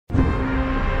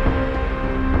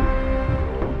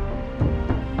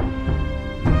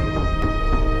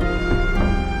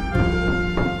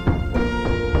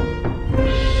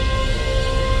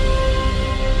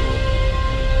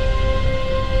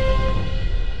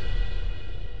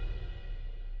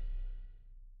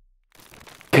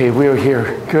Okay, we're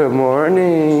here. Good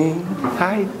morning.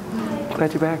 Hi.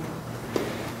 Glad you're back.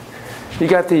 You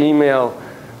got the email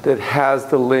that has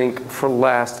the link for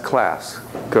last class.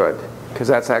 Good, because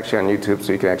that's actually on YouTube,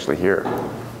 so you can actually hear it.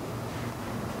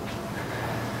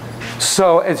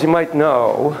 So, as you might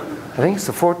know, I think it's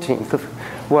the 14th,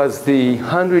 was the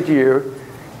 100-year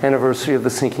anniversary of the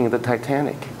sinking of the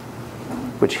Titanic,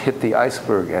 which hit the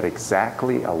iceberg at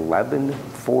exactly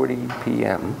 11:40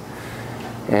 p.m.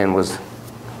 and was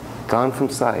gone from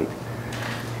sight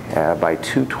by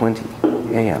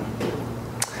 2:20 a.m.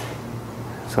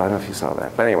 So I don't know if you saw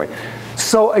that. But anyway,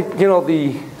 so, you know,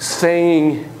 the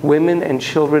saying, women and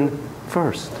children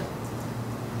first,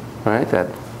 right?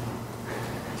 That,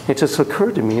 it just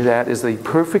occurred to me that is the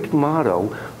perfect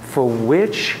motto for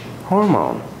which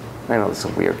hormone? I know it's a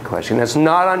weird question. It's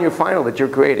not on your final that you're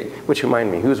creating, which remind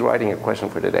me, who's writing a question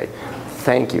for today?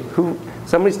 Thank you. Who?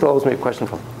 Somebody still owes me a question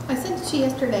from. I sent it to you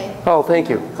yesterday. Oh, thank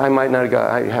you. I might not have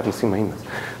got, I haven't seen my emails.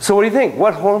 So what do you think?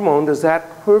 What hormone does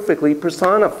that perfectly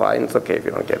personify? And it's okay if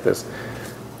you don't get this.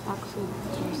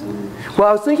 Oxytocin. Well,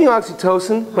 I was thinking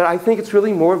oxytocin, but I think it's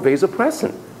really more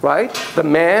vasopressin, right? The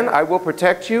man, I will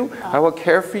protect you, I will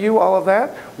care for you, all of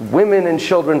that. Women and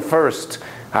children first.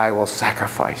 I will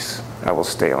sacrifice. I will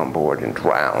stay on board and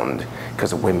drown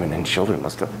because women and children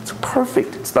must have. It's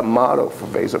perfect. It's the motto for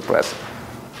vasopressin.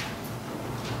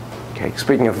 Okay,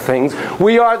 speaking of things,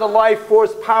 we are the life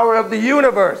force power of the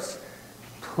universe.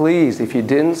 Please, if you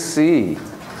didn't see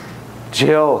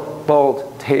Jill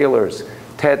Bolt Taylor's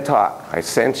TED Talk, I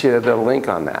sent you the link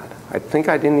on that. I think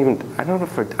I didn't even, I don't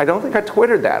think I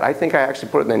Twittered that. I think I actually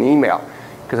put it in an email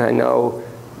because I know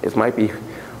it might be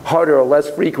harder or less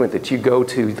frequent that you go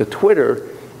to the Twitter,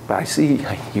 but I see,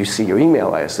 you see your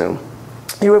email, I assume.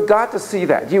 You have got to see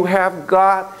that. You have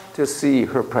got to see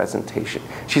her presentation.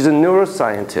 She's a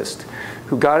neuroscientist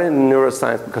who got into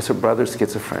neuroscience because her brother's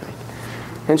schizophrenic.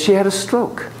 And she had a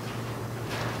stroke.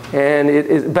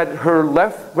 And but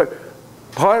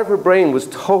part of her brain was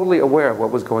totally aware of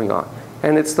what was going on.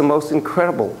 And it's the most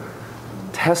incredible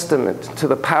testament to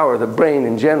the power of the brain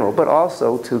in general, but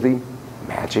also to the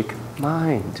magic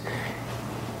mind.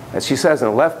 As she says, in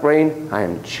the left brain, I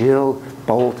am Jill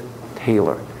Bolt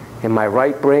Taylor. In my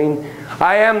right brain,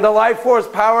 I am the life force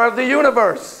power of the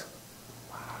universe.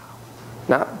 Wow.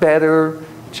 Not better,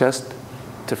 just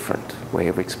different way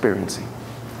of experiencing.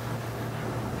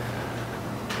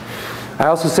 I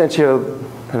also sent you,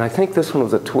 and I think this one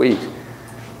was a tweet,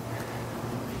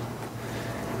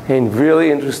 a really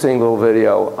interesting little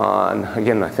video on,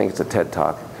 again, I think it's a TED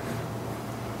Talk,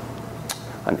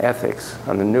 on ethics,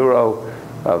 on the neuro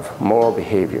of moral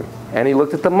behavior. And he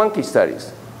looked at the monkey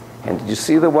studies. And did you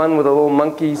see the one with the little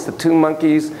monkeys, the two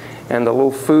monkeys, and the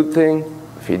little food thing?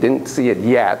 If you didn't see it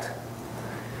yet.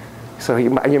 So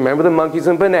you remember the monkeys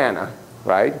and banana,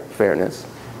 right? Fairness.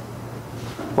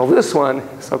 Well, this one,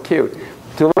 so cute.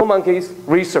 Two little monkeys,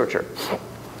 researcher.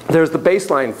 There's the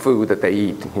baseline food that they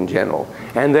eat in general.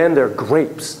 And then there are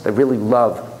grapes. They really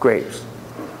love grapes.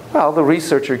 Well, the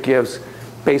researcher gives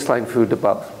baseline food to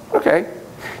both. Okay.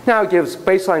 Now it gives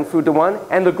baseline food to one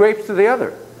and the grapes to the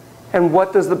other. And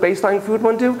what does the baseline food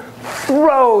one do?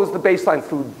 Throws the baseline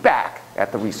food back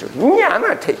at the researcher. Yeah, I'm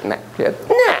not taking that, kid.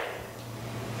 Nah.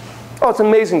 Oh, it's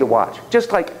amazing to watch.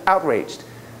 Just like outraged.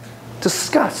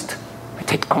 Disgust. I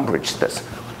take umbrage to this.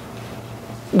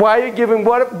 Why are you giving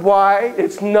what? Why?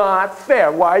 It's not fair.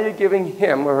 Why are you giving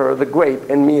him or her the grape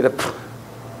and me the...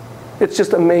 It's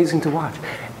just amazing to watch.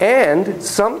 And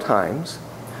sometimes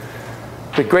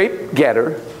the grape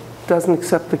getter doesn't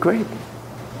accept the grape.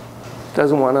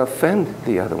 Doesn't want to offend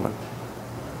the other one.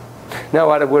 Now,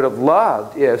 what I would have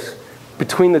loved if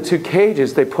between the two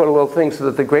cages they put a little thing so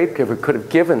that the grape giver could have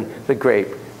given the grape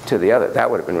to the other. That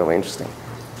would have been really interesting.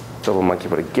 The little monkey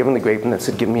would have given the grape and then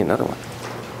said, give me another one.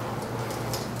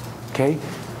 Okay?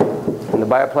 And the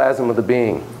bioplasm of the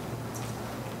being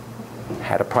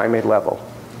at a primate level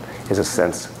is a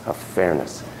sense of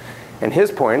fairness. And his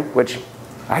point, which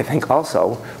I think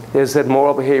also, is that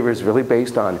moral behavior is really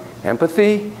based on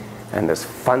empathy and this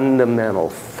fundamental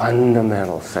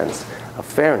sense of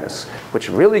fairness, which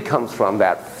really comes from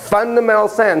that fundamental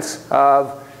sense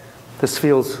of this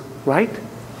feels right,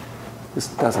 this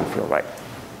doesn't feel right.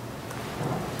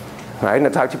 Right? And I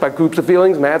talked to you about groups of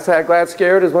feelings, mad, sad, glad,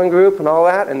 scared is one group and all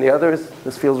that, and the other is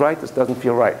this feels right, this doesn't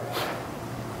feel right.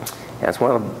 And it's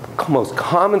one of the most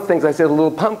common things I say to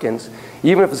little pumpkins,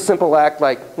 even if it's a simple act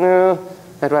like, no,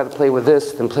 I'd rather play with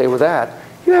this than play with that,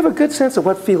 you have a good sense of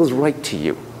what feels right to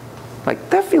you.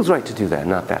 Like, that feels right to do that,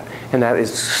 not that. And that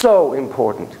is so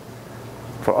important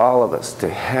for all of us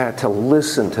to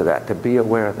listen to that, to be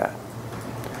aware of that.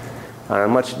 on a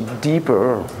much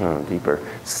deeper,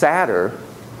 sadder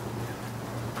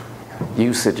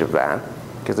usage of that.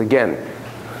 Because again,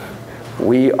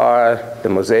 we are the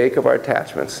mosaic of our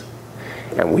attachments,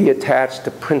 and we attach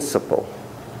to principle.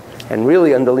 And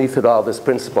really underneath it all, this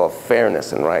principle of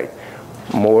fairness and right,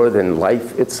 more than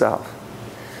life itself.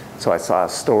 So I saw a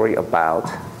story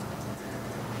about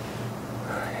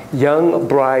young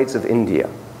brides of India.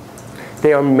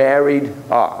 They are married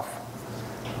off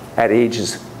at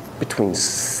ages between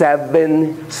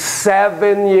 7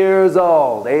 years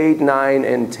old, 8, 9,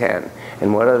 and 10.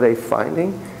 And what are they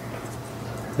finding?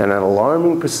 That an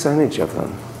alarming percentage of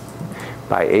them,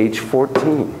 by age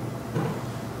 14,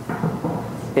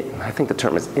 I think the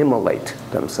term is immolate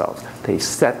themselves. They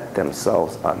set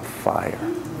themselves on fire.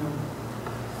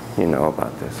 You know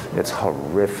about this. It's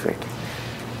horrific.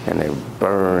 And they're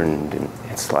burned, and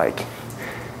it's like,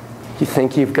 you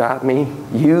think you've got me?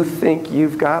 You think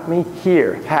you've got me?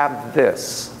 Here, have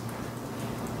this.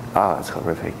 Ah, it's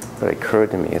horrific. But it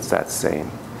occurred to me, it's that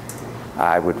same.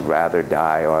 I would rather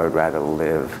die, or I would rather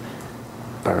live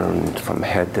burned from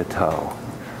head to toe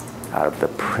out of the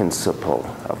principle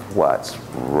of what's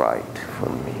right for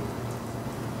me.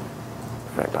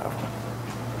 Very powerful.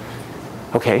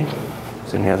 Okay,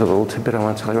 is there any other little tidbit I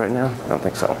want to tell you right now? I don't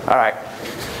think so. All right.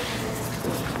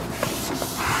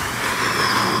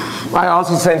 I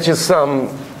also sent you some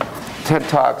TED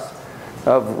Talks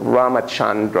of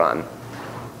Ramachandran,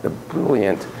 the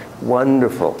brilliant,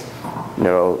 wonderful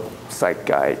neuropsych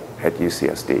guy at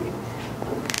UCSD.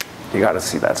 You got to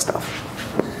see that stuff.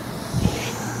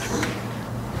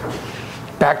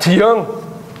 Back to Jung.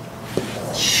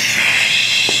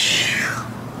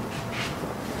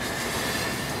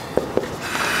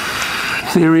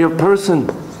 Theory of person.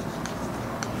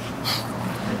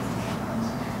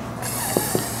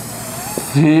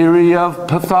 Theory of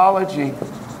pathology.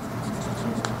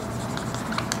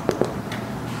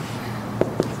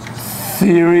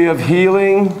 Theory of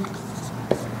healing.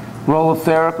 Role of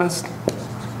therapist.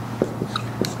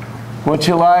 What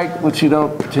you like, what you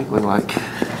don't particularly like.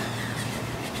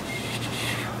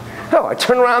 Oh, I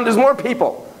turn around, there's more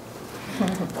people.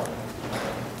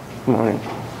 Good morning.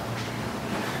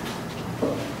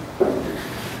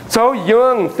 So,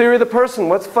 Jung, theory of the person.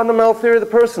 What's fundamental theory of the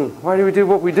person? Why do we do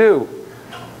what we do?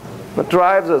 What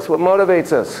drives us? What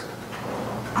motivates us?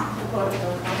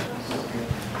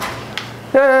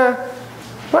 Yeah.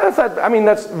 I mean,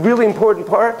 that's a really important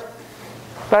part.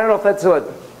 But I don't know if that's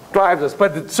what drives us.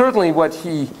 But it's certainly what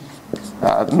he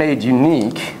made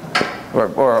unique,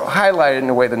 or highlighted in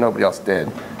a way that nobody else did.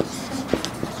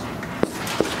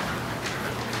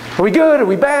 Are we good? Are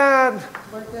we bad?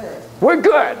 We're good. We're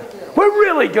good. We're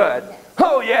really good.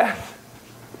 Oh, yeah.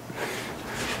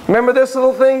 Remember this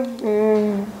little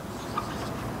thing?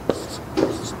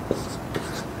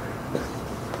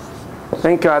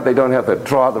 Thank God they don't have the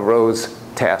draw the rose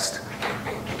test.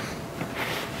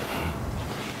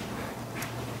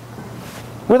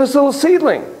 We're this little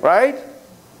seedling, right?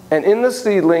 And in the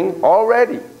seedling,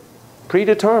 already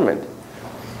predetermined,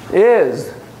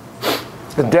 is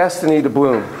the destiny to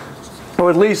bloom. Or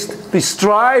at least the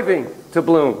striving to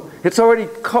bloom. It's already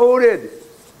coded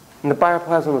in the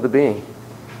bioplasm of the being.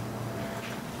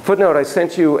 Footnote, I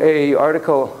sent you an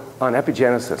article on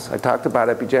epigenesis. I talked about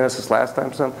epigenesis last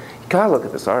time. You gotta look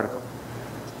at this article.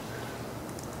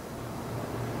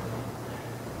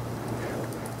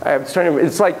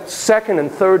 It's like second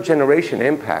and third generation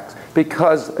impacts,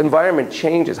 because environment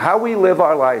changes. How we live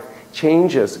our life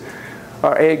changes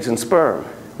our eggs and sperm,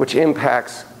 which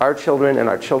impacts our children and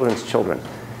our children's children,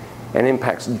 and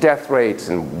impacts death rates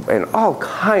and all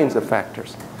kinds of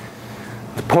factors.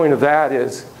 The point of that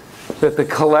is that the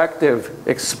collective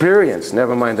experience,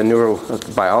 never mind the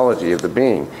neurobiology of the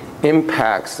being,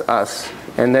 impacts us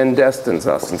and then destines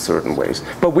us in certain ways.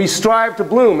 But we strive to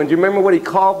bloom. And do you remember what he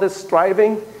called this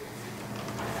striving?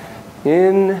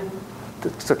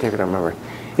 It's okay if I don't remember.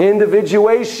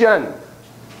 Individuation.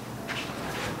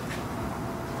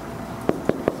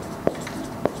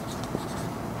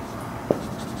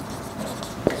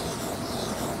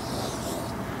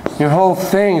 Your whole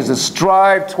thing is to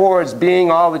strive towards being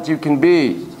all that you can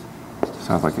be.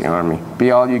 Sounds like the army.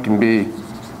 Be all you can be.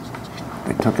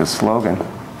 They took his slogan.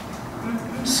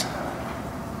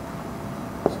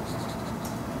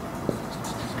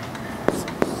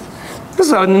 This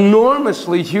is an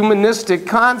enormously humanistic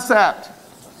concept.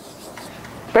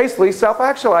 Basically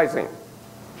self-actualizing.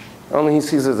 Only he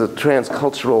sees it as a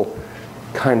transcultural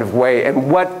kind of way.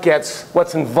 And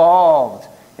what's involved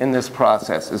in this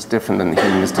process is different than the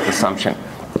humanistic assumption.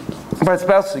 But it's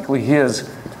basically his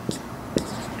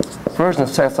version of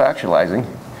self-actualizing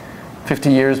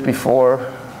 50 years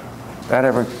before that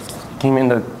ever came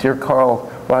into dear Carl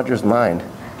Rogers' mind.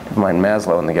 Never mind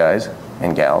Maslow and the guys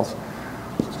and gals.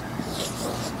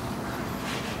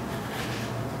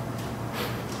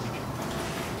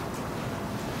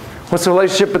 What's the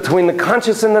relationship between the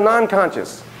conscious and the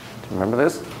non-conscious? Do you remember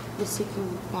this? You're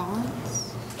seeking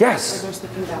balance? Yes. Or they're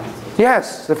seeking balance?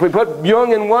 Yes. If we put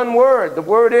Jung in one word, the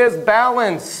word is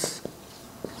balance.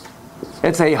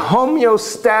 It's a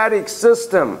homeostatic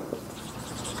system.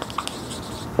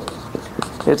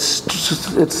 It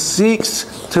seeks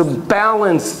to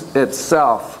balance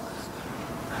itself.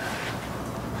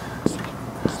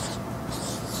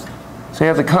 So you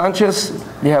have the conscious,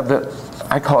 you have the,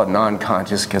 I call it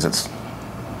non-conscious because it's,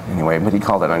 anyway, but he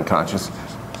called it unconscious.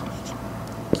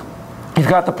 You've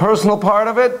got the personal part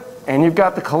of it, and you've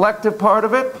got the collective part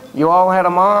of it. You all had a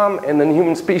mom, and then the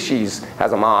human species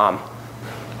has a mom.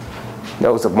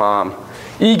 Knows of mom.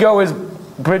 Ego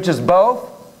bridges both,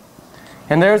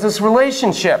 and there's this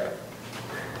relationship.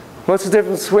 What's the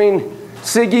difference between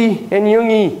Siggy and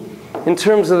Jungi in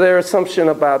terms of their assumption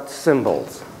about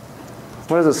symbols?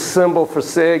 What is a symbol for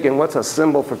Sig, and what's a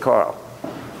symbol for Carl?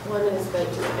 One is that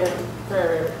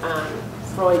for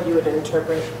Freud, you would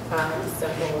interpret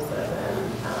symbols, and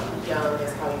then Jung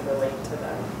is how you relate to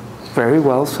them. Very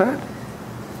well said.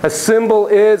 A symbol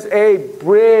is a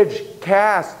bridge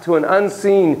cast to an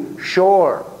unseen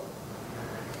shore.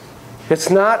 It's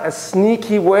not a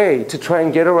sneaky way to try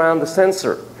and get around the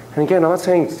censor. And again, I'm not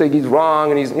saying Siggy's wrong,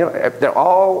 and he's, you know, they're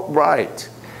all right.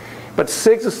 But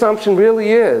Sig's assumption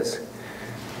really is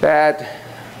that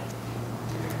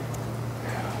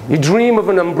you dream of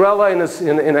an umbrella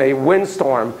in a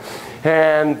windstorm,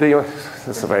 and this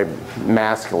is a very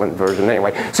masculine version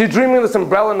anyway. So you're dreaming of this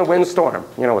umbrella in the windstorm.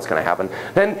 You know what's going to happen.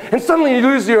 And suddenly you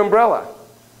lose your umbrella.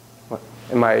 What's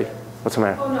the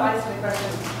matter? Oh, no, I just had a question.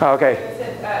 Oh, okay. You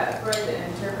said Freud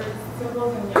interprets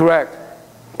symbols. And Correct.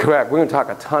 Correct. We're going to talk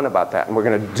a ton about that, and we're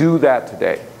going to do that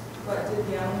today. What did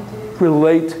Jung do?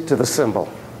 Relate to the symbol.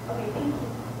 Okay, thank you.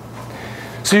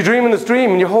 So you're dreaming this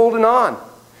dream, and you're holding on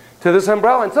to this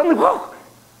umbrella, and suddenly, whoa,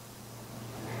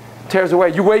 tears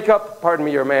away. You wake up, pardon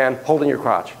me, you're a man, holding your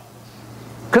crotch.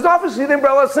 Because obviously the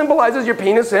umbrella symbolizes your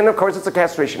penis, and of course it's a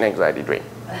castration anxiety dream.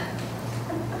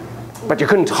 But you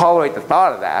couldn't tolerate the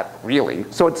thought of that,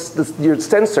 really. So it's your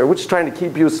censor, which is trying to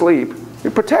keep you asleep,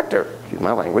 your protector, excuse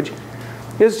my language,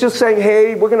 is just saying,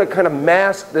 hey, we're going to kind of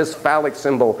mask this phallic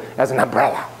symbol as an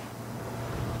umbrella.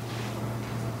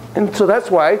 And so that's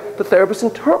why the therapist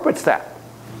interprets that.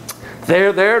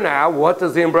 There now, what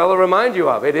does the umbrella remind you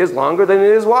of? It is longer than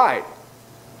it is wide.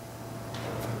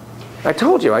 I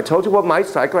told you what my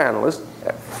psychoanalyst,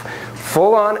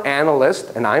 full-on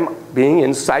analyst, and I'm being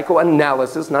in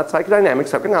psychoanalysis, not psychodynamics,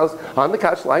 psychoanalysis, on the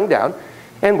couch lying down,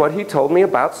 and what he told me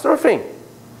about surfing.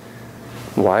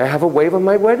 Why I have a wave on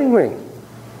my wedding ring.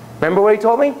 Remember what he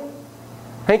told me?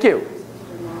 Thank you.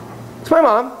 It's my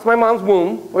mom. It's my mom's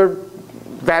womb, or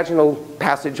vaginal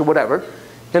passage, or whatever.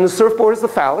 And the surfboard is the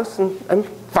phallus, and I'm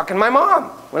fucking my mom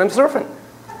when I'm surfing.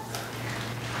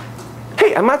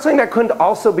 Hey, I'm not saying that couldn't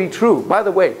also be true. By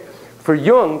the way, for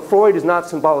Jung, Freud is not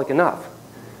symbolic enough.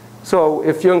 So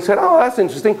if Jung said, oh, that's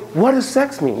interesting, what does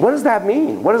sex mean? What does that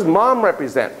mean? What does mom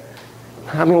represent?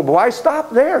 I mean, why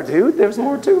stop there, dude? There's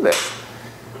more to this.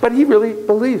 But he really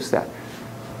believes that.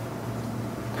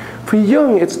 For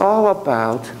Jung, it's all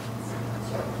about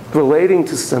relating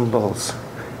to symbols,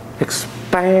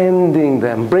 expanding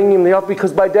them, bringing them up,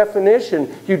 because by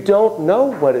definition, you don't know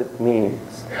what it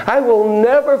means. I will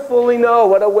never fully know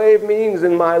what a wave means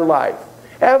in my life,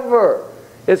 ever.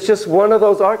 It's just one of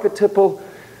those archetypal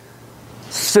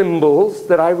symbols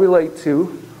that I relate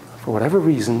to for whatever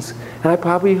reasons, and I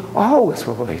probably always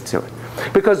relate to it.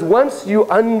 Because once you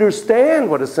understand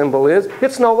what a symbol is,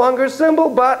 it's no longer a symbol,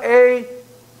 but a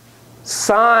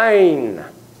sign.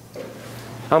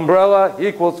 Umbrella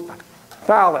equals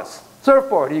phallus.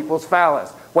 Surfboard equals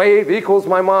phallus. Wave equals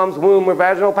my mom's womb or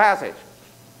vaginal passage.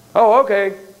 Oh,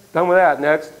 okay. Done with that.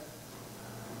 Next.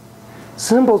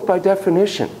 Symbols, by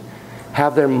definition,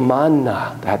 have their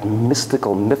mana, that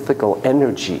mystical, mythical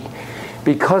energy.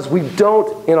 Because we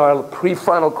don't, in our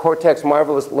prefrontal cortex,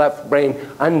 marvelous left brain,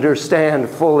 understand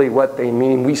fully what they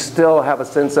mean, we still have a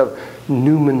sense of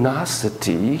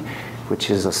numinosity, which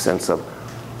is a sense of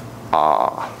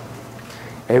awe.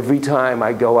 Every time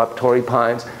I go up Torrey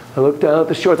Pines, I look down at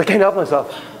the shores, I can't help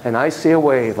myself, and I see a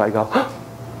wave, I go, oh,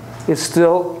 it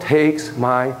still takes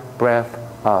my breath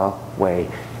away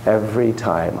every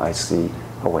time I see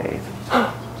a wave.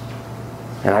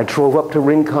 And I drove up to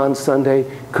Rincon Sunday,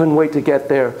 couldn't wait to get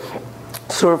there,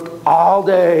 surfed all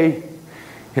day.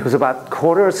 It was about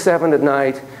 6:45 at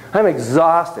night. I'm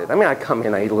exhausted. I mean, I come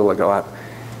in, I eat a little, I go out.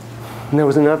 And there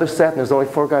was another set, and there's only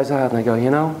 4 guys out, and I go, you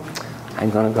know,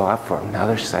 I'm going to go out for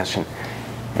another session.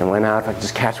 And went out, if I could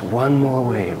just catch one more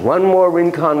wave, one more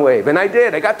Rincon wave. And I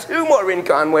did. I got 2 more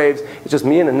Rincon waves. It's just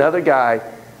me and another guy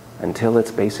until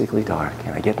it's basically dark.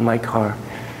 And I get in my car,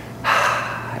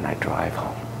 and I drive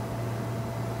home.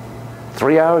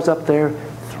 3 hours up there,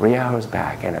 3 hours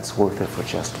back, and it's worth it for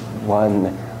just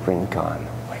 1 Rincon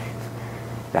wave.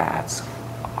 That's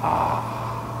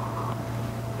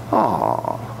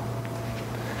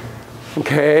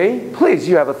Okay, please,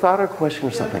 you have a thought or question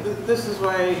or something? Yeah, this is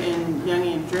why in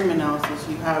Jungian dream analysis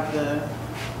you have the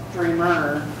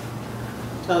dreamer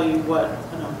tell you what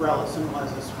an umbrella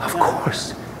symbolizes. Of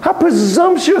course. How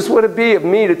presumptuous would it be of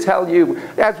me to tell you,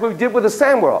 as we did with the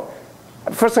sand world?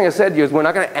 The first thing I said to you is we're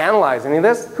not going to analyze any of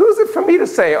this. Who's it for me to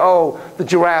say, oh, the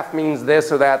giraffe means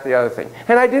this or that, the other thing?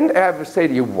 And I didn't ever say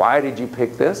to you, why did you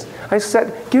pick this? I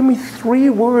said, give me 3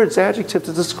 words, adjective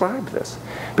to describe this.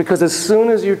 Because as soon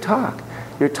as you talk,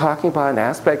 you're talking about an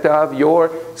aspect of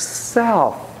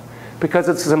yourself. Because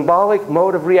it's a symbolic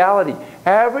mode of reality.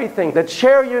 Everything, the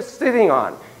chair you're sitting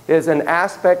on, is an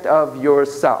aspect of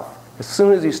yourself. As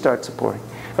soon as you start supporting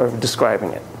or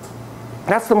describing it.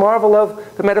 That's the marvel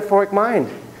of the metaphoric mind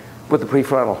with the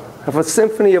prefrontal. Of a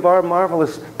symphony of our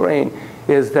marvelous brain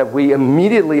is that we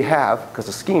immediately have, because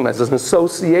the schema is an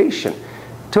association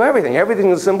to everything.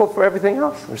 Everything is a symbol for everything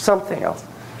else or something else.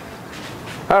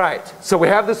 All right, so we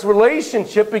have this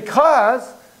relationship because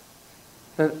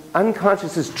the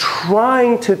unconscious is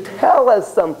trying to tell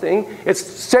us something. It's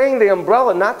saying the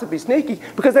umbrella not to be sneaky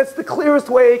because that's the clearest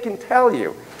way it can tell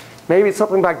you. Maybe it's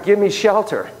something about give me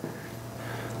shelter.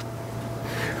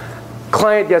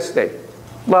 Client yesterday,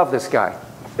 love this guy,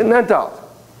 an adult,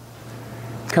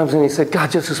 comes in and he said,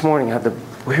 God, just this morning I had the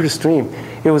weirdest dream.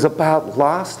 It was about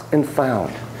lost and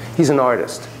found. He's an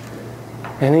artist.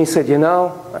 And he said, you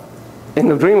know,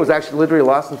 and the dream was actually literally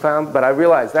lost and found, but I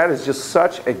realized that is just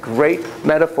such a great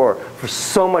metaphor for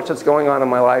so much that's going on in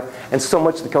my life and so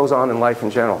much that goes on in life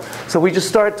in general. So we just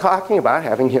started talking about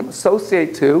having him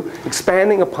associate to,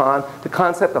 expanding upon the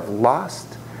concept of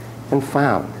lost and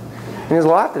found. And there's a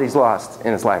lot that he's lost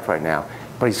in his life right now,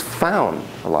 but he's found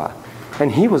a lot. And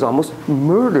he was almost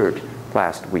murdered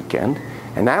last weekend,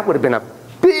 and that would have been a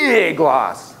big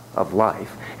loss of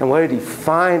life. And what did he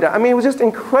find? I mean, it was just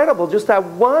incredible, just that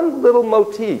one little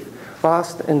motif,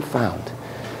 lost and found.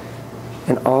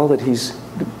 And all that he's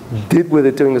did with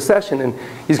it during the session, and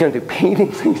he's going to do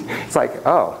paintings. It's like,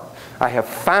 oh, I have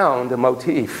found a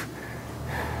motif.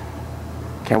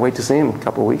 Can't wait to see him in a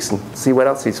couple of weeks and see what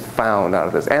else he's found out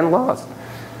of this, and lost.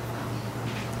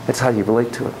 That's how you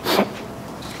relate to it.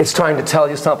 It's trying to tell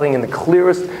you something in the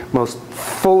clearest, most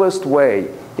fullest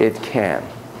way it can.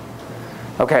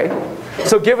 Okay?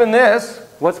 So given this,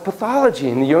 what's pathology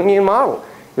in the Jungian model?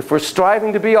 If we're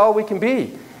striving to be all we can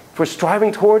be, if we're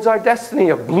striving towards our destiny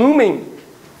of blooming,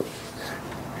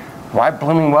 why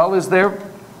blooming well is there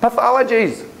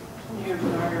pathologies? You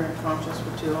ignore your unconscious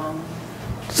for too long.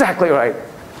 Exactly right.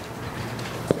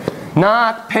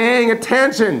 Not paying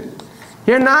attention.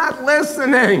 You're not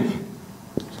listening.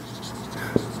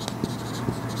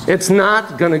 It's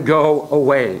not going to go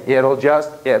away. It'll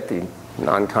just, at the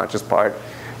non-conscious part,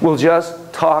 will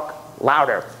just talk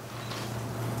louder.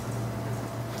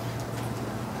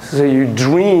 So your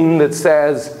dream that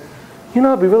says, you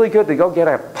know, it'd be really good to go get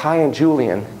a pie and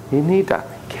julienne. You need to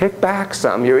kick back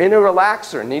some. Your inner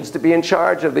relaxer needs to be in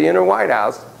charge of the inner White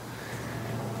House.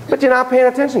 But you're not paying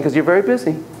attention because you're very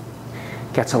busy.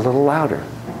 Gets a little louder.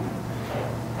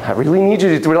 I really need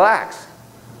you to relax.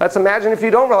 Let's imagine if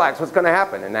you don't relax, what's going to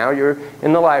happen? And now you're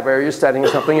in the library, you're studying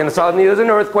something, and suddenly there's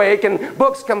an earthquake, and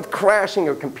books come crashing,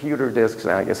 or computer disks,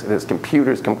 I guess it is,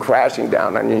 computers come crashing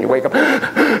down, and you wake up,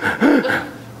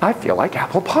 I feel like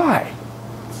apple pie.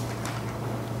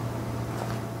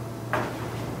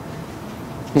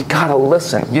 You gotta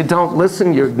listen. You don't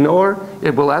listen, you ignore,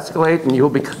 it will escalate, and you'll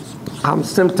become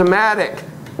symptomatic.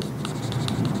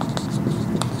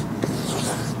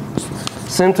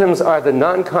 Symptoms are the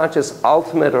non-conscious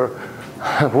ultimate or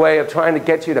way of trying to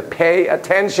get you to pay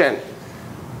attention.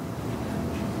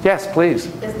 Yes, please.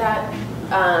 Is that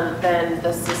then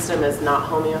the system is not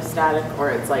homeostatic,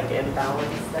 or it's like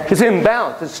imbalanced? Then? It's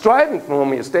imbalanced. It's striving for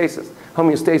homeostasis.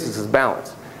 Homeostasis is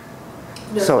balance.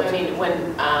 No, So I mean,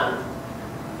 when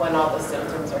all the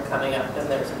symptoms are coming up, then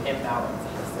there's an imbalance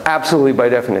in the system. absolutely by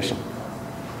definition.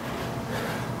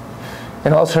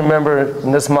 And also remember,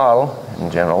 in this model, in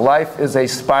general, life is a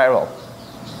spiral.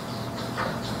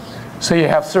 So you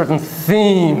have certain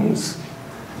themes,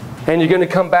 and you're going to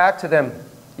come back to them.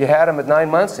 You had them at 9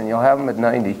 months, and you'll have them at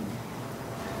 90.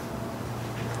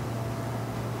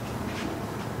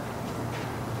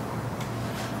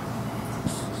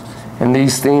 And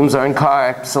these themes are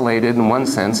encapsulated in one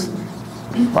sense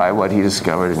by what he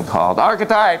discovered and called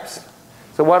archetypes.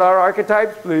 So what are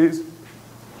archetypes, please?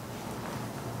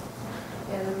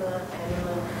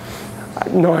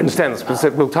 No, I understand the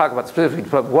specific. We'll talk about specifics,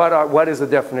 but what is the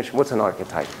definition? What's an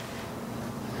archetype?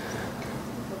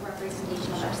 The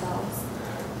representation of ourselves.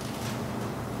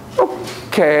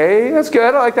 Okay, that's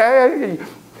good. I like that.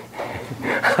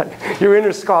 Your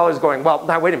inner scholar is going, well,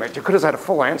 now wait a minute. You could have had a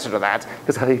full answer to that.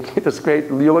 That's great.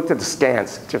 You looked at the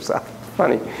stance at yourself.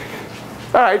 Funny.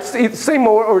 All right, say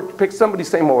more, or pick somebody.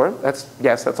 Say more.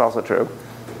 Yes, that's also true.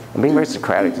 I'm being very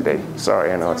Socratic today.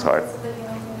 Sorry, I know it's hard.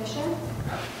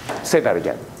 Say that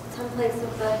again. Templates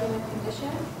of the human condition.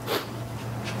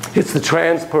 It's the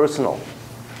transpersonal,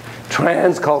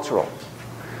 transcultural,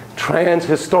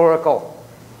 transhistorical,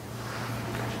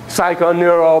 psycho,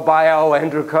 neuro, bio,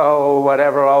 endocrino,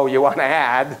 whatever you want to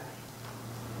add.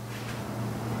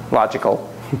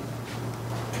 Logical.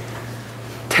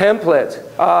 Template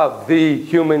of the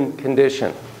human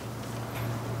condition.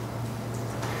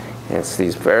 It's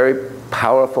these very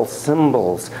powerful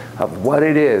symbols of what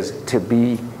it is to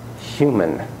be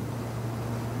human.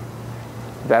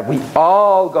 That we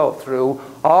all go through,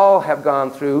 all have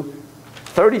gone through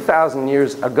 30,000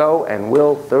 years ago and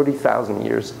will 30,000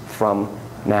 years from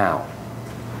now.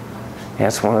 And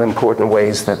that's one of the important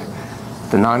ways that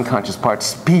the non-conscious part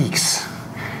speaks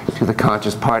to the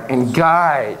conscious part and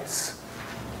guides.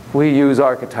 We use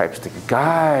archetypes to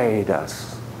guide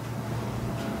us.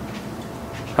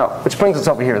 Oh, which brings us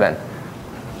over here then.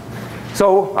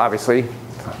 So, obviously,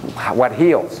 what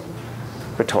heals?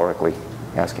 Rhetorically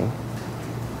asking.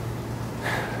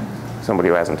 Somebody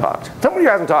who hasn't talked. Somebody who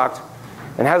hasn't talked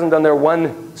and hasn't done their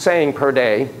one saying per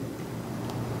day.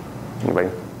 Anybody?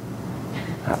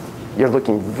 You're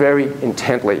looking very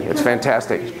intently. It's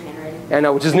fantastic. I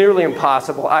know, which is nearly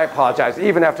impossible. I apologize,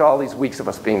 even after all these weeks of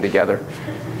us being together.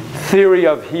 Theory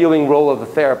of healing role of the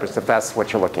therapist, if that's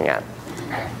what you're looking at.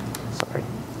 Sorry.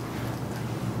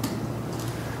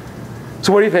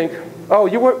 So what do you think? Oh,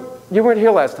 you weren't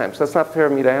here last time, so that's not fair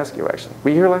of me to ask you, actually. Were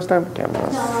you here last time? I can't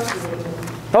remember.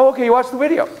 Oh, okay, you watched the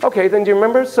video. Okay, then do you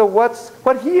remember? So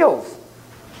what heals?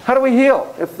 How do we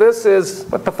heal? If this is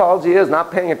what pathology is,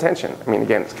 not paying attention. I mean,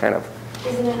 again, it's kind of...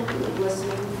 Isn't it like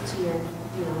listening to your,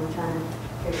 trying to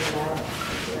figure it out?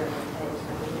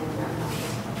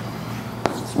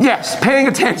 Yes, paying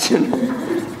attention.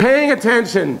 Paying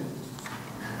attention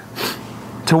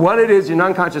to what it is your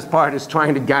non-conscious part is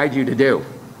trying to guide you to do.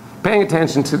 Paying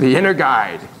attention to the inner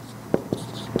guide.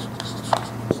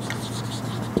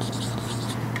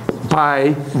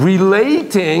 By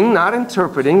relating, not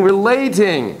interpreting,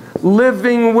 relating,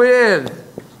 living with.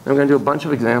 I'm going to do a bunch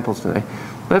of examples today.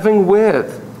 Living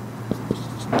with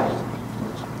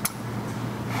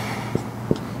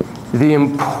the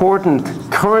important,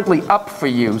 currently up for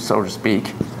you, so to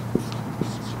speak,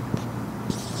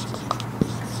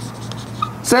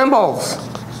 symbols.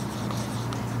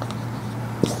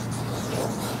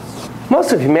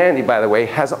 Most of humanity, by the way,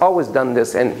 has always done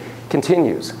this and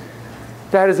continues.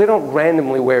 That is, they don't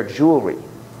randomly wear jewelry.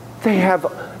 They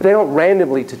don't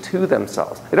randomly tattoo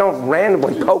themselves. They don't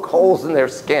randomly poke holes in their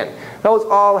skin. Those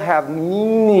all have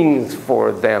meanings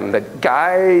for them that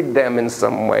guide them in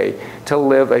some way to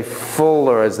live a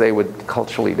fuller, as they would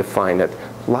culturally define it,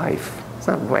 life. It's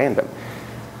not random.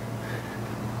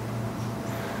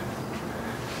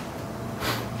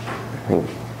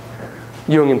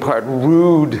 Jung in part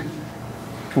rude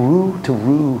to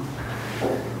rue,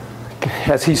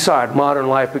 as he saw it, modern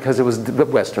life, because it was the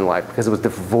Western life, because it was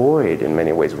devoid in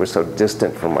many ways. We're so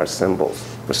distant from our symbols.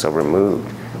 We're so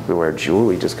removed. We wear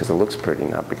jewelry just because it looks pretty,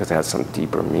 not because it has some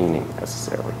deeper meaning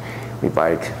necessarily. We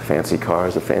buy fancy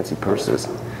cars or fancy purses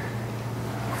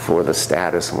for the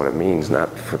status and what it means, not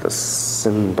for the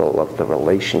symbol of the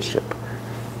relationship.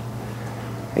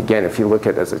 Again, if you look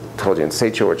at, as I told you in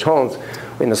St. George Holmes,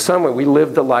 in the summer we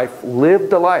lived the life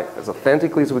as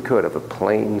authentically as we could of a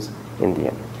Plains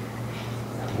Indian,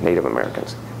 Native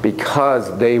Americans,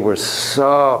 because they were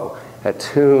so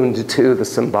attuned to the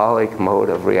symbolic mode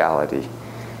of reality.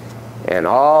 And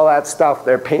all that stuff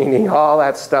they're painting, all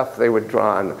that stuff they were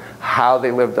drawing, how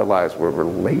they lived their lives were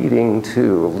relating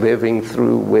to, living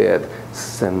through with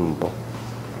symbol.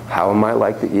 How am I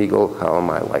like the eagle? How am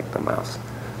I like the mouse?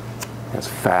 It's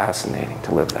fascinating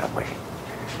to live that way.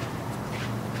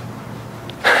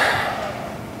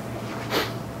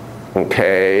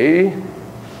 Okay.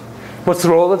 What's the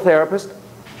role of the therapist?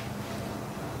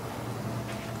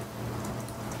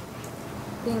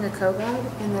 Being a co-guide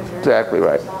in the journey. Exactly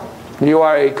right. You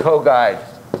are a co-guide.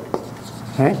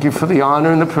 Thank you for the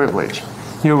honor and the privilege.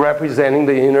 You're representing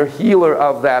the inner healer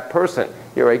of that person.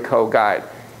 you're a co-guide.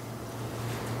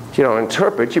 You don't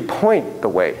interpret, you point the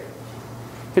way.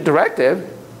 You're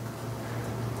directive.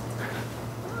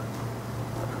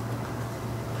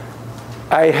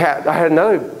 I had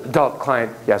another adult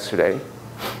client yesterday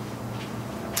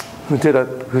who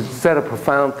said a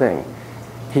profound thing.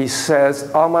 He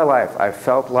says, all my life I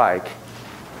felt like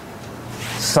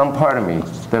some part of me,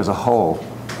 there's a hole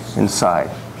inside.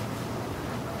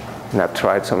 And I've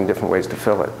tried so many different ways to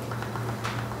fill it.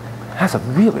 That's a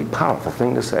really powerful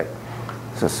thing to say.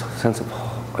 It's a sense of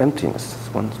emptiness.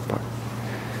 It's one part.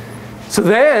 So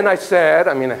then I said,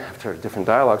 after a different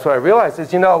dialogue, what I realized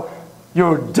is,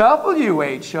 you're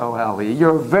W-H-O-L-E.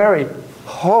 You're very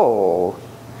whole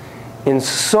in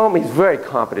so many, very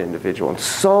competent individual in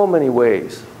so many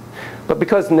ways. But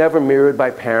because never mirrored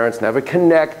by parents, never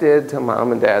connected to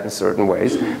mom and dad in certain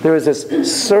ways, there is this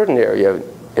certain area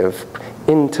of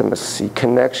intimacy,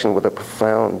 connection with a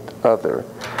profound other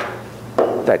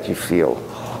that you feel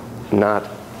not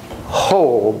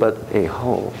whole, but a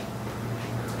whole.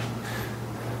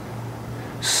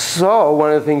 So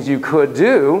one of the things you could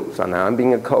do, so now I'm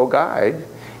being a co-guide,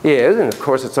 is, and of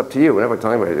course it's up to you, whenever I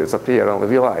tell anybody it's up to you, I don't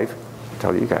live your life, I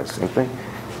tell you guys the same thing.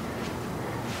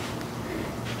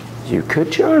 You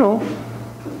could journal,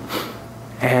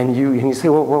 and you say,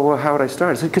 well, how would I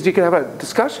start? Because you could have a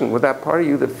discussion with that part of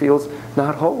you that feels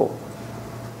not whole.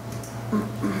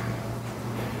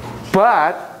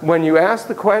 But when you ask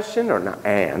the question, or not,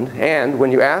 and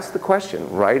when you ask the question,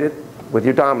 write it with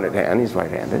your dominant hand, he's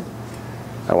right-handed.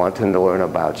 I want him to learn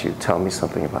about you. Tell me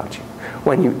something about you.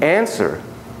 When you answer,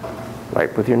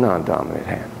 write with your non-dominant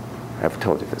hand. I've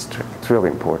told you this trick. It's really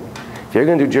important. If you're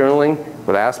going to do journaling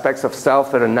with aspects of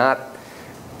self that are not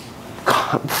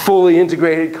fully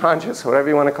integrated, conscious, whatever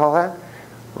you want to call that,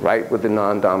 write with the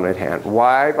non-dominant hand.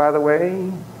 Why, by the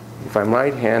way? If I'm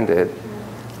right-handed,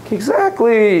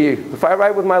 exactly. If I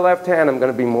write with my left hand, I'm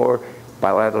going to be more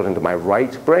bilateral into my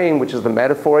right brain, which is the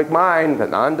metaphoric mind, the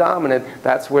non-dominant.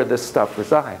 That's where this stuff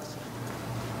resides.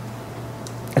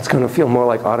 It's going to feel more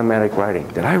like automatic writing.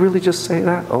 Did I really just say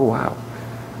that? Oh, wow.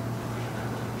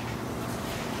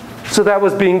 So that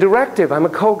was being directive. I'm a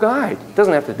co-guide.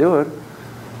 Doesn't have to do it.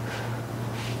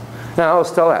 Now, I'll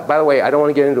tell that. By the way, I don't want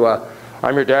to get into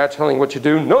I'm your dad telling you what you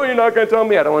do. No, you're not going to tell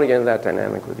me. I don't want to get into that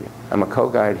dynamic with you. I'm a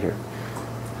co-guide here.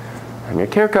 I'm your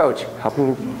care coach, helping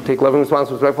you take loving,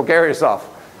 responsible, respectful care of yourself.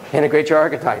 Integrate your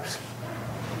archetypes.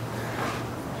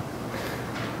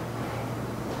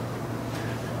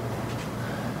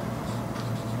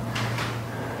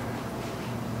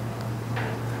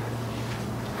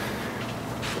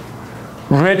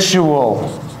 Ritual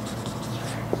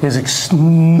is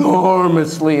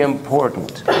enormously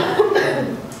important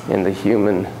in the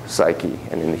human psyche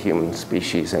and in the human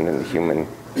species and in the human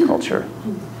culture.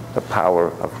 The power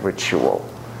of ritual.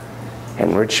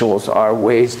 And rituals are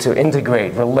ways to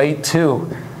integrate, relate to,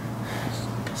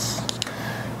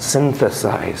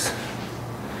 synthesize,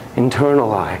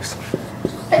 internalize,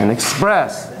 and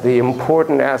express the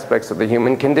important aspects of the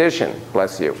human condition.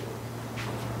 Bless you.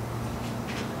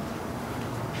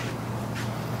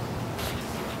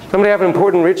 Somebody have an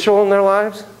important ritual in their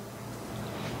lives?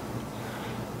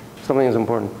 Something is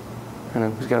important. I know,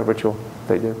 who's got a ritual?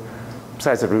 They do.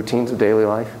 Besides the routines of daily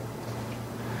life.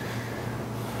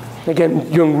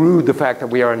 Again, Jung rued the fact that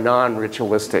we are a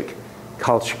non-ritualistic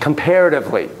culture,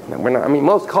 comparatively. We're not,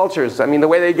 most cultures, the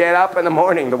way they get up in the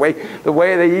morning, the way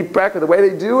they eat breakfast, the way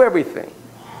they do everything.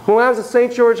 When I was at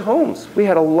St. George Homes, we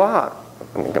had a lot.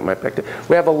 We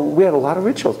had a lot of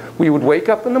rituals. We would wake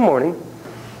up in the morning,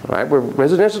 right? We're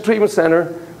Residential Treatment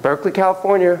Center, Berkeley,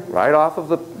 California, right off of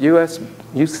the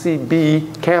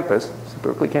UCB campus, it's the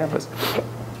Berkeley campus.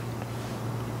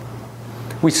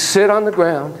 We sit on the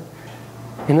ground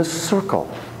in a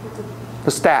circle,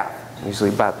 the staff, usually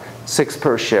about 6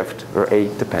 per shift, or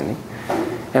 8 depending.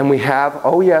 And we have,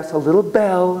 oh yes, a little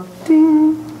bell,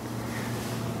 ding.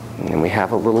 And then we have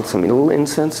some little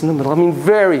incense in the middle.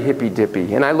 Very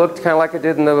hippy-dippy. And I looked kind of like I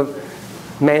did in the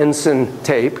Manson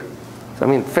tape. So,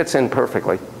 it fits in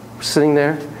perfectly. We're sitting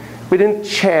there. We didn't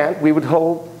chant. We would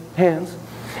hold hands.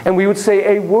 And we would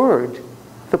say a word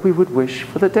that we would wish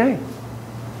for the day.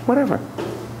 Whatever.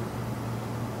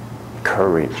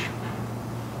 Courage,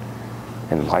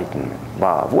 enlightenment,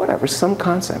 love, whatever, some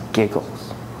concept,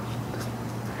 giggles.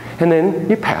 And then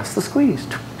you pass the squeeze.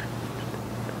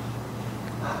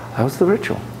 That was the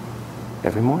ritual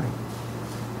every morning.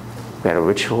 We had a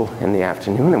ritual in the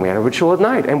afternoon and we had a ritual at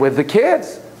night. And with the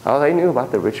kids, they knew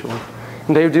about the ritual.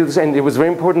 And they would do the same. It was very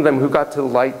important to them who got to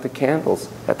light the candles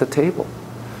at the table.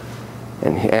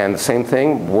 And the same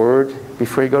thing, word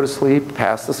before you go to sleep,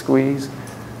 pass the squeeze.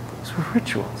 These were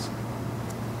rituals.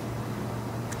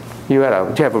 Do you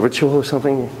have a ritual or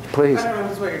something? Please. I don't know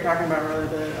if it's what you're talking about really,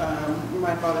 but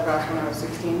my father passed when I was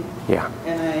 16. Yeah.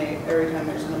 And every time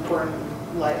there's an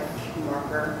important life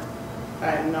marker,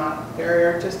 I'm not very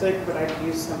artistic, but I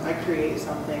create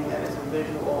something that is a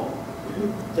visual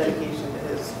dedication to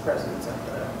his presence at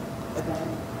the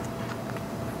event.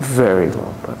 Very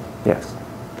low, but yes.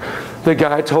 The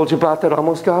guy I told you about that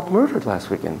almost got murdered last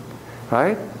weekend,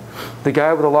 right? The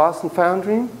guy with the lost and found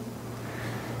dream.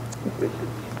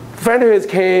 A friend of his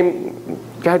came,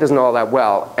 guy doesn't know all that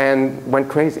well, and went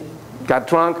crazy. Got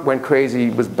drunk, went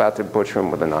crazy, was about to butcher him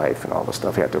with a knife and all the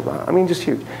stuff. He had to run. I mean, just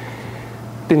huge.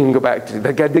 Didn't even go back to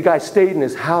the guy stayed in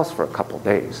his house for a couple of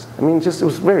days. I mean, just it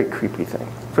was a very creepy thing.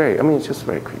 It's just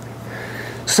very creepy.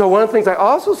 So one of the things I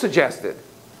also suggested,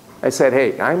 I said,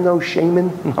 hey, I'm no shaman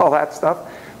and all that stuff,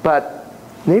 but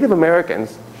Native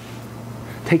Americans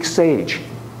take sage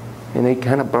and they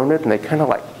kind of burn it and they kind of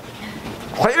like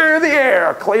clear the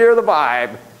air, clear the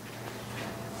vibe.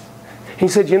 He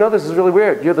said, you know, this is really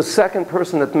weird. You're the second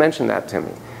person that mentioned that to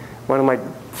me. One of my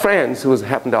friends, who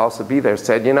happened to also be there,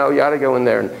 said, you know, you ought to go in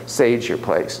there and sage your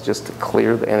place just to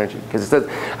clear the energy. Because he said,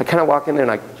 I kind of walk in there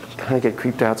and I kind of get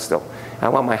creeped out still. I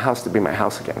want my house to be my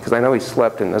house again because I know he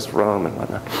slept in this room and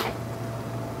whatnot.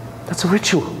 That's a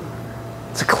ritual.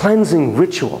 It's a cleansing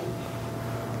ritual.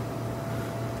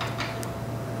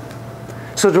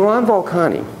 So Yanon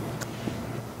Volcani,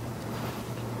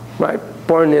 right?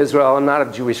 Born in Israel, I'm not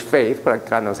of Jewish faith, but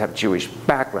God knows I have Jewish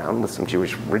background with some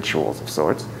Jewish rituals of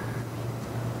sorts,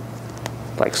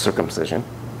 like circumcision.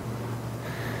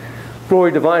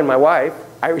 Rory Devine, my wife,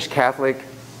 Irish Catholic,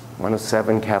 one of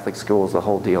 7 Catholic schools, the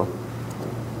whole deal.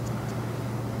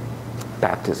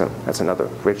 Baptism, that's another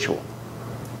ritual.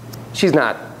 She's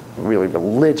not really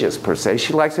religious per se.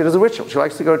 She likes it as a ritual. She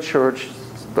likes to go to church,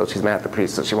 though she's mad at the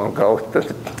priest, so she won't go to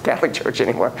the Catholic church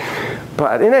anymore.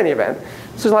 But in any event,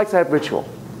 she likes that ritual.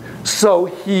 So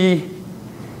he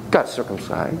got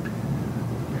circumcised,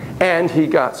 and he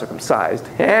got circumcised,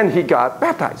 and he got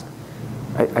baptized.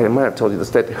 I might have told you this,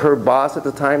 that her boss at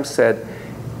the time said,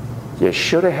 you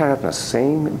should have had it on the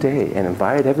same day and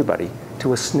invited everybody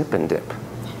to a snip and dip.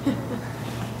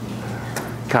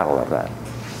 Gotta love that.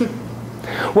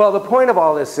 Well, the point of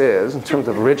all this is, in terms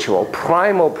of ritual,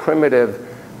 primal, primitive,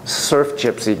 surf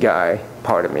gypsy guy,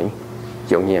 part of me,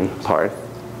 Jungian part,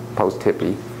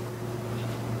 post-hippie,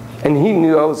 and he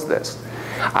knows this.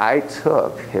 I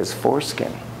took his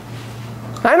foreskin.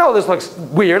 I know this looks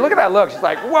weird. Look at that look. She's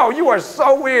like, whoa, you are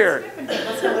so weird.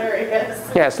 That's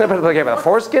hilarious. Yeah, snippet like a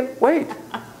foreskin? Wait.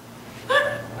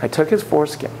 I took his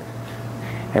foreskin,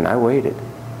 and I waited.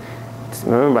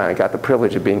 Remember, I got the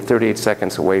privilege of being 38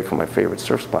 seconds away from my favorite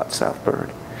surf spot, South Bird.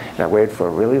 And I waited for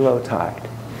a really low tide.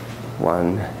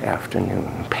 One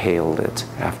afternoon, pale lit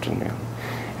afternoon.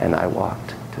 And I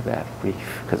walked to that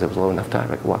reef, because it was low enough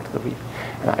tide I could walk to the reef.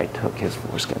 And I took his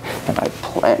foreskin, and I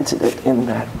planted it in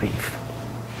that reef,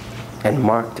 and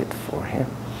marked it for him.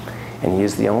 And he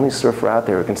is the only surfer out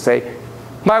there who can say,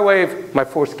 my wave, my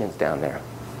foreskin's down there.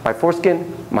 My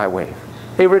foreskin, my wave.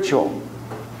 A ritual.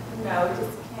 No, we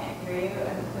just can't hear you,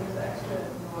 and there's extra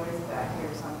noise back here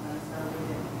or something, so we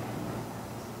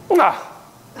didn't. Ah,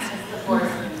 It's the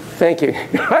foreskin. thank you.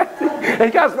 And he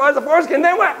got as far as the foreskin,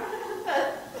 then what?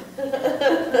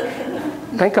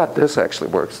 Thank God this actually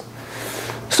works.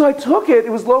 So I took it,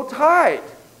 it was low tide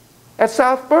at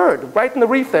South Bird, right in the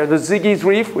reef there, the Ziggy's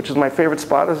Reef, which is my favorite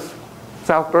spot is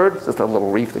South Bird. It's just a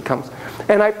little reef that comes.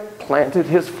 And I planted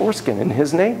his foreskin in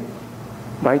his name,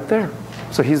 right there.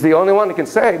 So he's the only one who can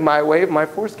say, my wave, my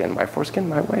foreskin,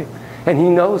 my wave. And he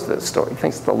knows this story. He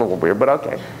thinks it's a little weird, but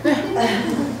okay.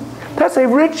 That's a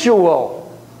ritual.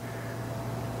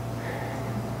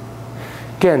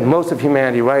 Again, most of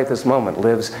humanity right at this moment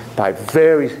lives by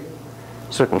very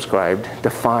circumscribed,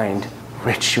 defined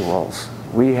rituals.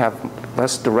 We have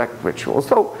less direct rituals.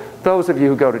 So those of you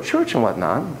who go to church and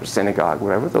whatnot, or synagogue,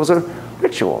 whatever, those are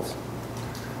rituals.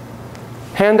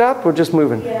 Hand up or just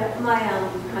moving? Yeah,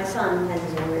 my son has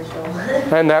his own ritual.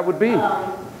 And that would be?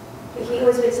 He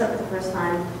always wakes up at the first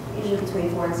time, usually between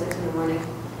 4 and 6 in the morning,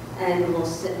 and we'll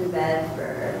sit in bed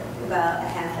for about a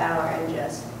half hour and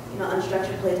just,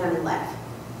 unstructured playtime and laugh.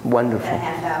 Wonderful. That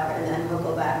half hour, and then he'll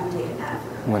go back and take a nap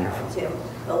for an hour or two.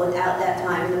 But without that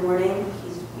time in the morning,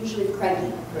 he's usually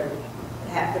cranky for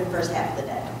the first half of the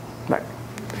day. Right.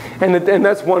 And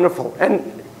that's wonderful.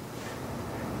 And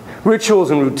rituals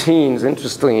and routines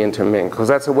interestingly intermingle, because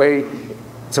it's a way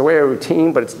of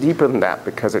routine, but it's deeper than that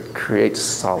because it creates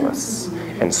solace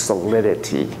and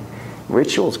solidity.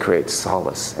 Rituals create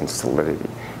solace and solidity,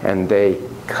 and they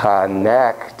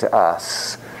connect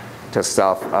us to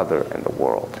self, other, and the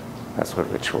world. That's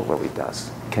what ritual really does.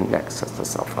 It connects us to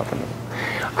self ultimately.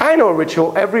 I know a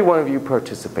ritual every one of you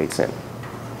participates in.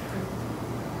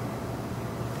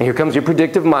 And here comes your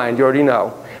predictive mind. You already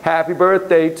know. Happy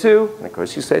birthday to, and of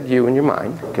course you said you in your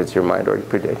mind, because your mind already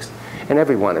predicts. And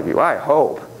every one of you, I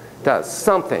hope, does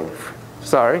something.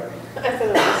 Sorry? I said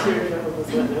unless you're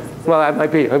Jehovah's Witness. Well, that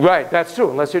might be. Right, that's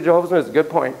true. Unless you're Jehovah's Witness, good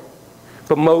point.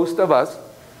 But most of us,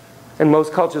 and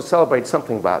most cultures celebrate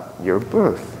something about your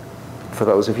birth. For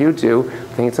those of you who do, I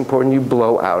think it's important you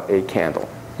blow out a candle.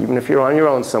 Even if you're on your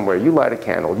own somewhere, you light a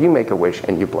candle, you make a wish,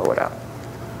 and you blow it out.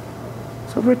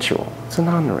 It's a ritual. It's an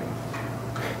honoring.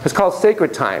 It's called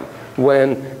sacred time,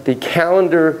 when the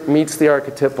calendar meets the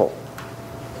archetypal,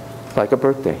 like a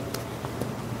birthday.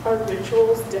 Are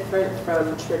rituals different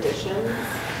from traditions?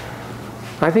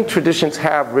 I think traditions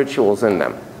have rituals in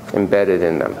them, embedded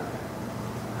in them.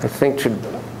 I think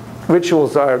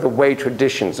rituals are the way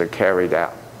traditions are carried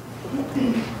out.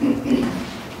 And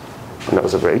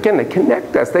those are very, again, they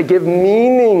connect us. They give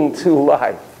meaning to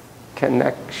life.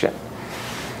 Connection.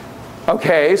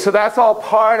 Okay, so that's all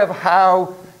part of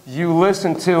how you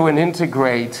listen to and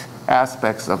integrate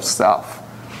aspects of self.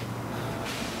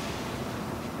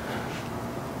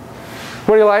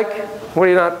 What do you like? What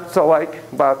do you not so like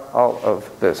about all of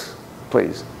this?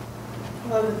 Please. I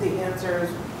love that the answer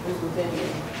is within you.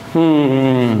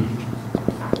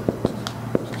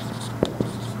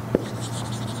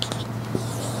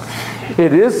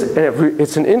 It is,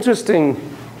 it's an interesting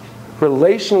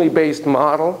relationally based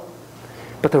model,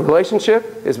 but the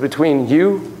relationship is between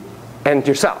you and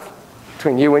yourself,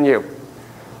 between you and you.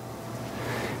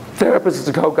 Therapist is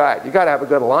a co-guide. You got to have a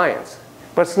good alliance.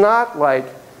 But it's not like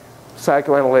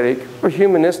psychoanalytic or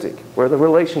humanistic, where the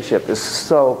relationship is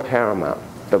so paramount.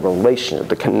 The relationship,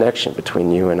 the connection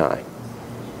between you and I.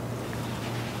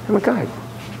 I'm a guide.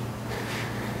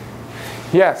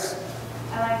 Yes?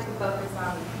 I like to focus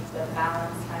on the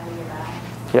balance, having your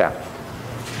balance. Yeah.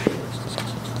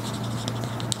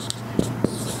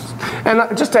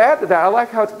 And just to add to that, I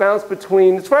like how it's balanced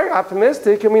between, it's very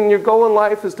optimistic. I mean, your goal in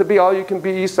life is to be all you can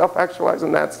be, self-actualize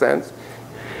in that sense.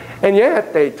 And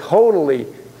yet, they totally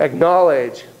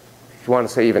acknowledge, if you want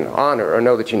to say even honor, or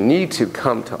know that you need to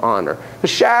come to honor the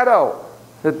shadow,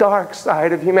 the dark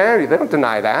side of humanity. They don't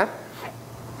deny that.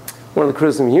 One of the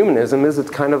criticisms of humanism is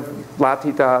it's kind of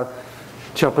la-ti-da,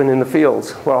 jumping in the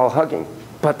fields, we're all hugging.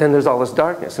 But then there's all this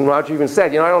darkness. And Roger even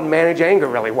said, you know, I don't manage anger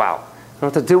really well. I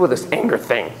don't have to deal with this anger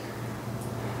thing.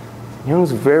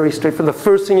 Jung's very straightforward. The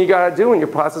first thing you got to do in your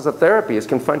process of therapy is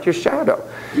confront your shadow.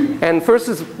 And first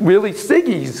is really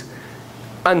Siggy's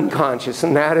unconscious,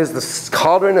 and that is the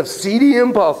cauldron of seedy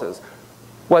impulses.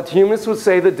 What humanists would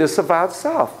say the disavowed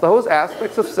self. Those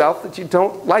aspects of self that you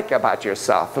don't like about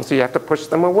yourself. And so you have to push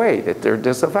them away, that they're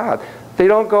disavowed. They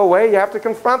don't go away, you have to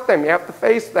confront them, you have to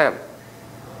face them.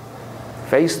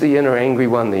 Face the inner angry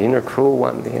one, the inner cruel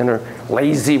one, the inner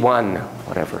lazy one,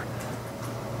 whatever.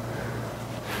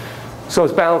 So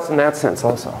it's balanced in that sense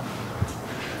also.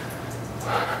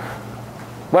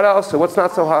 What else? So what's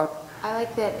not so hot? I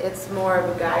like that it's more of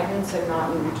a guidance and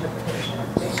not an interpretation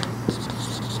of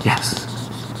things. Yes.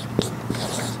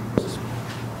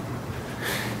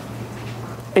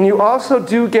 And you also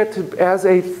do get to, as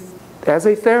a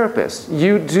therapist,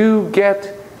 you do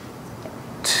get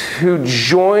to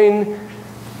join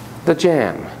the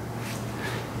jam.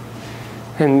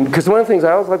 And because one of the things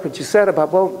I always like what you said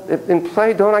about, well, in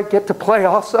play, don't I get to play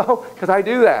also? Because I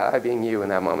do that, I being you in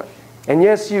that moment. And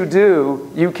yes, you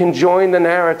do. You can join the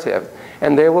narrative.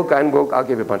 And they will, and I'll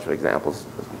give you a bunch of examples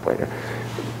later.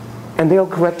 And they'll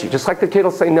correct you. Just like the kid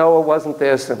will say, no, it wasn't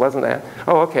this, it wasn't that.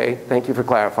 Oh, okay, thank you for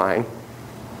clarifying.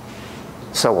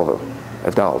 So will the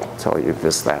adult tell you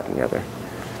this, that, and the other.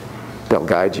 They'll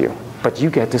guide you. But you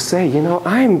get to say, you know,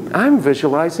 I'm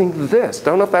visualizing this.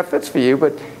 Don't know if that fits for you,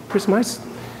 but here's my...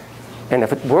 And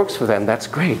if it works for them, that's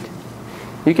great.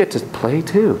 You get to play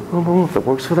too. If it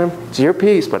works for them, it's your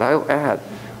piece, but I'll add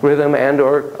rhythm and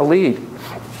or a lead.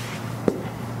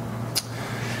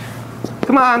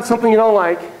 Come on, something you don't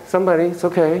like. Somebody, it's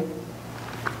okay.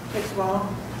 Takes a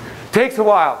while. Takes a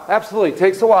while, absolutely,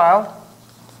 takes a while.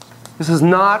 This is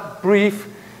not brief,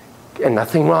 and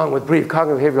nothing wrong with brief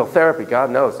cognitive behavioral therapy,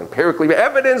 God knows, empirically,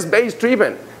 evidence-based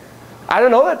treatment. I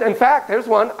don't know that, in fact, there's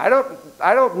one. I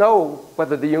don't know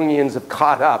whether the Jungians have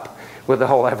caught up with the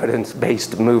whole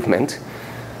evidence-based movement.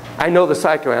 I know the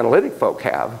psychoanalytic folk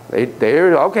have.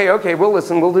 They're, okay, we'll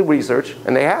listen, we'll do research,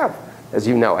 and they have. As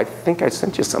you know, I think I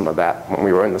sent you some of that when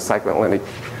we were in the psychoanalytic.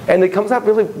 And it comes out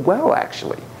really well,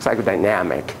 actually,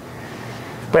 psychodynamic.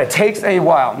 But it takes a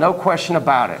while, no question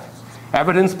about it.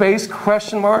 Evidence-based,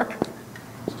 question mark?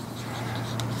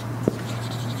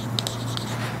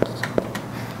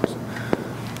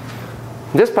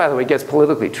 This, by the way, gets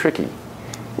politically tricky.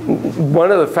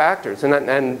 One of the factors,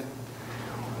 and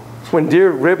when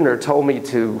dear Ribner told me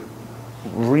to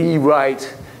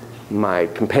rewrite my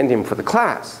compendium for the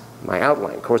class, my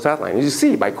outline, course outline. As you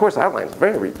see, my course outline is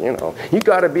very, you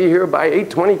got to be here by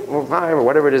 8:25 or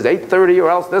whatever it is, 8:30, or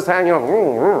else this, I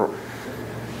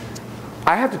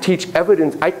have to teach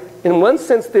evidence. In one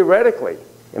sense, theoretically,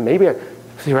 and maybe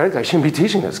theoretically I shouldn't be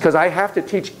teaching this, because I have to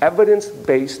teach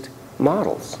evidence-based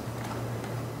models.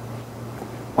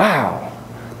 Wow.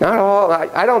 Not all,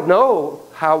 I don't know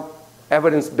how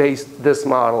evidence-based this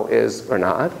model is or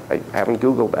not. I haven't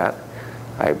Googled that.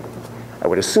 I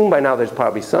would assume by now there's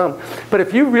probably some. But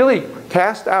if you really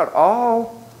cast out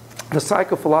all the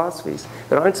psychophilosophies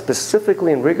that aren't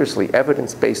specifically and rigorously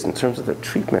evidence-based in terms of their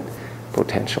treatment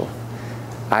potential,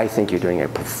 I think you're doing a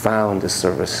profound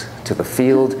disservice to the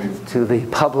field, to the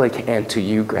public, and to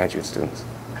you graduate students.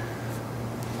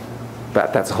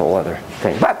 But that's a whole other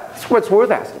thing. But it's what's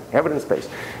worth asking, evidence-based.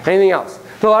 Anything else?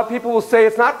 So a lot of people will say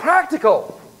it's not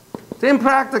practical. It's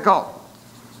impractical.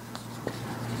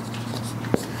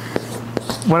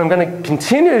 What I'm going to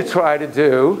continue to try to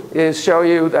do is show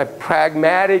you that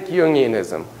pragmatic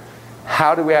Jungianism.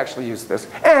 How do we actually use this?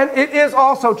 And it is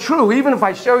also true, even if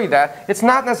I show you that, it's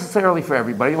not necessarily for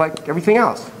everybody like everything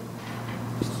else.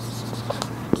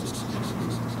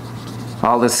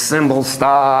 All this symbol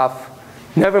stuff.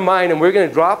 Never mind, and we're going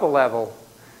to drop a level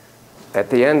at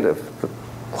the end of the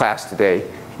class today.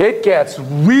 It gets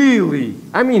really,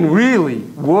 I mean really,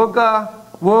 wooga.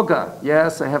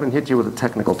 Yes, I haven't hit you with a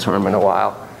technical term in a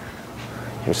while.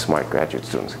 You're smart graduate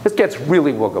students. It gets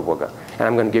really wooga. And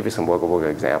I'm going to give you some wooga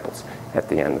examples at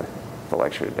the end of the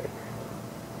lecture today.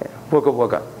 Yeah.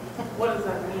 Wooga. What does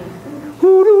that mean?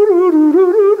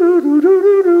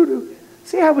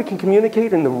 See how we can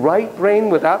communicate in the right brain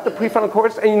without the prefrontal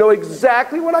cortex? And you know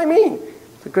exactly what I mean.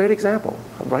 It's a great example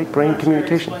of right brain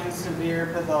communication. Explains severe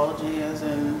pathology as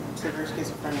in severe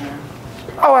schizophrenia.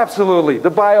 Oh, absolutely. The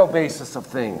biobasis of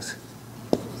things.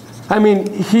 I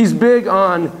mean, he's big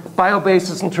on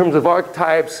biobasis in terms of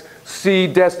archetypes,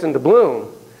 seed destined to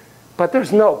bloom. But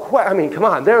there's no question. I mean, come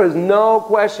on. There is no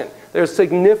question. There's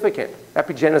significant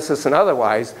epigenesis and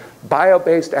otherwise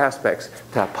bio-based aspects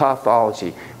to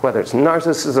pathology, whether it's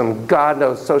narcissism, God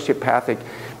knows, sociopathic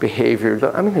behavior.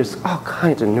 I mean, there's all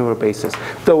kinds of neurobasis,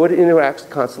 though it interacts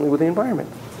constantly with the environment.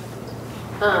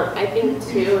 I think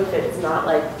too, if it's not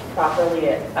like properly,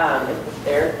 if the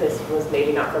therapist was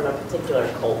maybe not from a particular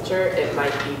culture, it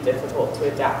might be difficult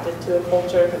to adapt it to a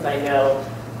culture, because I know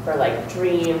for like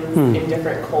dreams in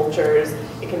different cultures,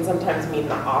 it can sometimes mean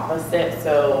the opposite.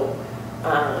 So,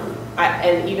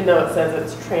 and even though it says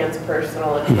it's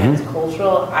transpersonal and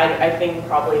transcultural, I think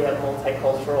probably a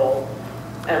multicultural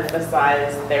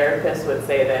emphasized therapist would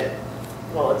say that,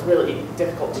 well, it's really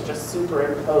difficult to just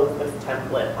superimpose this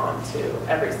template onto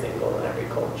every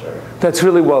culture. That's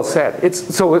really well said.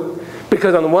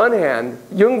 Because on the one hand,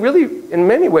 Jung really, in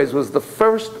many ways, was the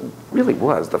first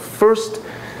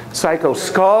psycho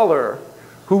scholar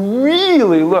who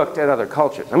really looked at other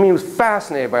cultures. I mean, he was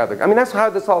fascinated by other. I mean, that's how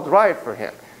this all derived for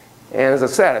him. And as I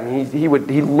said, I mean, he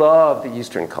loved the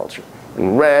Eastern culture.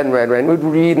 And read. We'd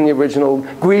read in the original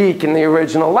Greek and the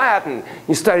original Latin.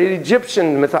 He studied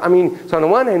Egyptian myth. I mean, so on the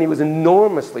one hand, he was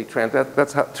enormously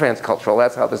that's how transcultural.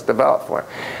 That's how this developed for him.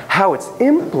 How it's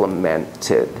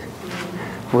implemented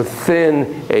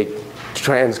within a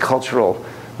transcultural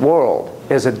world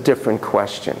is a different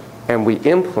question. And we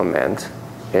implement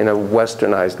in a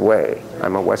westernized way.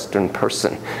 I'm a Western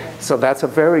person. So that's a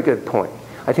very good point.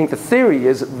 I think the theory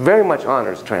is very much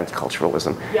honors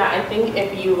transculturalism. Yeah, I think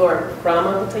if you were from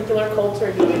a particular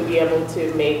culture, you would be able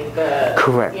to make the,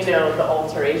 the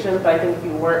alterations. But I think if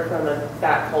you weren't from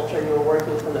that culture and you were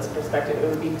working from this perspective, it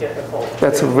would be difficult.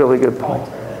 That's a really good point.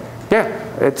 Yeah,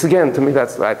 it's again, to me,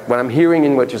 that's what I'm hearing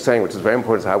in what you're saying, which is very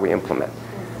important, is how we implement.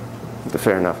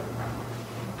 Fair enough.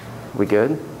 We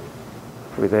good?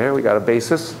 Are we there? We got a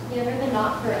basis? Yeah, maybe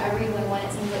not for everyone. When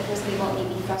it seems like first people it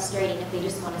may be frustrating if they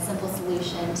just want a simple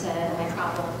solution to my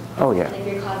problem. Oh yeah. And if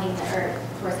you're causing them or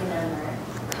forcing them or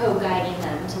co-guiding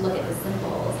them to look at the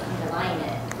symbols underlying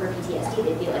it for PTSD,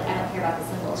 they feel like I don't care about the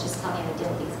symbols, just tell me how to deal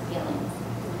with these feelings.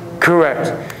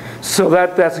 Correct. So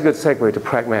that's a good segue to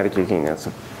pragmatic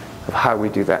Jungianism, of how we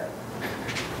do that.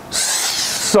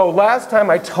 So last time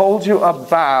I told you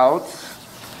about,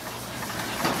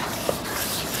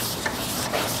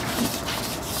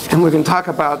 and we're going to talk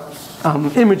about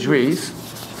imageries,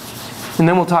 and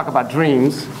then we'll talk about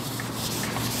dreams.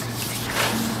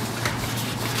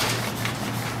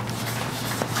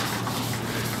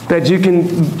 That you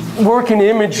can work in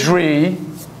imagery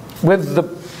with the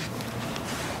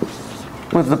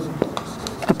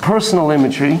personal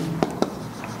imagery,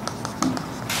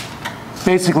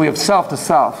 basically of self to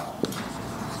self.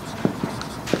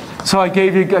 So I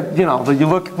gave you, you know, you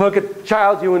look at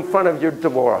child you in front of your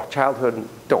door, childhood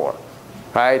door,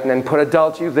 right? And then put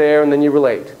adult you there, and then you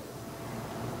relate.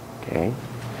 Okay?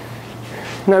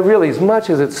 Now really, as much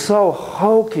as it's so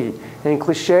hokey and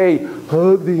cliche,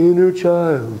 hug the inner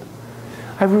child,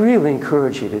 I really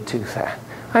encourage you to do that.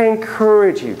 I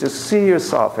encourage you to see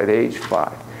yourself at age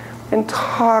 5 and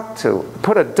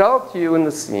put adult you in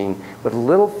the scene with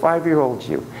little 5-year-old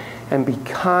you, and be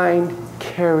kind,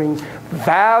 caring,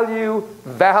 value,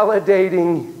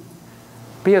 validating.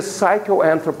 Be a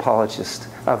psychoanthropologist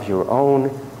of your own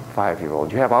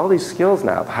 5-year-old. You have all these skills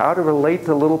now of how to relate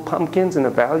to little pumpkins in a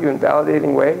value and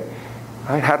validating way,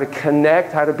 right? How to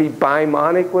connect, how to be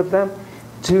bimonic with them.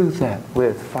 Do that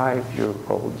with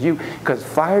 5-year-old you, because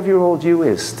 5-year-old you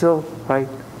is still right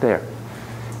there,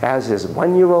 as is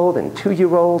 1-year-old and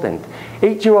 2-year-old and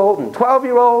 8-year-old and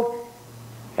 12-year-old,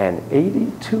 and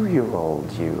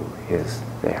 82-year-old you is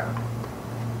there.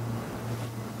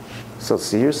 So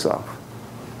see yourself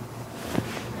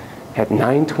at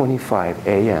 9:25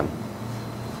 a.m.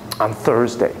 on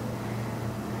Thursday,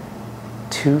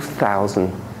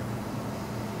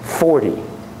 2040.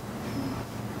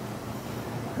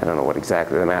 I don't know what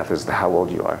exactly the math is to how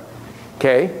old you are.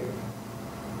 Okay?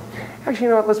 Actually,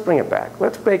 you know what? Let's bring it back.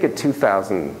 Let's make it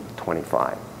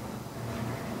 2025.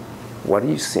 What are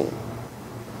you seeing?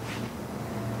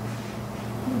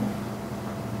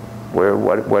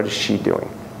 What is she doing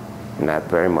in that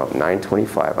very moment,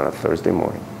 9:25 on a Thursday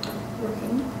morning?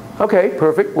 Working. Okay,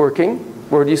 perfect, working.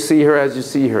 Where do you see her as you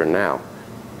see her now?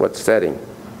 What setting?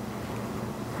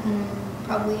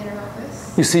 Probably in her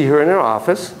office. You see her in her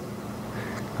office.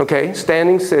 Okay,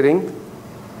 standing, sitting.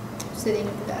 Sitting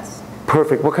at the desk.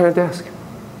 Perfect. What kind of desk?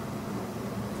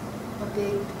 A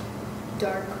big,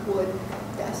 dark wood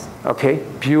desk. Okay,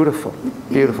 beautiful,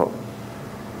 beautiful.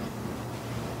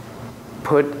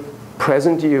 Put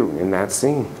present you in that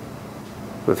scene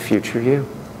with future you.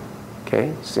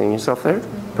 Okay, seeing yourself there?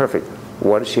 Perfect.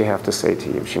 What does she have to say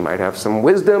to you? She might have some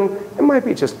wisdom. It might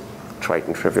be just trite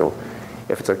and trivial.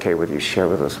 If it's okay with you, share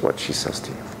with us what she says to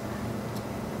you.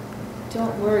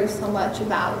 Don't worry so much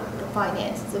about the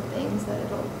finances of things that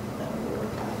it'll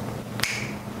work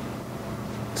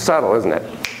out. Subtle, isn't it?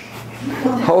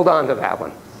 Hold on to that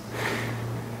one.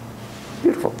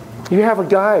 Beautiful. You have a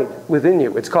guide within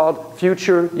you. It's called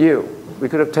Future You. We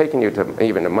could have taken you to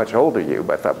even a much older you,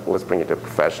 but I thought, let's bring you to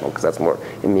professional because that's more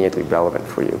immediately relevant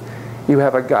for you. You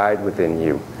have a guide within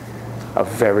you, a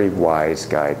very wise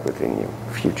guide within you,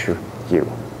 Future You.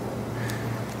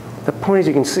 The point is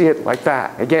you can see it like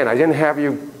that. Again, I didn't have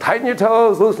you tighten your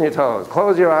toes, loosen your toes,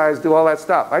 close your eyes, do all that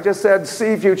stuff. I just said,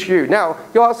 see future you. Now,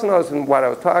 you also notice in what I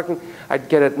was talking, I'd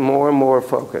get it more and more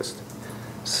focused.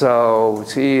 So,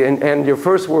 see, and your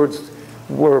first words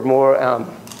were more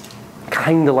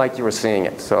kind of like you were seeing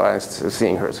it. So I was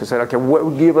seeing her. So I said, okay,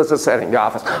 give us a setting, the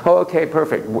office. Oh, okay,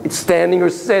 perfect. It's standing or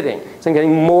sitting. So I'm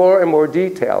getting more and more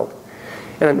detailed.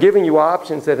 And I'm giving you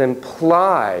options that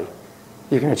imply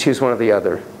you're going to choose one or the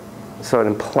other. So it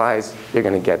implies you're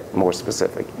going to get more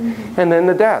specific. Mm-hmm. And then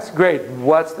the desk. Great.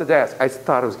 What's the desk? I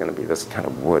thought it was going to be this kind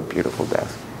of wood, beautiful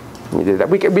desk. And you did that.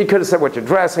 We could have said what you're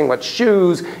dressing, what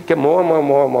shoes, get more and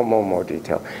more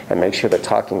detail. And make sure they're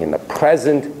talking in the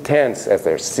present tense as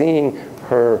they're seeing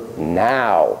her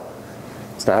now.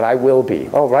 It's not I will be.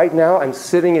 Oh, right now I'm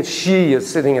sitting at, she is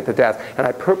sitting at the desk. And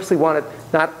I purposely wanted,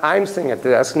 not I'm sitting at the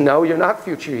desk. No, you're not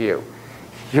future you.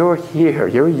 You're here.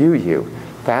 You're you.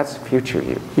 That's future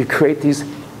you. You create these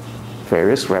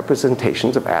various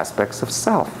representations of aspects of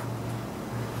self.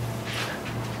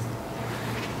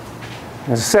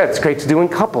 As I said, it's great to do in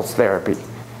couples therapy.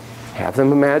 Have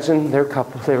them imagine their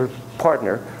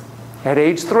partner at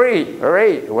age 3 or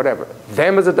 8 or whatever.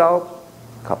 Them as adult,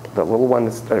 the little one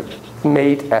is their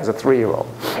mate as a 3-year-old.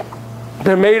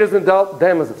 Their mate as an adult,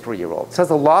 them as a 3-year-old. It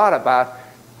says a lot about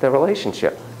their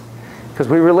relationship. Because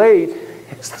we relate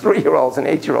as 3-year-olds and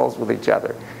 8-year-olds with each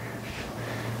other.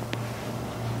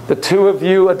 The two of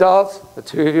you adults, the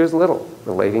two of you as little,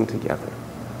 relating together.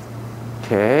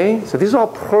 Okay, so these are all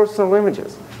personal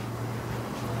images.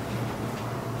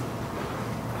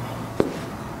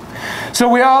 So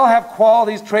we all have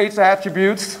qualities, traits,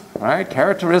 attributes, right?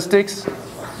 Characteristics.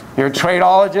 You're a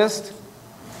traitologist.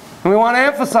 And we want to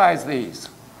emphasize these.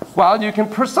 Well, you can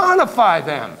personify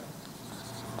them.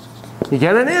 You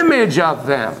get an image of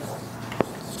them.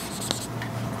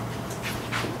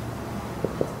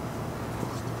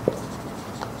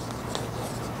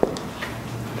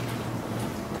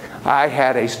 I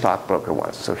had a stockbroker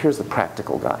once, so here's the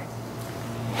practical guy.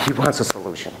 He wants a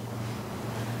solution.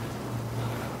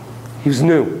 He was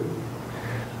new,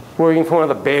 working for one of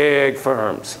the big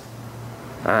firms.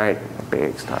 All right,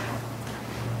 big stuff.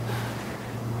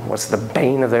 What's the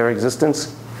bane of their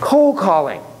existence? Cold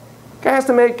calling. Guy has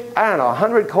to make, I don't know,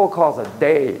 100 cold calls a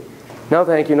day. No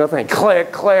thank you, no thank you.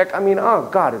 Click, click. I mean, oh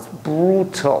God, it's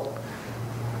brutal.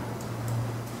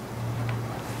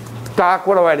 Doc,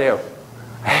 what do?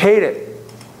 I hate it.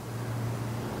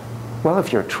 Well,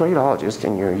 if you're a tradeologist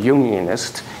and you're a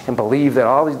Jungianist and believe that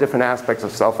all these different aspects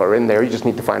of self are in there, you just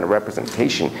need to find a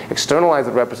representation, externalize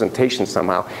the representation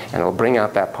somehow, and it'll bring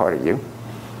out that part of you.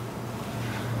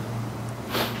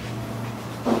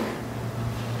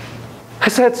 I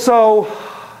said, so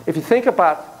if you think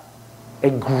about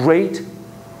a great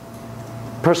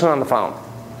person on the phone,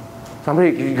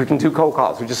 somebody who can do cold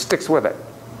calls, who just sticks with it,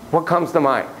 what comes to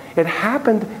mind? It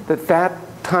happened that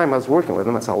time I was working with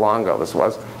him, that's how long ago this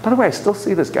was. By the way, I still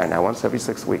see this guy now once every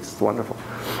 6 weeks. It's wonderful.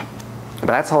 But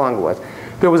that's how long it was.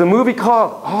 There was a movie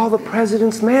called All the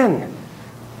President's Men.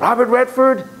 Robert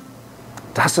Redford,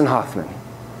 Dustin Hoffman.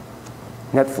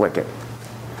 Netflix it.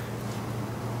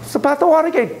 It's about the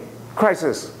Watergate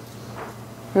crisis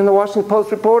and the Washington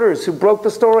Post reporters who broke the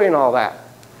story and all that.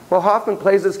 Well, Hoffman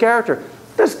plays this character.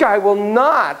 This guy will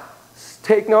not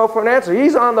take no for an answer.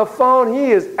 He's on the phone.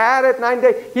 He is at it 9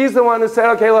 days. He's the one who said,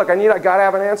 okay, look, I got to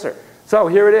have an answer. So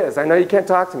here it is. I know you can't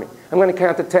talk to me. I'm going to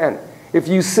count to 10. If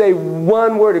you say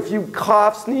one word, if you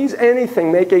cough, sneeze,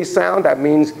 anything, make a sound, that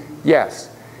means yes.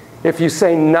 If you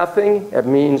say nothing, it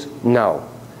means no.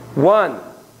 1,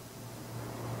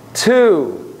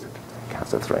 2,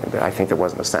 counts to 3. I think there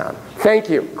wasn't a sound. Thank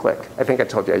you, click. I think I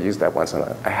told you I used that once, and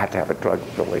I had to have a drug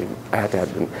related. I had to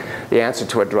have the answer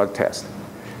to a drug test.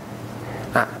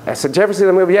 I said, did you ever see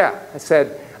the movie? Yeah. I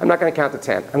said, I'm not going to count to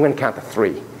 10. I'm going to count to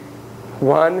 3.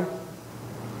 1,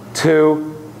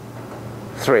 2,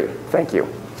 3. Thank you.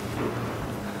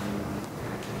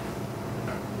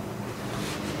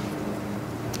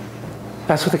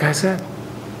 That's what the guy said.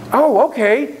 Oh,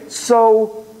 okay.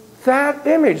 So that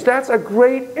image, that's a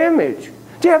great image.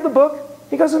 Do you have the book?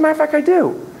 He goes, as a matter of fact, I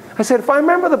do. I said, if I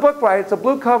remember the book right, it's a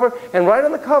blue cover, and right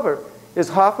on the cover is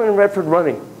Hoffman and Redford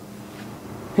running.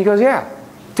 He goes, yeah.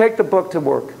 Take the book to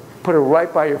work. Put it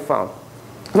right by your phone.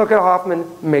 Look at Hoffman,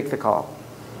 make the call.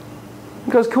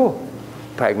 He goes, cool.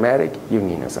 Pragmatic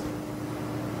Jungianism.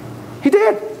 He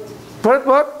did. Put it in the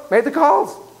book, made the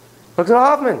calls. Looks at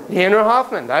Hoffman, the inner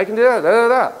Hoffman. I can do that, da, da,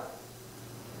 da.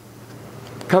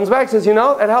 Comes back, says, you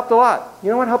know, it helped a lot. You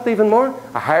know what helped even more?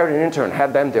 I hired an intern,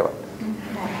 had them do it.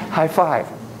 High five.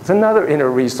 It's another inner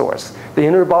resource, the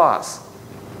inner boss.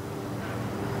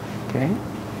 Okay?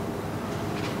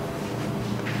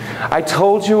 I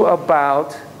told you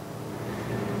about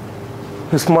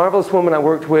this marvelous woman I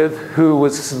worked with who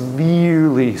was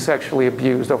severely sexually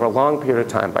abused over a long period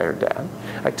of time by her dad.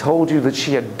 I told you that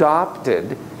she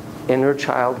adopted inner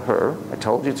child her. I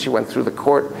told you that she went through the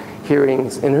court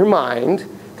hearings in her mind,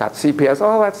 got CPS,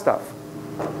 all that stuff.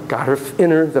 Got her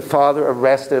the father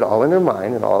arrested, all in her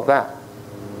mind and all of that.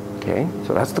 Okay,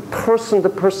 so that's the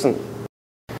person-to-person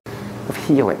of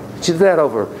healing. She did that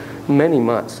over many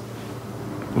months.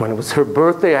 When it was her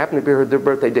birthday, it happened to be their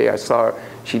birthday day, I saw her.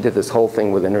 She did this whole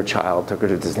thing with inner child, took her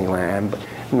to Disneyland,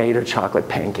 made her chocolate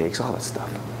pancakes, all that stuff.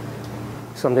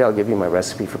 Someday I'll give you my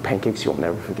recipe for pancakes, you'll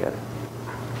never forget it.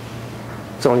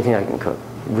 It's the only thing I can cook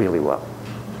really well.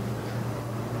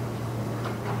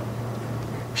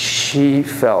 She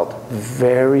felt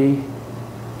very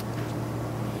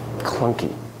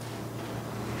clunky.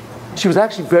 She was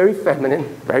actually very feminine,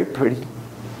 very pretty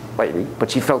lady, but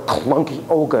she felt clunky,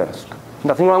 Olga-esque.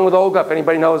 Nothing wrong with Olga. If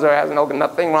anybody knows her as an Olga,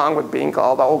 nothing wrong with being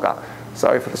called Olga.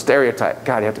 Sorry for the stereotype.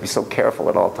 God, you have to be so careful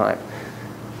at all times.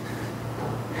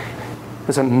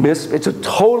 It's a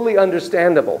totally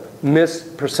understandable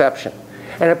misperception.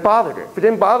 And it bothered her. If it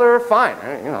didn't bother her, fine.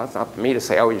 You know, it's not for me to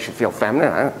say, oh, you should feel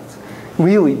feminine. It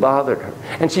really bothered her.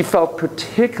 And she felt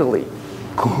particularly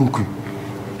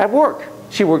at work.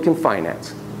 She worked in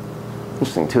finance.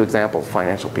 Interesting, 2 examples of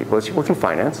financial people. She worked in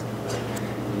finance.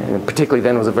 And particularly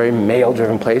then it was a very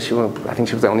male-driven place. I think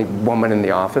she was the only woman in the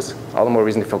office. All the more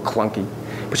reason to feel clunky.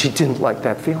 But she didn't like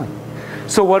that feeling.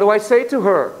 So what do I say to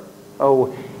her?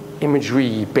 Oh,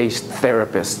 imagery-based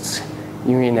therapists,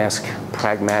 Jungian-esque,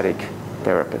 pragmatic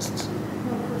therapists.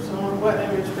 What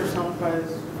image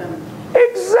personifies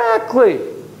femininity? Exactly.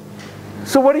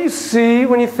 So what do you see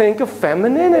when you think of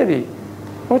femininity?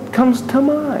 What comes to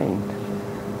mind?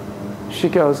 She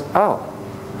goes, oh.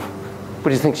 What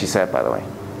do you think she said, by the way?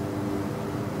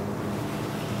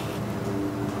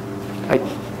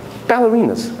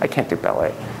 Ballerinas. I can't do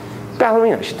ballet.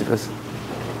 Ballerina should do this.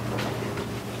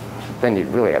 Then you'd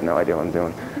really have no idea what I'm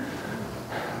doing.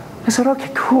 I said,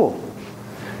 okay, cool.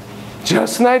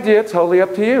 Just an idea, totally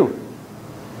up to you.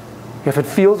 If it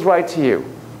feels right to you,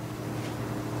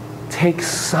 take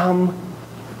some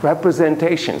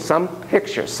representation, some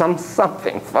picture,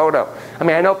 something, photo. I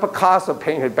mean, I know Picasso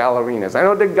painted ballerinas. I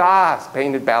know Degas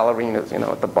painted ballerinas, you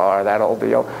know, at the bar, that old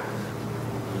deal.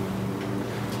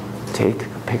 Take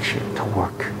a picture to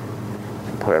work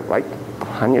and put it right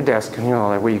on your desk, and you know,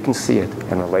 that way you can see it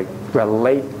and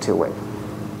relate to it.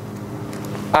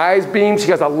 Eyes beam, she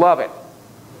goes, I love it.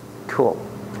 Cool.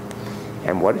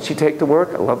 And what did she take to work?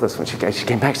 I love this one. She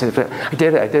came back, she said, I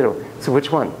did it. So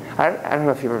which one? I don't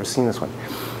know if you've ever seen this one.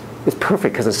 It's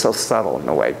perfect because it's so subtle in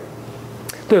a way.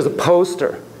 There's a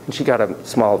poster, and she got a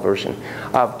small version,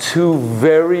 of two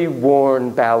very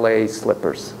worn ballet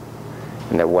slippers.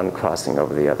 And they're one crossing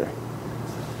over the other.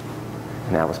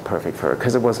 And that was perfect for her,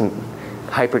 because it wasn't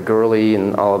hyper girly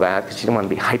and all of that, because she didn't want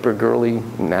to be hyper girly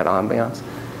in that ambiance.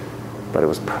 But it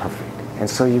was perfect. And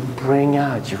so you bring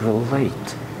out, you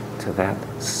relate to that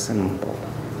symbol.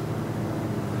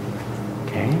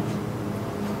 Okay?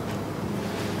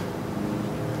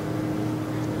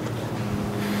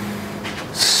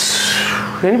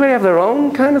 Anybody have their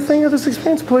own kind of thing of this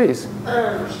experience, please?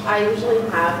 I usually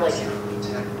have like...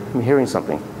 I'm hearing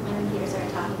something. My computer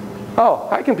started talking to me. Oh,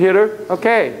 hi computer.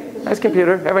 Okay. Nice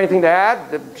computer. Have anything to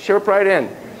add? Chirp right in.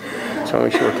 So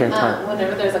make sure we can't talk.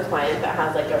 Whenever there's a client that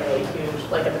has like a really huge,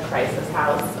 like in the crisis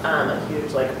house, a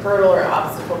huge like hurdle or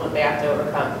obstacle that they have to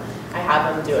overcome, I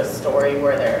have them do a story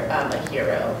where they're a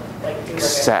hero. Like do like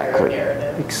a hero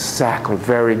narrative. Exactly.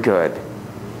 Very good.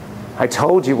 I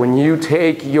told you, when you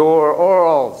take your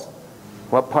orals,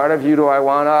 what part of you do I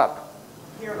want up?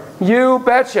 Hero. You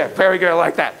betcha. Very good. I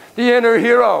like that. The inner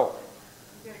hero.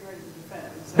 Getting ready to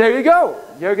defend. So, There you go.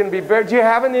 You're going to be very... Do you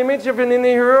have an image of an inner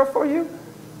hero for you?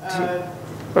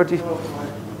 Or do you...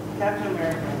 Captain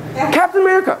America. Captain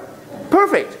America.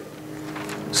 Perfect.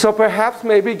 So perhaps,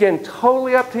 maybe, again,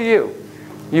 totally up to you,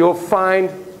 you'll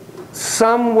find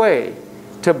some way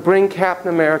to bring Captain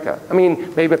America. I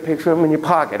mean, maybe a picture of him in your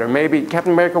pocket, or maybe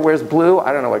Captain America wears blue.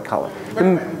 I don't know what color. Red, white,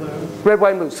 and blue. Red,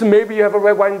 white, and blue. So maybe you have a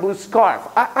red, white, and blue scarf.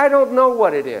 I don't know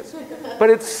what it is. But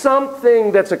it's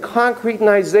something that's a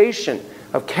concretization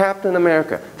of Captain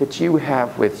America that you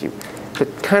have with you,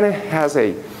 that kind of has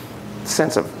a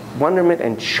sense of wonderment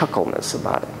and chuckleness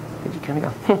about it. That you kind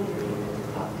of go,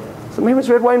 So maybe it's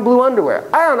red, white, and blue underwear.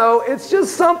 I don't know. It's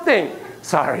just something.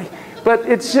 Sorry. But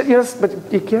it's just, you know, but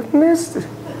you get missed.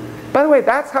 By the way,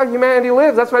 that's how humanity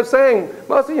lives. That's what I'm saying.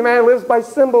 Most of humanity lives by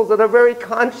symbols that are very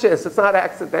conscious. It's not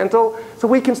accidental. So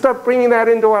we can start bringing that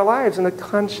into our lives in a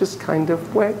conscious kind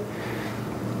of way.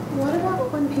 What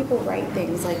about when people write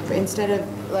things, like instead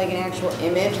of like an actual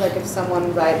image, like if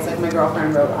someone writes, like my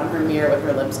girlfriend wrote on her mirror with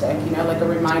her lipstick, you know, like a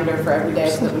reminder for every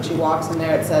day, so that when she walks in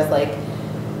there it says like,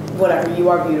 whatever, you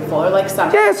are beautiful, or like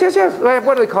something. Yes.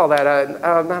 What do they call that?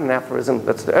 Not an aphorism.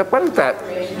 That's what is that?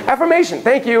 Affirmation.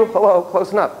 Thank you. Hello.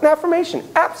 Close enough. An affirmation.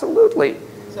 Absolutely.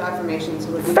 So affirmations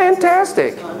would be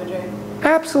Fantastic. imagery.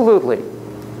 Absolutely.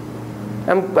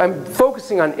 I'm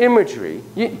focusing on imagery.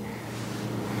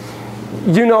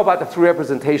 You know about the 3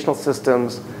 representational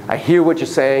systems. I hear what you're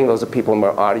saying. Those are people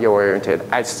more audio oriented.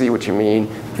 I see what you mean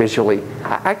visually.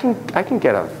 I can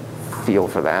get a feel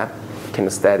for that.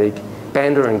 Kinesthetic.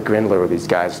 Bender and Grindler are these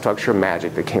guys, structure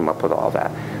magic, that came up with all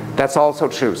that. That's also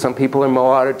true. Some people are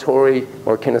more auditory,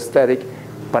 more kinesthetic,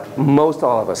 but most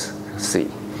all of us see.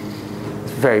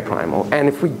 It's very primal. And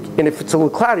if it's a little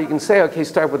cloudy, you can say, okay,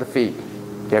 start with the feet.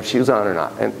 Do you have shoes on or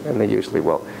not? And they usually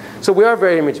will. So we are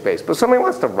very image-based. But if somebody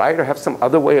wants to write or have some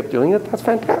other way of doing it, that's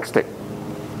fantastic.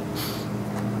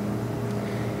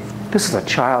 This is a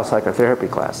child psychotherapy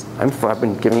class. I've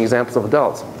been giving examples of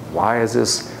adults. Why is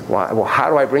this? Well, how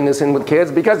do I bring this in with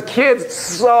kids? Because kids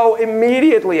so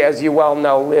immediately, as you well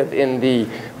know, live in the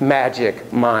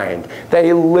magic mind.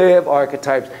 They live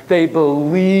archetypes. They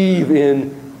believe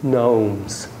in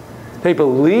gnomes. They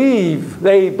believe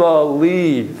in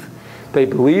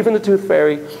the tooth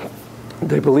fairy.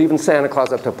 They believe in Santa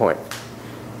Claus up to a point.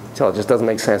 So it just doesn't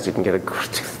make sense. You can get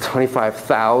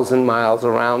 25,000 miles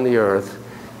around the earth,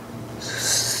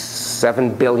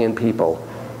 7 billion people.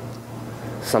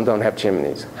 Some don't have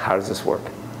chimneys. How does this work?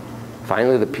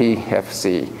 Finally, the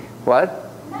PFC. What?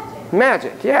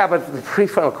 Magic. Yeah, but the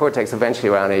prefrontal cortex eventually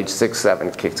around age 6,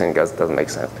 7 kicks in and goes, doesn't make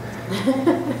sense.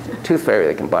 Tooth fairy,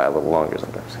 they can buy a little longer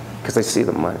sometimes because they see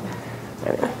the money.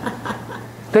 Anyway.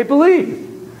 They believe.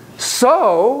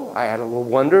 So I had a little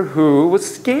wonder who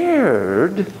was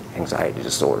scared. Anxiety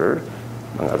disorder,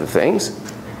 among other things.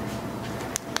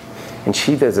 And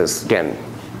she does this, again,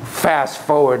 fast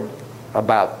forward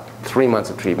about 3 months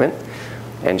of treatment.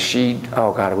 And she,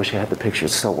 oh God, I wish I had the picture,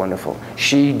 it's so wonderful.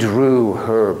 She drew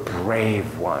her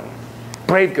brave one.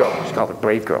 Brave girl, she called it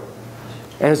Brave Girl.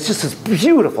 And it's just this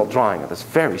beautiful drawing of this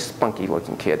very spunky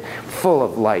looking kid, full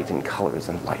of light and colors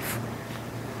and life.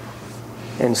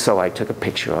 And so I took a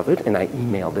picture of it and I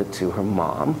emailed it to her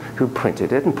mom, who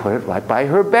printed it and put it right by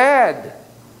her bed.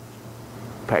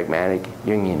 Pragmatic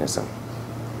Jungianism.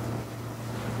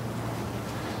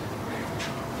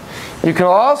 You can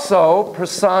also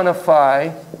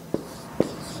personify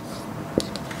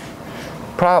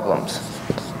problems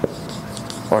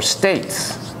or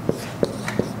states.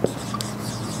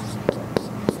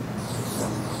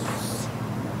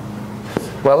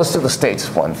 Well, let's do the states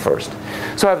one first.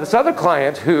 So I have this other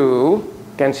client who,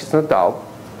 again, she's an adult,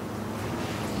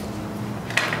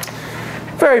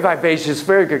 very vivacious,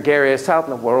 very gregarious, out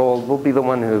in the world, will be the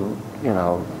one who, you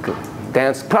know,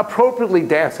 appropriately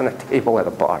dance on a table at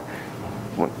a bar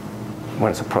when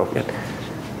it's appropriate.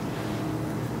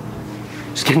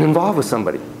 She's getting involved with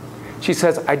somebody. She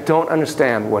says, I don't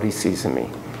understand what he sees in me.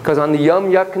 Because on the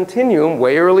yum-yuck continuum,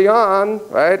 way early on,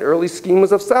 right, early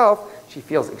schemas of self, she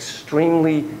feels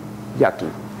extremely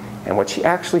yucky. And what she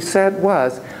actually said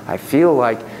was, I feel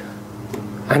like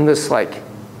I'm this like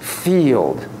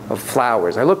field of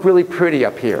flowers. I look really pretty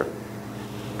up here,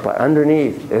 but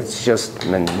underneath it's just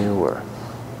manure.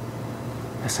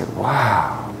 I said,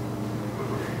 wow.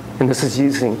 And this is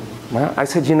using, well, I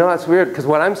said, you know, that's weird, because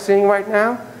what I'm seeing right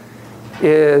now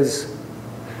is,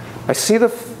 I see the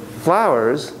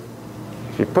flowers.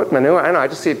 If you put manure, I know, I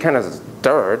just see it kind of as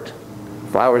dirt.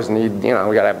 Flowers need, you know,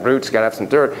 we gotta have roots, gotta have some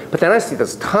dirt. But then I see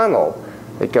this tunnel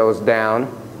that goes down.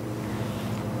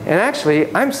 And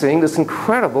actually, I'm seeing this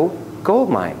incredible gold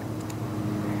mine.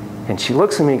 And she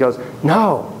looks at me and goes,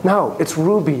 no, no, it's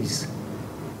rubies.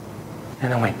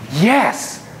 And I went,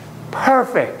 yes,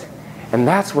 perfect. And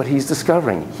that's what he's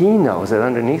discovering. He knows that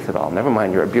underneath it all, never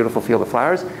mind you're a beautiful field of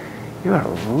flowers, you're a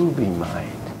ruby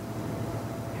mind.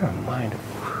 You're a mind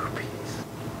of rubies.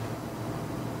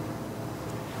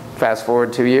 Fast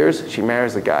forward 2 years, she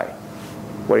marries a guy.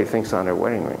 What do you think's on her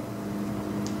wedding ring?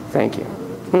 Thank you.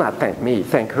 Not thank me,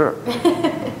 thank her.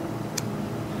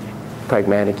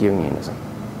 Pragmatic Jungianism.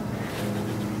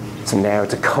 It's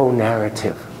a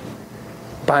co-narrative.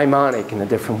 Bimonic in a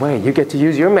different way. You get to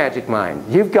use your magic mind.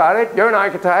 You've got it. You're an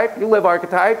archetype. You live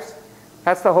archetypes.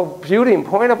 That's the whole beauty and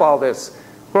point of all this.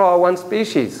 We're all one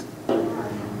species.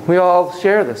 We all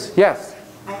share this. Yes?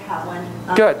 I have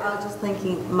one. Good. I was just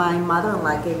thinking, my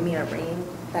mother-in-law gave me a ring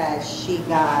that she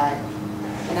got,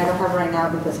 and I don't have it right now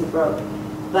because he broke,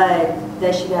 but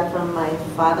that she got from my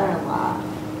father-in-law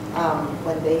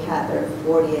when they had their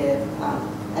 40th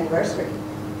anniversary.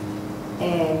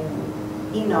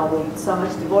 And, you know, with so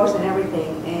much divorce and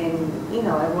everything, and, you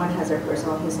know, everyone has their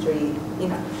personal history, you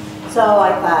know. So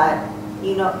I thought,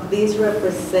 you know, this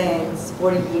represents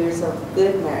 40 years of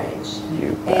good marriage,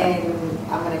 and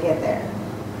I'm going to get there.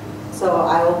 So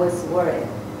I always wore it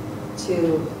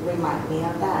to remind me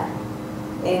of that.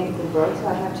 And it broke, so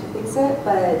I have to fix it,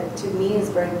 but to me it's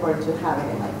very important to have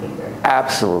it in my finger.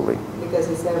 Absolutely.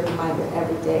 Because it's a reminder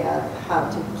every day of how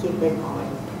to keep it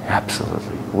going.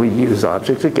 Absolutely. We use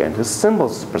objects, again, as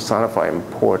symbols to personify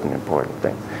important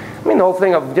things. I mean, the whole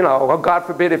thing of, you know, oh, God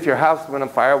forbid if your house went on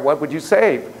fire, what would you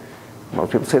save?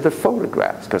 Most people say they're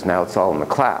photographs, because now it's all in the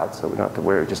cloud, so we don't have to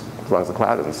worry just as long as the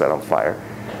cloud isn't set on fire.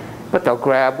 But they'll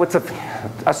grab, what's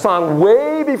a song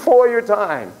way before your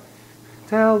time?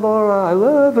 Tell Laura I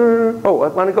love her. Oh, I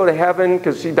want to go to heaven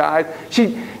because she died. She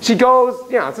goes,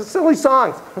 you know, it's a silly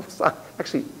song.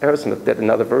 Actually, Aerosmith did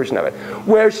another version of it,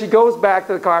 where she goes back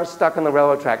to the car stuck on the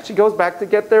railroad track. She goes back to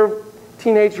get their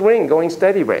teenage ring, going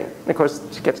steady ring. And of course,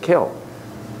 she gets killed.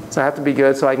 So I have to be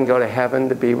good so I can go to heaven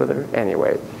to be with her.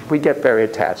 Anyway, we get very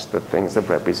attached to things that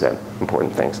represent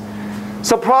important things.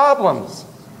 So problems.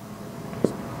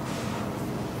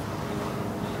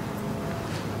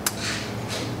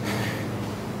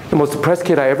 The most depressed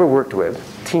kid I ever worked with,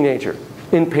 teenager,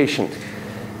 inpatient,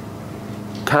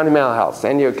 County Mental Health,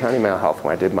 San Diego County Mental Health,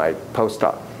 when I did my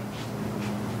postdoc.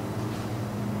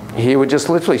 He would just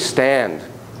literally stand,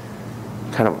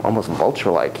 kind of almost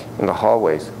vulture-like, in the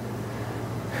hallways,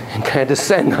 and kind of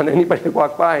descend on anybody who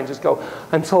walked by and just go,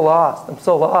 I'm so lost, I'm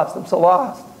so lost, I'm so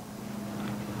lost.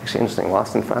 Actually interesting,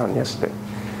 lost and found yesterday.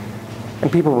 And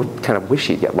people would kind of wish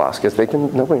he'd get lost because they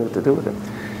didn't know what to do with him.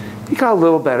 He got a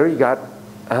little better, he got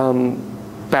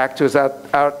back to his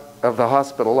out of the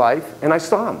hospital life, and I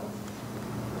saw him.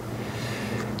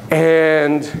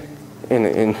 And in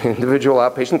individual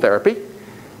outpatient therapy,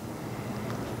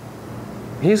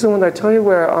 he's the one that I tell you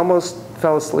where I almost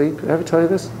fell asleep. Did I ever tell you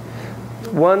this?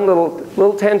 One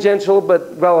little tangential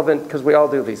but relevant, because we all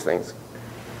do these things.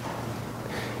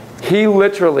 He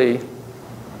literally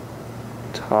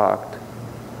talked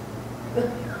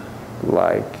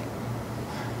like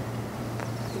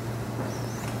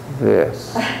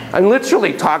this. I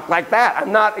literally talked like that.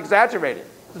 I'm not exaggerating.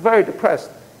 He was a very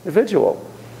depressed individual.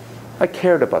 I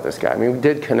cared about this guy. I mean, we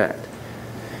did connect.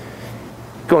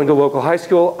 Going to local high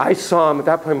school, I saw him. At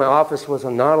that point, my office was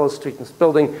on Nautilus Street in this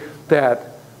building that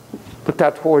looked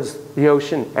out towards the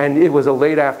ocean, and it was a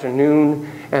late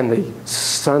afternoon, and the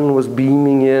sun was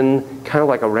beaming in, kind of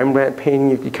like a Rembrandt painting.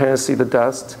 You could kind of see the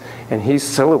dust, and he's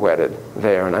silhouetted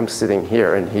there, and I'm sitting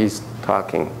here, and he's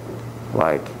talking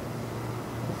like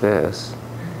this.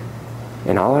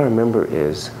 And all I remember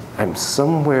is I'm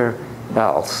somewhere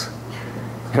else,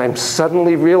 and I'm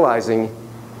suddenly realizing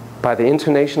by the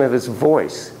intonation of his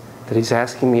voice that he's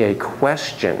asking me a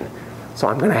question, so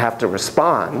I'm going to have to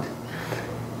respond.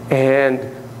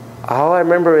 And all I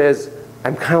remember is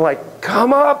I'm kind of like,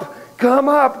 come up, come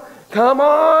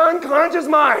on, conscious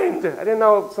mind. I didn't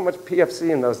know so much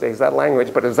PFC in those days, that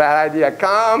language, but it was that idea,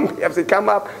 come, PFC, come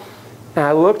up. And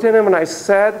I looked at him and I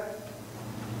said,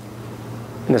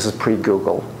 and this is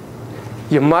pre-Google,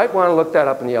 you might want to look that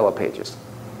up in the Yellow Pages.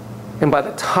 And by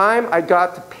the time I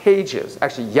got to pages,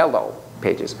 actually yellow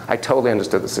pages, I totally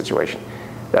understood the situation.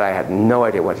 That I had no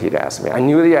idea what he'd asked me. I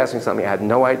knew that he asked me something, I had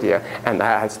no idea, and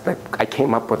I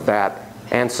came up with that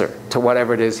answer to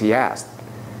whatever it is he asked.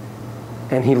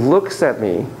 And he looks at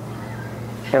me,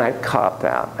 and I copped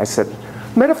out. I said,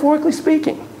 metaphorically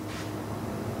speaking.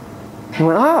 He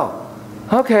went, oh,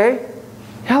 okay,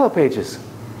 Yellow Pages.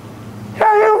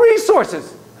 Yeah, you have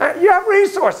resources. You have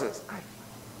resources.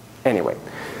 Anyway,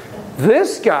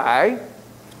 this guy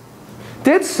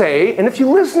did say, and if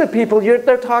you listen to people,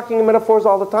 they're talking in metaphors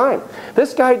all the time.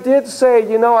 This guy did say,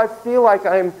 you know, I feel like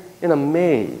I'm in a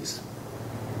maze.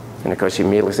 And of course you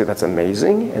immediately say, that's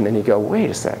amazing. And then you go,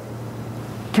 wait a sec.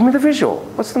 Give me the visual.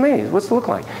 What's the maze? What's it look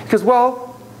like? Because,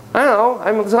 well, I don't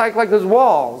know. It's like there's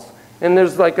walls, and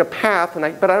there's like a path, but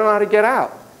I don't know how to get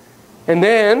out. And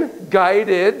then,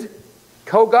 guided,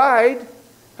 co-guide,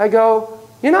 I go,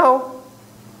 you know,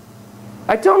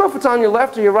 I don't know if it's on your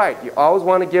left or your right. You always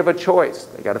want to give a choice.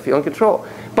 You got to feel in control.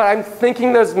 But I'm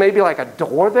thinking there's maybe like a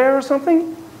door there or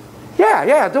something.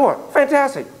 Yeah, a door.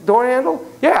 Fantastic. Door handle?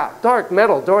 Yeah, dark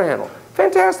metal door handle.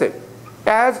 Fantastic.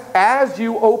 As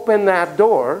you open that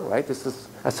door, right, this is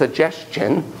a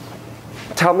suggestion,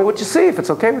 tell me what you see if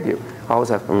it's okay with you. Always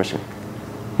have permission.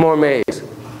 More maze.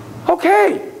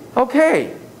 Okay.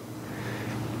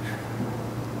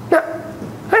 Now,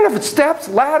 I don't know if it's steps,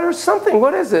 ladders, something.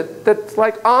 What is it that's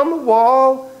like on the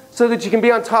wall so that you can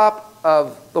be on top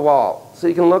of the wall, so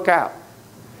you can look out?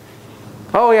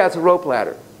 Oh yeah, it's a rope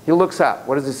ladder. He looks out.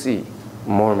 What does he see?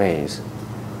 More maze.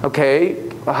 Okay,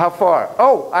 how far?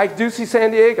 Oh, I do see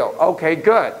San Diego. Okay,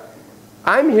 good.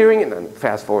 I'm hearing, and I'm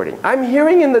fast forwarding, I'm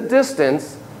hearing in the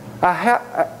distance,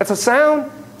 it's a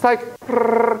sound, it's like,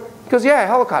 he goes, yeah, a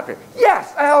helicopter.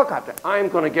 Yes, a helicopter. I'm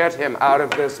going to get him out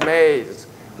of this maze.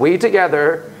 We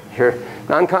together, your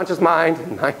non-conscious mind,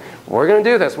 we're going to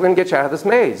do this. We're going to get you out of this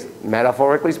maze,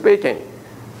 metaphorically speaking.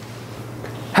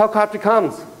 Helicopter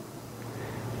comes.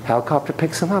 Helicopter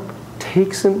picks him up,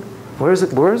 takes him, where is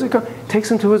it going? Takes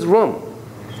him to his room.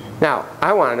 Now,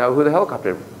 I want to know who the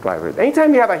helicopter driver is.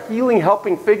 Anytime you have a healing,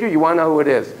 helping figure, you want to know who it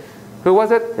is. Who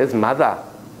was it? His mother.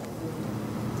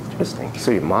 Interesting. So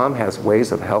your mom has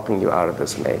ways of helping you out of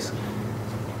this maze.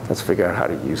 Let's figure out how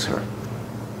to use her.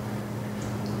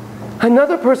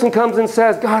 Another person comes and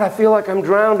says, God, I feel like I'm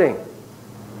drowning.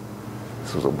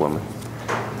 This was a woman.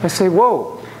 I say,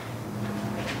 whoa.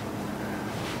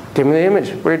 Give me the image.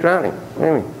 Where are you drowning? What do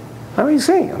you mean? How are you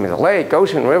seeing? I mean, a lake,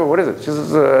 ocean, river, what is it?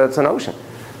 It's an ocean.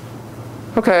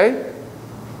 Okay.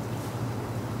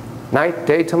 Night,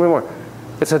 day, tell me more.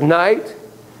 It's at night,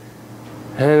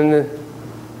 and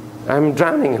I'm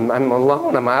drowning. I'm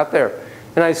alone. I'm out there.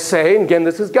 And I say, and again,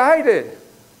 this is guided.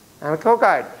 I'm a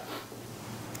co-guide.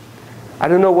 I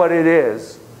don't know what it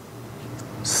is.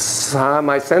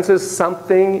 My sense is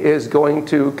something is going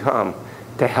to come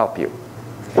to help you.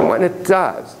 And when it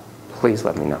does, please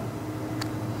let me know.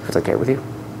 If it's okay with you.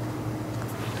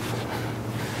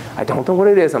 I don't know what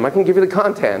it is. I'm not going to give you the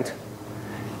content.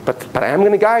 But I am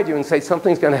going to guide you and say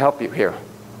something's going to help you here.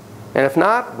 And if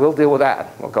not, we'll deal with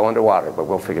that. We'll go underwater, but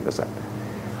we'll figure this out.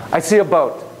 I see a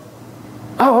boat.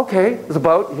 Oh, okay. There's a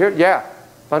boat here. Yeah.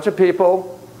 Bunch of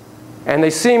people. And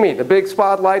they see me. The big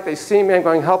spotlight. They see me. I'm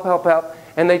going, help, help, help.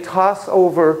 And they toss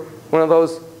over one of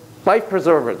those life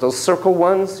preservers, those circle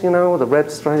ones, you know, the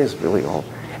red stripe is really old.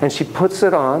 And she puts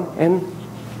it on and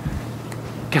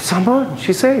gets on board.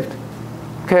 She's saved.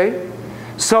 Okay?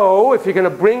 So if you're going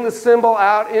to bring the symbol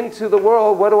out into the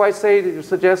world, what do I say to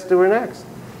suggest to her next?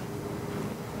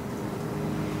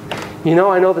 You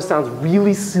know, I know this sounds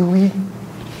really silly,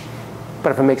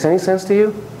 but if it makes any sense to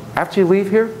you, after you leave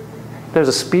here, there's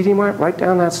a Speedy Mart right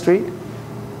down that street.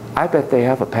 I bet they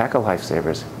have a pack of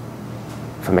Lifesavers.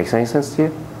 If it makes any sense to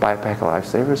you, buy a pack of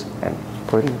Lifesavers and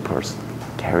put it in your purse.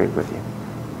 Carry it with you.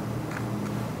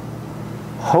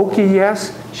 Hokey,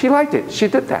 yes. She liked it. She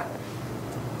did that.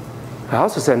 I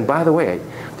also said, and by the way,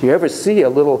 do you ever see a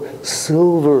little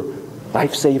silver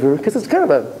Lifesaver? Because it's kind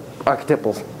of an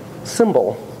archetypal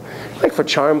symbol, like for a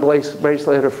charm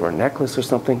bracelet or for a necklace or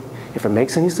something, if it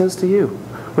makes any sense to you.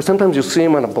 Or sometimes you'll see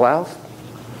them on a blouse.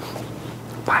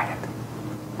 Buy it.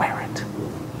 Wear it.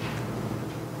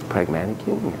 Pragmatic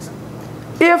humanism.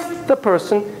 If the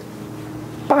person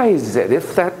buys it,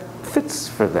 if that fits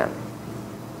for them.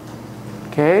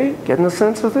 Okay? Getting a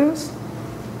sense of this?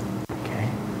 Okay.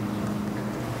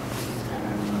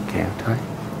 Okay, I'm time.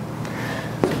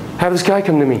 Have this guy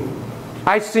come to me.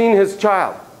 I've seen his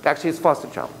child. Actually, his foster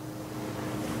child.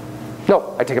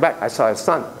 No, I take it back. I saw his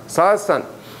son. Saw his son.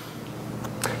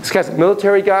 This guy's a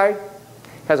military guy.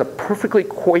 Has a perfectly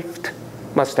coiffed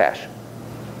mustache.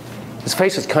 His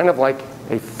face is kind of like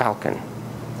a falcon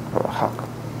or a hawk.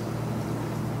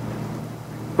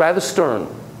 Rather stern,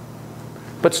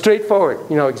 but straightforward.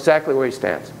 You know exactly where he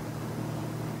stands.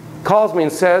 Calls me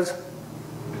and says,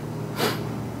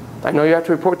 I know you have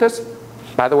to report this.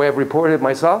 By the way, I've reported it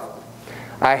myself.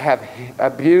 I have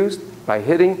abused by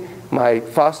hitting my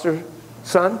foster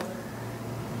son,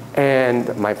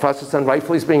 and my foster son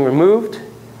rightfully is being removed,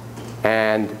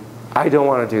 and I don't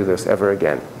want to do this ever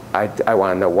again. I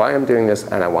want to know why I'm doing this,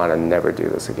 and I want to never do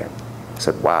this again. I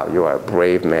said, wow, you are a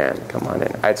brave man. Come on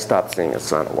in. I'd stopped seeing his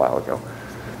son a while ago.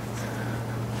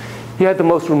 He had the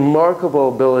most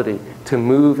remarkable ability to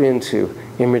move into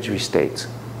imagery states.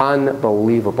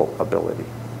 Unbelievable ability.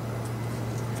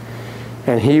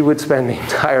 And he would spend the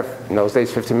entire, in those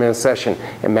days, 15-minute session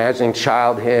imagining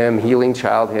child him, healing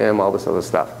child him, all this other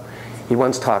stuff. He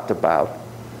once talked about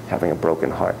having a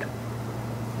broken heart.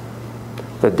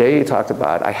 The day he talked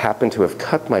about, I happened to have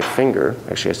cut my finger.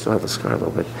 Actually, I still have the scar a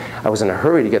little bit. I was in a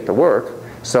hurry to get to work.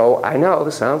 So I know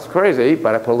this sounds crazy,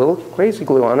 but I put a little crazy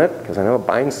glue on it because I know it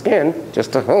binds skin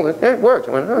just to hold it. It worked.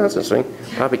 I went, oh, that's interesting.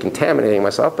 Probably contaminating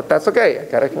myself, but that's okay. I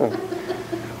got it.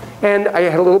 And I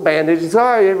had a little bandage. He said,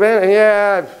 oh,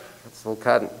 yeah, it's a little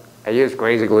cut. I used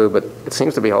crazy glue, but it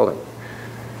seems to be holding.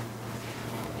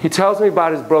 He tells me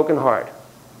about his broken heart.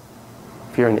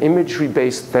 If you're an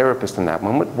imagery-based therapist in that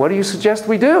moment, what do you suggest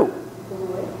we do?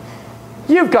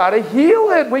 You've got to heal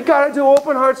it. We've got to do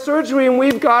open heart surgery, and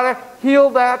we've got to heal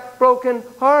that broken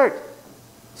heart.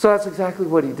 So that's exactly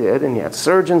what he did, and he had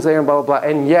surgeons there and blah, blah, blah.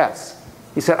 And yes,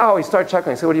 he said, oh, he started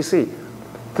chuckling. I said, what do you see?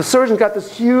 The surgeon's got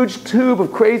this huge tube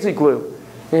of crazy glue,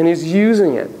 and he's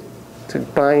using it to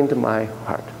bind my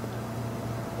heart.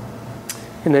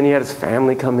 And then he had his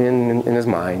family come in his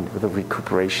mind with a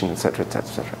recuperation, et cetera, et cetera,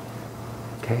 et cetera.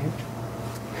 Okay?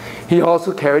 He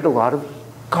also carried a lot of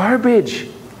garbage.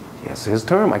 Yes, his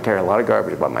term. I carry a lot of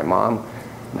garbage about my mom,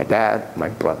 my dad, my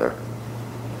brother.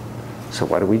 So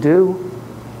what do?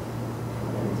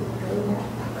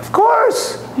 Of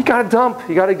course! You got to dump.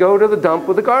 You got to go to the dump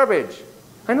with the garbage.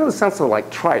 I know this sounds so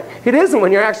like trite. It isn't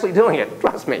when you're actually doing it.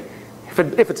 Trust me.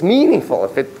 If it's meaningful,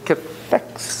 if it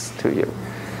affects to you.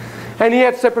 And he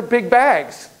had separate big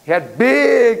bags. He had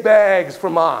big bags for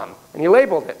mom. And he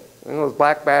labeled it. And those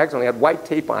black bags only had white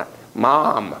tape on it.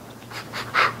 Mom.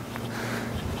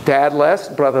 Dad less,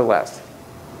 brother less.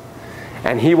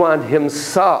 And he wanted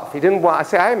himself. He didn't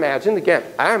want, I imagined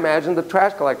the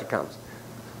trash collector comes.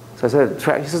 So I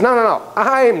said, he says, no,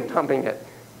 I'm dumping it.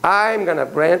 I'm going to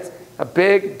rent a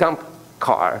big dump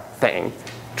car thing,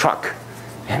 truck.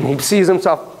 And he sees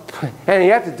himself, and he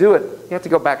had to do it. He had to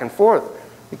go back and forth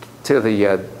to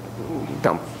the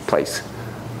dump place.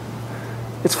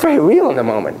 It's very real in the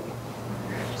moment.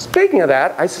 Speaking of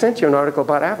that, I sent you an article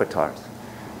about avatars.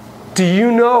 Do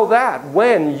you know that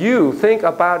when you think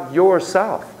about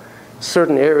yourself,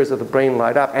 certain areas of the brain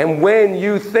light up? And when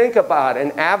you think about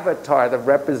an avatar that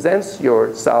represents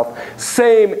yourself,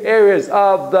 same areas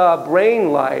of the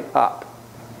brain light up.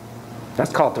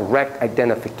 That's called direct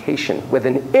identification with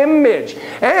an image.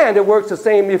 And it works the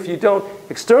same if you don't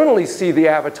externally see the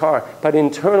avatar, but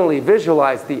internally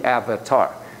visualize the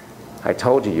avatar. I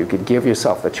told you could give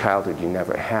yourself the childhood you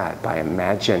never had by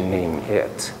imagining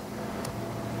it.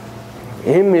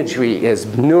 Imagery is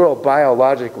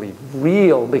neurobiologically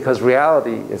real because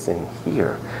reality is in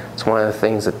here. It's one of the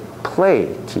things that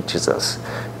play teaches us,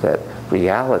 that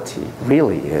reality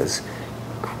really is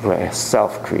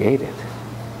self-created.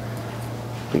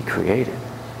 We created.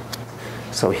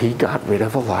 So he got rid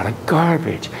of a lot of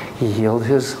garbage. He healed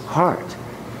his heart.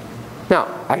 Now,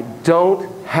 I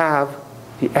don't have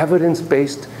the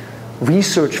evidence-based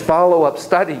research follow-up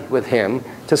study with him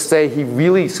to say he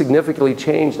really significantly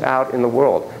changed out in the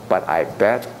world, but I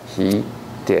bet he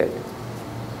did.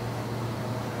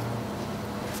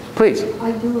 Please.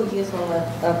 I do use a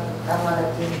lot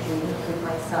of imagery with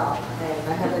myself, and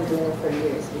I have been doing it for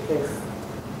years because,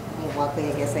 one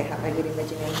thing I guess I have a good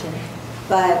imagination.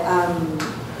 But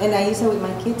and I use it with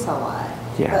my kids a lot.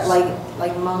 Yes. But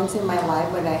like moments in my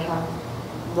life when I have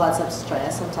lots of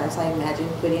stress, sometimes I imagine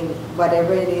putting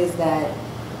whatever it is that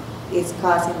is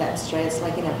causing that stress,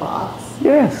 like in a box.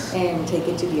 Yes. And take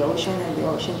it to the ocean, and the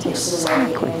ocean takes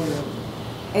Exactly. it away.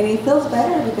 And it feels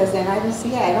better because then I don't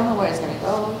see it. I don't know where it's going to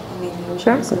go. I mean, the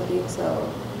ocean is so big,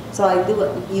 so I do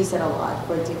use it a lot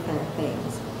for different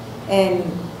things. And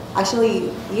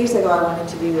actually, years ago, I wanted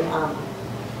to do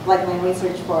like my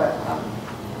research for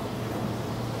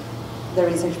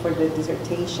the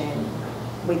dissertation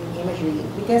with imagery,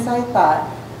 because I thought,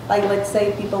 like, let's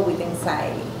say people with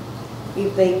anxiety,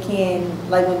 if they can,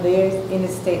 like when they're in a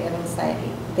state of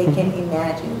anxiety, they can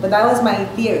imagine. But that was my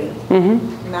theory.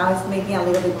 Now it's making a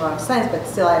little bit more sense, but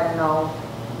still I don't know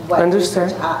what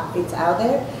research it's out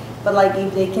there. But like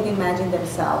if they can imagine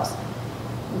themselves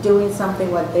doing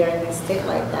something when they're in a state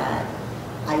like that,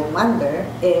 I wonder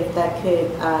if that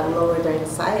could lower their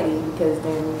anxiety, because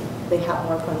then they have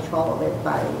more control of it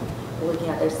by looking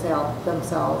at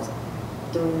themselves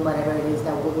doing whatever it is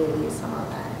that will release some of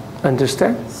that.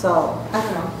 Understand? So, I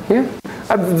don't know.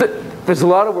 Yeah. There's a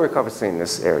lot of work obviously in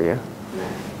this area.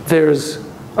 There's,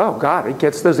 oh God,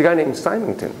 there's a guy named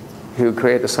Symington who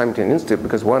created the Symington Institute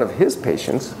because one of his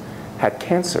patients had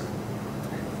cancer,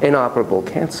 inoperable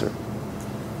cancer.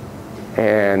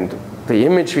 And the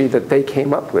imagery that they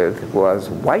came up with was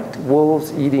white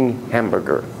wolves eating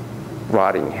hamburger,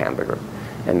 rotting hamburger.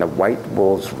 And the white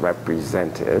wolves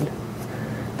represented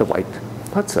the white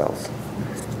blood cells.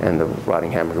 And the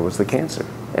rotting hamburger was the cancer.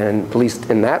 And at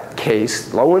least in that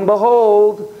case, lo and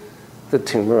behold, the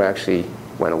tumor actually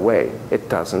went away. It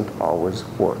doesn't always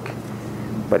work.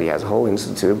 But he has a whole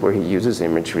institute where he uses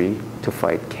imagery to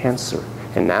fight cancer.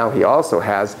 And now he also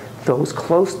has those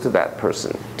close to that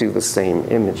person do the same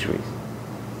imagery.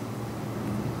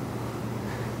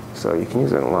 So you can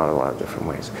use it in a lot of different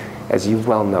ways. As you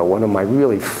well know, one of my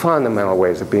really fundamental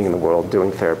ways of being in the world,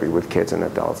 doing therapy with kids and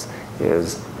adults,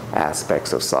 is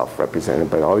aspects of self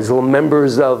represented by all these little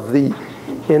members of the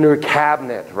inner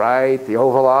cabinet, right? The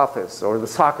Oval Office or the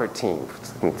soccer team.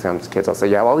 Sometimes kids will say,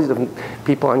 you have all these different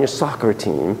people on your soccer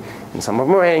team, and some of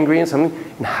them are angry, and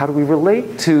how do we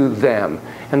relate to them?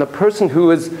 And the person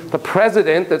who is the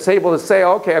president that's able to say,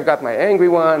 okay, I've got my angry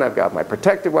one, I've got my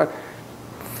protective one,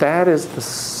 that is the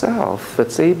self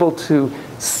that's able to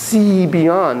see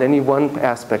beyond any one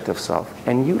aspect of self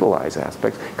and utilize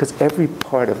aspects, because every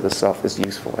part of the self is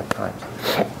useful at times.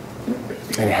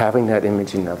 And having that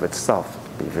imaging of itself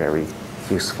be very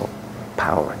useful,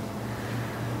 empowering.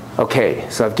 Okay,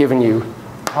 so I've given you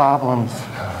problems.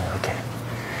 Okay.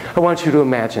 I want you to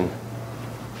imagine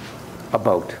a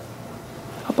boat.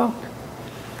 A boat.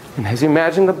 And as you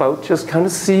imagine the boat, just kind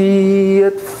of see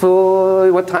it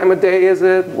full. What time of day is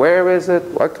it? Where is it?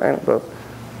 What kind of boat?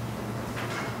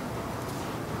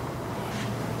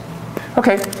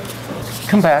 Okay,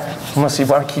 come back, unless you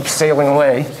want to keep sailing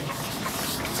away.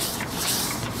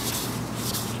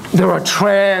 There are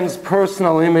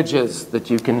transpersonal images that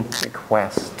you can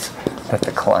request that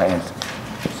the client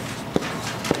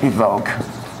evoke.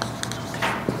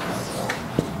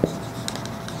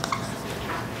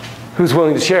 Who's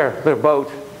willing to share their boat?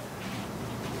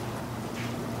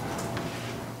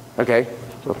 Okay,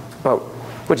 boat.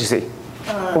 What'd you see?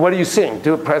 What are you seeing?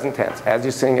 Do it present tense, as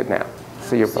you're seeing it now.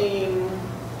 See your boat. I'm seeing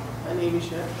a Navy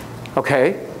ship.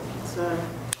 Okay. It's a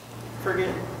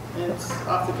frigate. It's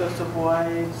off the coast of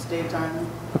Hawaii. It's daytime.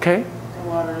 Okay. The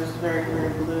water is very,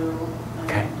 very blue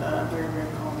and Okay. Very, very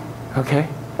calm. Okay.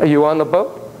 Are you on the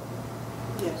boat?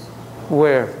 Yes.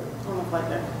 Where? On the flight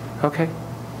deck. Okay.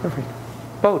 Perfect.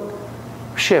 Boat.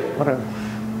 Ship. Whatever.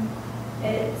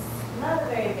 It's not a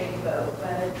very big boat,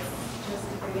 but it's just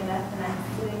big enough, and I'm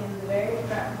sitting in the very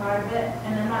front part of it,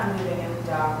 and I'm not moving, I'm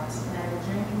docked, and I have a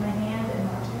drink in my hand and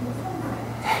watching the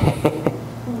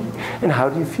sunset. And how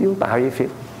do you feel? How do you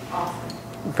feel?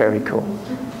 Awesome. Very cool.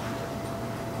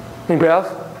 Anybody else?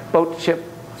 Boat, ship,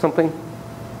 something?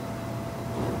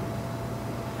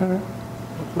 All right.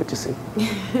 What'd you see?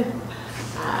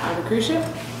 On a cruise ship?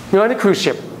 You're on a cruise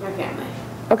ship. My family.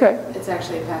 Okay. It's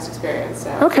actually a past experience, so.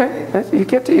 Okay. You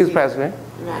get to use past, right?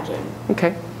 Imagine.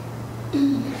 Okay.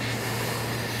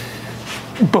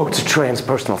 Boats are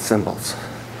transpersonal symbols.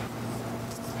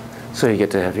 So you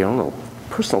get to have your own little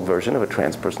personal version of a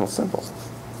transpersonal symbol.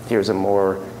 Here's a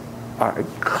more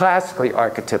classically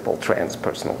archetypal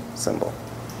transpersonal symbol.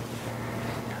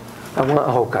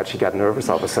 Oh God, she got nervous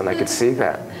all of a sudden. I could see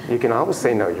that. You can always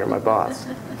say, no, you're my boss.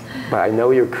 But I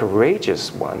know you're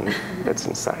courageous one that's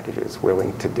inside of you is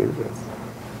willing to do this.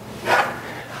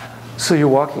 So you're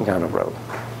walking down a road,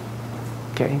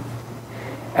 okay?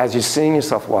 As you're seeing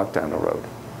yourself walk down a road,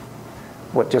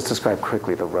 just describe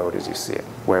quickly the road as you see it.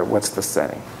 What's the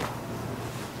setting?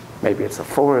 Maybe it's a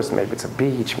forest, maybe it's a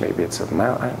beach, maybe it's a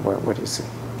mountain. What do you see?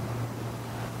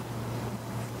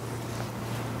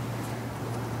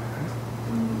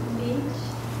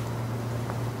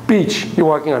 Beach. You're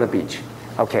walking on a beach.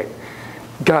 Okay.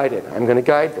 Guide it. I'm going to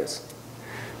guide this.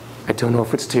 I don't know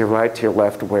if it's to your right, to your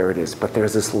left, where it is, but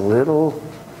there's this little,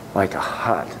 like a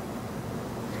hut.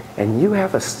 And you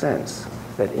have a sense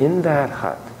that in that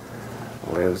hut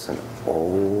lives an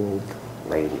old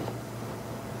lady.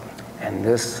 And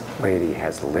this lady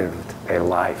has lived a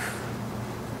life.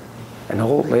 An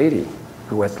old lady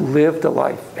who has lived a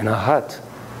life in a hut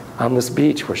on this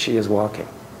beach where she is walking.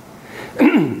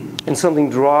 And something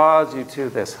draws you to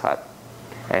this hut.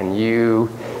 And you,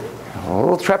 a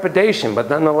little trepidation, but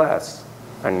nonetheless,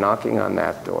 are knocking on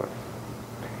that door.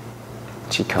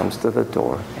 She comes to the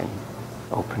door and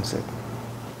opens it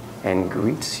and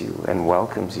greets you and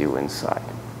welcomes you inside.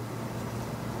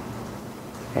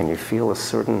 And you feel a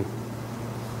certain,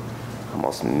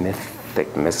 almost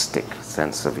mystic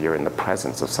sense of you're in the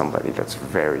presence of somebody that's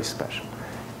very special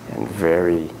and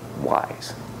very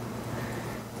wise.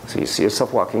 So you see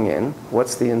yourself walking in.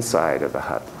 What's the inside of the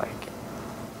hut like?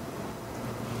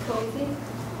 Cozy.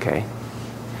 Okay.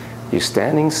 You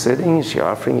standing, sitting? Is she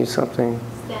offering you something?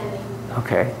 Standing.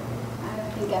 Okay. I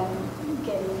think I'm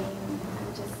getting,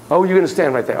 I'm just. Oh, you're going to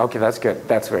stand right there. Okay, that's good.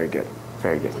 That's very good.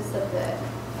 Very good. Just at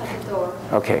the door.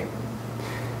 Okay.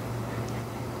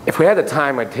 If we had the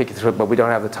time, I'd take you through it, but we don't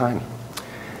have the time.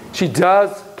 She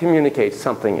does communicate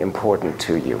something important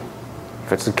to you.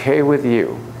 If it's okay with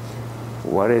you,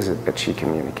 what is it that she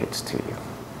communicates to you?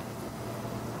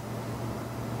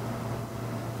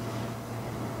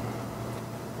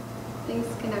 Things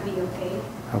gonna be okay.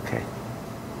 Okay.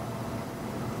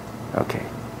 Okay.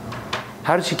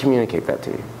 How did she communicate that to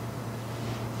you?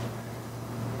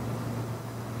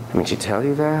 I mean, she tell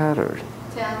you that, or?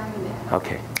 Tell me that.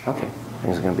 Okay. Okay.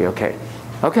 Things are going to be okay.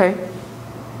 Okay.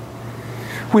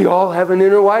 We all have an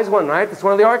inner wise one, right? It's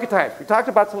one of the archetypes. We talked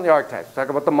about some of the archetypes. We talked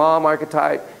about the mom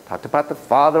archetype. Talked about the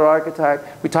father archetype.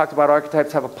 We talked about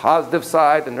archetypes have a positive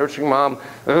side, the nurturing mom,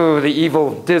 oh, the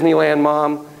evil Disneyland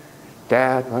mom.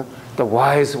 Dad, huh? The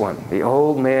wise one, the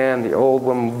old man, the old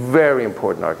woman, very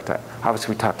important archetype.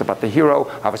 Obviously, we talked about the hero.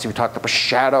 Obviously, we talked about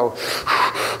shadow.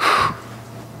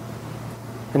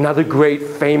 Another great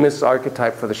famous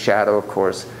archetype for the shadow, of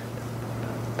course.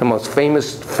 The most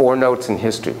famous 4 notes in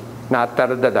history. Not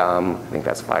da-da-da-dum. I think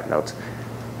that's 5 notes.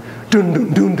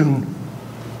 Dun-dun-dun-dun.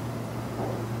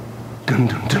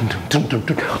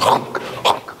 Dun-dun-dun-dun-dun-dun. Honk,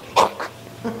 honk, honk.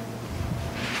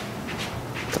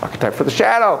 It's the archetype for the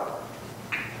shadow.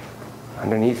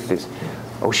 Underneath this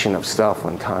ocean of stuff,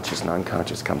 unconscious and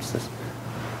unconscious, comes this.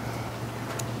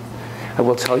 I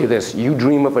will tell you this, you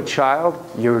dream of a child,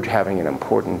 you're having an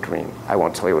important dream. I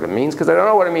won't tell you what it means because I don't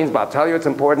know what it means, but I'll tell you it's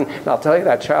important, and I'll tell you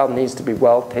that child needs to be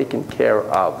well taken care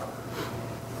of.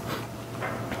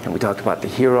 And we talked about the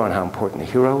hero and how important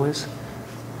the hero is.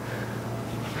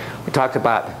 We talked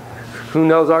about who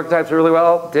knows archetypes really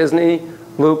well? Disney,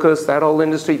 Lucas, that whole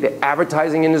industry. The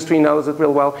advertising industry knows it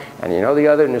real well. And you know the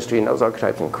other industry knows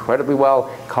archetypes incredibly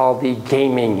well, called the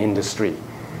gaming industry.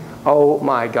 Oh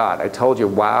my God, I told you,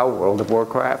 WoW, World of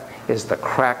Warcraft, is the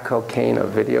crack cocaine of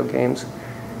video games.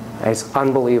 It's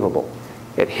unbelievable.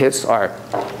 It hits our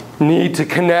need to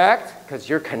connect, because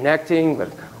you're connecting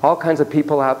with all kinds of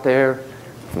people out there,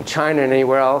 from China and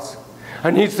anywhere else.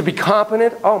 It needs to be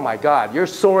competent. Oh my God, you're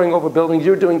soaring over buildings,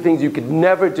 you're doing things you could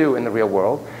never do in the real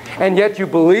world, and yet you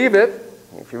believe it.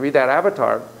 If you read that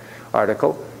Avatar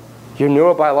article, you're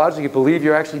neurobiologically, you believe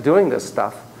you're actually doing this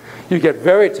stuff. You get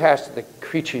very attached to the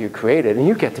creature you created, and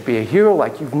you get to be a hero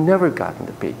like you've never gotten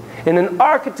to be. In an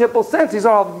archetypal sense, these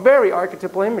are all very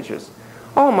archetypal images.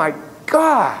 Oh my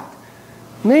God,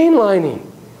 mainlining.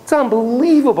 It's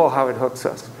unbelievable how it hooks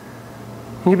us.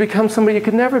 And you become somebody you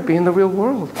could never be in the real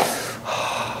world.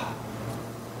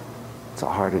 It's a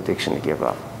hard addiction to give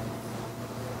up.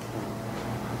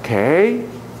 Okay?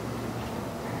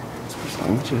 Let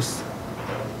me just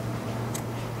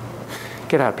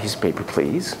get out a piece of paper,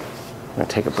 please. I'm going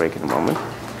to take a break in a moment.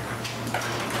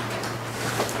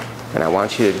 And I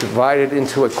want you to divide it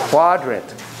into a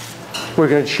quadrant. We're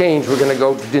going to change. We're going to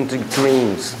go into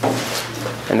dreams.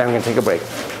 And then I'm going to take a break.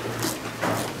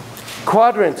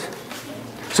 Quadrant.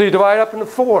 So you divide up into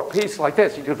 4 pieces like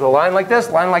this. You do a line like this,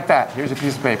 line like that. Here's a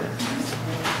piece of paper.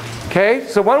 Okay,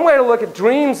 so one way to look at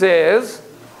dreams is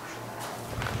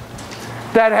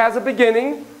that it has a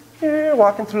beginning. You're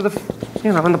walking through the,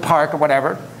 in the park or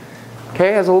whatever.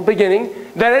 Okay, has a little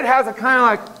beginning. Then it has a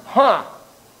kind of like, huh.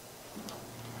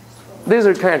 These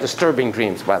are kind of disturbing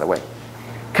dreams, by the way.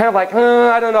 Kind of like,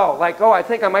 I don't know. Like, oh, I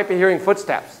think I might be hearing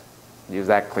footsteps. Use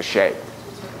that cliche.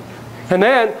 And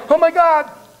then, oh my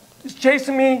God, it's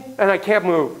chasing me and I can't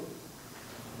move.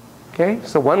 Okay,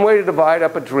 so one way to divide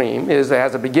up a dream is it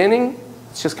has a beginning.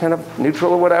 It's just kind of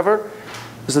neutral or whatever.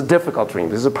 This is a difficult dream.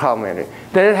 This is a problematic dream.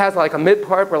 Then it has like a mid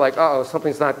part where like, uh-oh,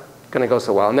 something's not going to go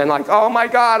so well. And then like, oh my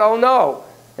God, oh no.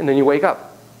 And then you wake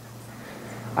up.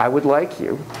 I would like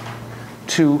you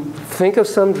to think of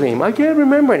some dream. I can't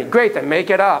remember any. Great, then make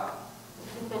it up.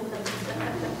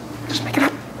 Just make it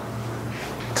up.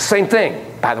 It's the same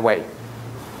thing, by the way.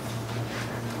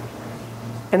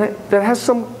 And that has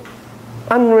some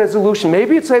unresolution.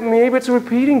 Maybe it's a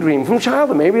repeating dream from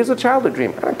childhood. Maybe it's a childhood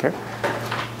dream. I don't care.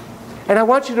 And I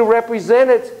want you to represent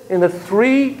it in the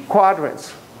 3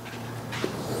 quadrants.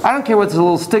 I don't care whether it's a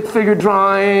little stick figure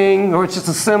drawing, or it's just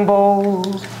a symbol,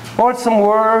 or it's some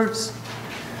words.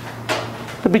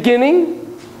 The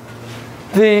beginning,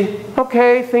 the,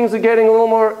 okay, things are getting a little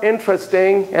more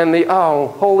interesting, and the, oh,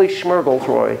 holy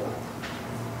schmurgeltroy.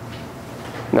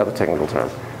 Another technical term.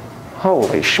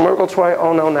 Holy schmurgeltroy,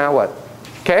 oh no, now what?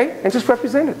 Okay, and just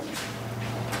represent it.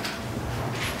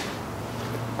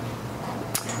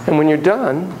 And when you're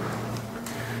done,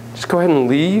 just go ahead and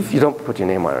leave. You don't put your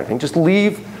name on it or anything. Just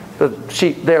leave the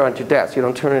sheet there on your desk. You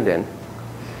don't turn it in.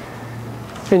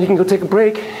 And you can go take a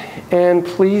break. And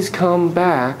please come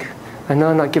back. I know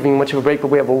I'm not giving you much of a break, but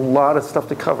we have a lot of stuff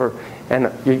to cover.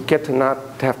 And you get to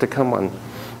not have to come on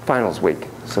finals week.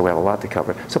 So we have a lot to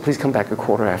cover. So please come back a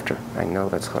quarter after. I know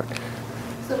that's hard.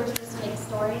 So we're supposed to make a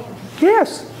story?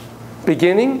 Yes.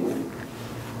 Beginning,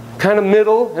 kind of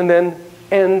middle, and then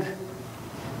end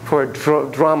for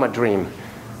a drama dream.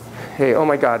 Hey, oh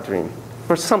my God dream.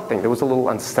 Or something that was a little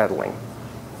unsettling.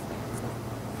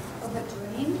 Of a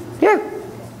dream? Yeah.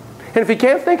 And if you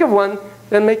can't think of one,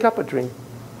 then make up a dream.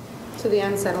 So the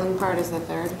unsettling part is the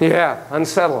 3rd? Yeah,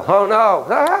 unsettle. Oh no.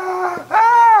 Ah,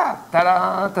 ah,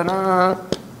 ta-da, ta-da.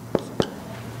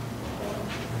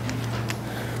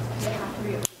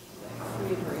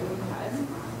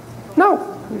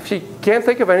 No. If you can't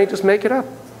think of any, just make it up.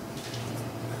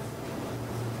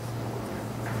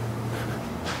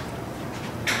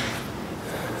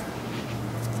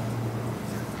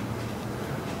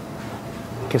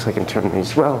 I guess I can turn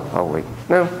these, well, oh wait.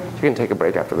 No, you can take a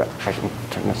break after that. I can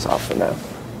turn this off for now.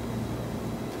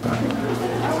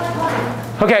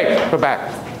 Okay, we're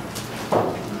back.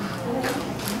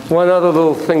 One other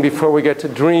little thing before we get to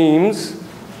dreams.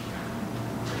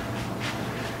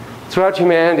 Throughout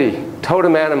humanity,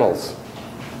 totem animals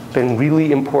have been a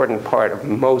really important part of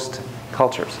most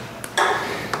cultures.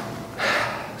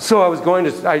 So I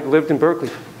lived in Berkeley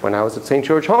when I was at St.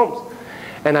 George Holmes.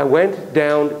 And I went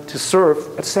down to surf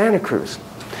at Santa Cruz.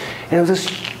 And it was this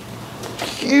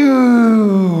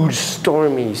huge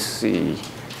stormy sea.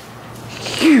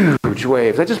 Huge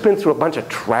waves. I'd just been through a bunch of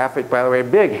traffic, by the way.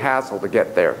 Big hassle to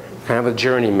get there. Kind of a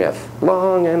journey myth.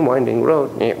 Long and winding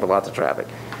road, with lots of traffic.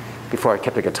 Before I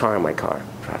kept a guitar in my car.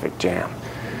 Traffic jam.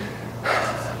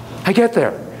 I get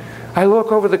there. I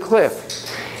look over the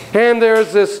cliff. And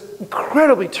there's this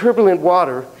incredibly turbulent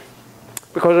water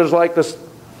because there's like this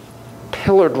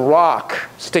pillared rock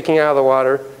sticking out of the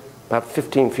water about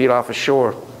 15 feet off the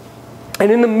shore.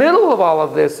 And in the middle of all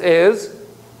of this is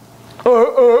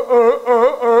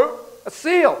a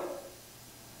seal.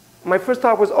 My first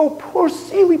thought was, oh, poor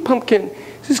sealy pumpkin.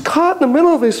 He's caught in the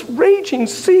middle of this raging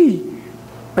sea.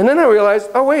 And then I realized,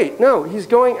 oh, wait, no, he's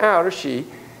going out, or she,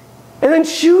 and then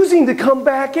choosing to come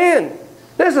back in.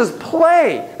 This is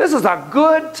play. This is a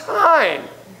good time.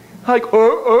 Like,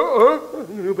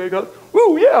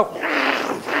 ooh,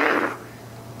 yeah.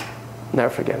 Never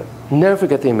forget it. Never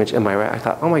forget the image in my right. I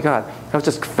thought, oh my God, I was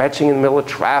just fetching in the middle of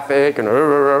traffic,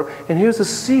 and here's a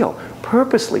seal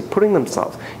purposely putting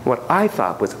themselves in what I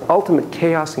thought was ultimate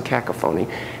chaos and cacophony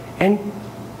and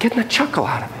getting a chuckle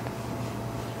out of it.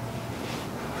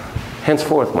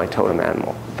 Henceforth, my totem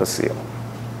animal, the seal.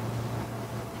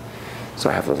 So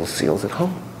I have little seals at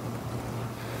home.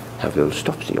 I have a little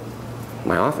stuffed seal in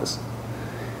my office.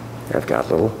 And I've got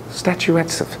little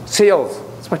statuettes of seals.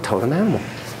 It's my totem animal.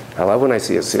 I love when I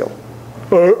see a seal.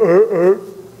 You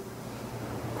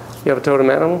have a totem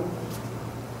animal?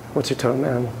 What's your totem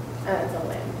animal? It's a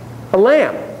lamb. A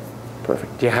lamb.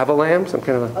 Perfect. Do you have a lamb? Some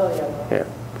kind of a... Oh, yeah. Yeah,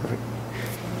 perfect.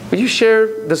 Will you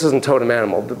share, this isn't totem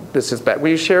animal, this is bad.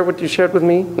 Will you share what you shared with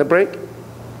me in the break?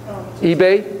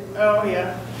 eBay? Oh,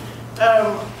 yeah.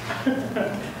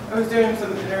 I was doing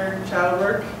some inner child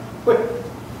work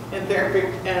in therapy,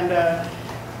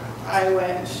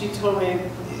 and she told me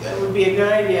it would be a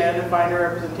good idea to find a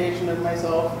representation of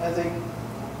myself as a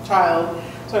child.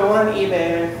 So I went on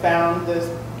eBay and I found this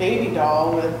baby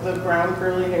doll with the brown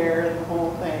curly hair and the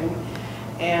whole thing.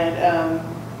 And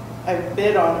I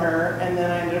bid on her, and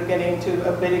then I ended up getting into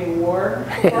a bidding war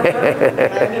for her. And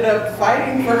I ended up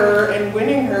fighting for her and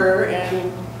winning her,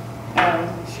 and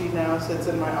she now sits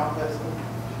in my office. And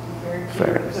she's a very cute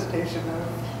representation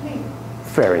of me.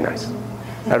 Very nice.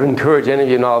 I would encourage any of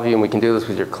you and all of you, and we can do this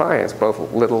with your clients, both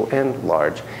little and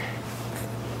large,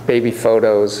 baby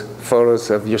photos, photos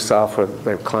of yourself or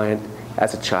their client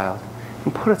as a child,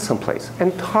 and put it someplace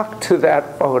and talk to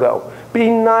that photo. Be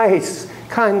nice,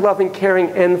 kind, loving, caring,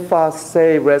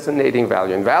 emphasis, resonating,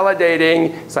 value, and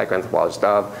validating, psychoanthropology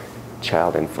stuff,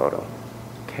 child in photo.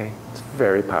 Okay? It's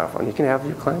very powerful. And you can have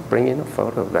your client bring in a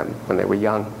photo of them when they were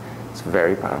young. It's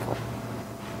very powerful.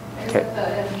 There's a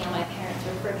photo of me on my parents'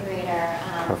 refrigerator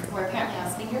where apparently I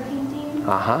was finger painting.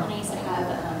 And I used to have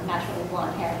naturally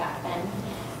blonde hair back then.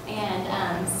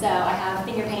 And so I have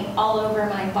finger paint all over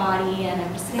my body, and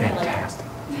I'm just sitting there like...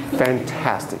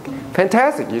 Fantastic.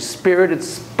 Fantastic. You're spirited,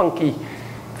 spunky,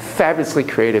 fabulously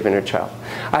creative inner child.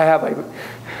 I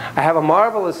have a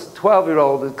marvelous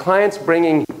 12-year-old. The client's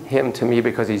bringing him to me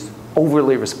because he's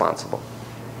overly responsible.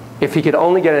 If he could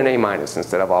only get an A-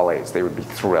 instead of all A's, they would be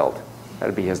thrilled. That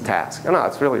would be his task. No,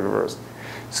 it's really reversed.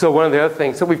 So one of the other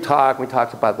things, so we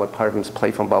talked about what part of him is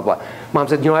playful, blah, blah. Mom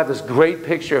said, you know, I have this great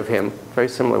picture of him, very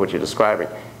similar to what you're describing.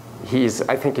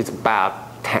 I think he's about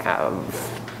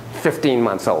 15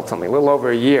 months old, something, a little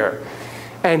over a year.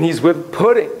 And he's with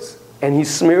puddings. And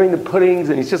he's smearing the puddings,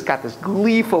 and he's just got this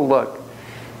gleeful look.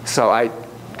 So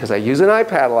because I use an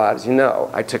iPad a lot, as you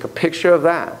know, I took a picture of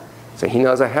that. So he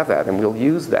knows I have that, and we'll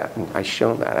use that. And I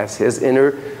show him that as his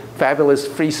inner, fabulous,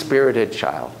 free-spirited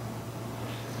child.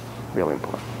 Really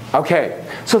important. Okay,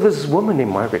 so there's this woman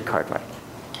named Margaret Cartwright.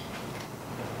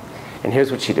 And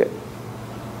here's what she did.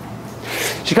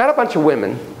 She got a bunch of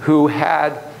women who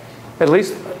had at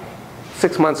least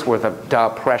 6 months worth of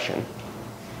depression,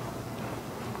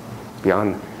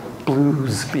 beyond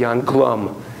blues, beyond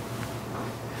glum,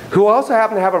 who also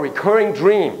happened to have a recurring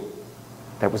dream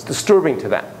that was disturbing to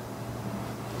them.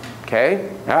 Okay?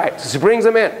 All right, so she brings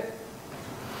them in.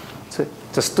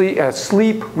 It's a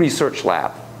sleep research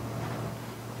lab.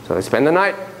 So they spend the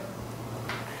night.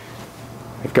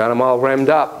 They've got them all REM'd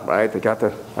up, right? They got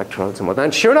the electrodes and whatnot.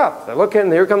 And sure enough, they're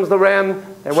looking, here comes the REM.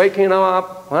 They're waking them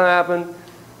up. What happened?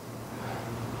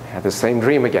 They had the same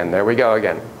dream again. There we go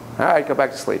again. All right, go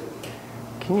back to sleep.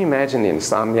 Can you imagine the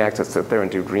insomniacs that sit there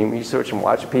and do dream research and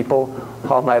watch people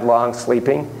all night long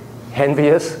sleeping?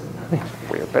 Envious?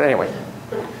 Weird, but anyway.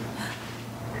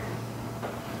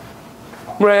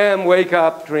 REM, wake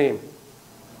up, dream.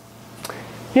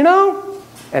 You know,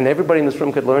 and everybody in this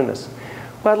room could learn this.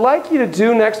 What I'd like you to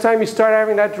do next time you start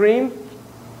having that dream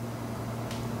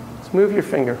is move your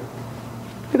finger,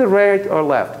 either right or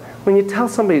left. When you tell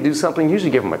somebody to do something, you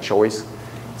usually give them a choice.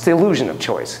 It's the illusion of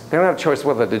choice. They don't have a choice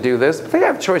whether to do this, but they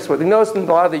have a choice whether. You notice in a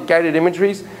lot of the guided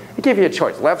imageries, they give you a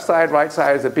choice. Left side, right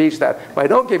side is the beach. That what I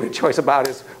don't give you a choice about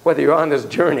is whether you're on this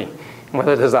journey,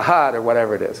 whether there's a hut or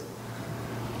whatever it is.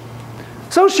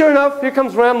 So sure enough, here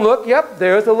comes REM. Look, yep,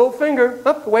 there's the little finger.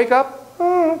 Up, wake up.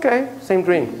 Oh, okay, same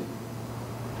dream.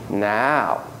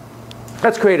 Now,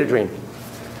 let's create a dream.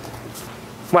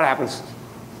 What happens?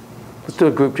 Let's do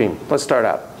a group dream. Let's start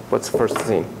out. What's the first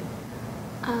scene?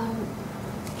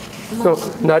 No,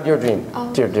 not your dream,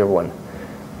 dear one.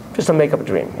 Just a make-up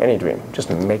dream, any dream. Just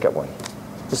make up one.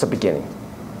 Just a beginning.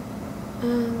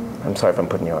 I'm sorry if I'm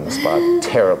putting you on the spot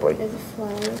terribly. There's a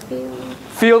flower field.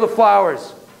 Field of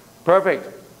flowers. Perfect.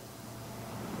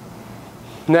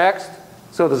 Next.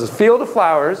 So there's a field of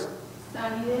flowers.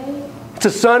 Sunny day. It's a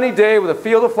sunny day with a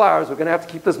field of flowers. We're going to have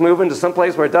to keep this moving to some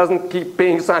place where it doesn't keep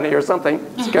being sunny or something.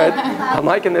 It's good. I'm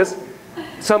liking this.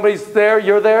 Somebody's there.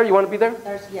 You're there. You want to be there?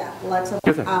 There's, yeah, lots of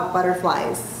You're there.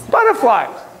 butterflies.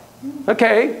 Butterflies.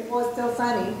 Okay. Well, it's still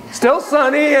sunny. Still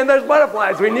sunny and there's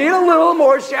butterflies. We need a little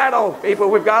more shadow, people.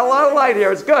 We've got a lot of light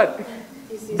here. It's good.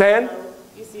 Then?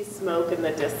 You see smoke in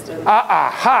the distance.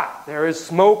 Aha! There is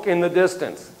smoke in the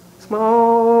distance.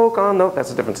 Smoke on the...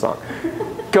 That's a different song.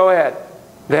 Go ahead.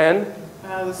 Then?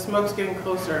 The smoke's getting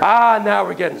closer. Now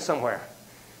we're getting somewhere.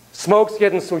 Smoke's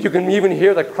getting so you can even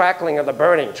hear the crackling of the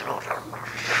burning.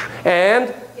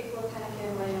 And? People kind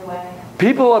of running away.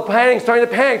 People are panicking, starting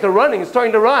to panic. They're running,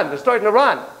 starting to run. They're starting to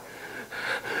run.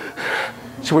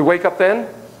 Should we wake up then?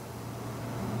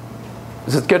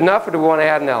 Is it good enough, or do we want to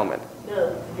add an element?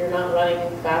 No, you're not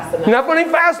running fast enough. You're not running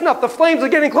fast enough. The flames are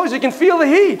getting closer. You can feel the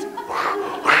heat.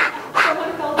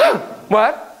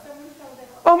 What?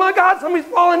 Oh my God, somebody's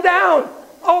falling down.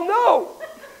 Oh no.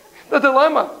 The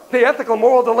dilemma, the ethical,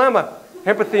 moral dilemma.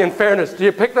 Empathy and fairness. Do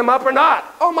you pick them up or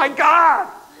not? Oh my God.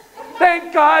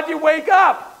 Thank God you wake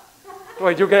up.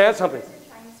 Wait, you're going to add something.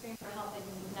 Trying to scream for help and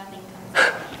nothing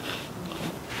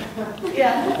comes.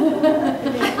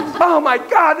 Yeah. Oh my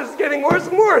God, this is getting worse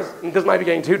and worse. This might be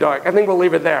getting too dark. I think we'll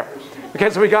leave it there.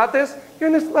 Okay, so we got this. You're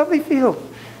in this lovely field.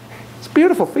 It's a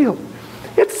beautiful field.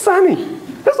 It's sunny.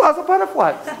 There's lots of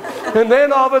butterflies. And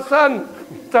then all of a sudden,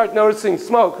 you start noticing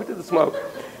smoke. Who did the smoke?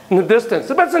 In the distance.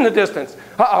 It's in the distance.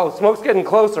 Uh-oh, smoke's getting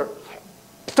closer.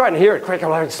 Starting to hear it. Quick,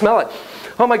 I smell it.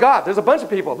 Oh my God, there's a bunch of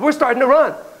people. We're starting to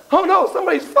run. Oh no,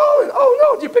 somebody's falling. Oh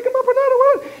no, do you pick him up or not? Or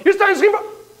what? You're starting to scream.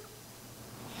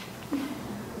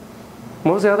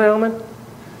 What was the other element?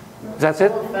 That's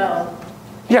it?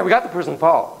 Yeah, we got the person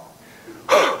fall.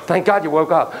 Thank God you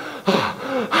woke up.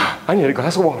 I need a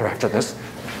glass of water after this.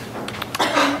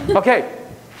 Okay.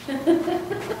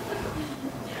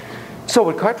 So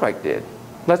what Cartwright did,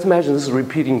 let's imagine this is a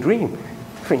repeating dream.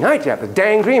 Every night you have the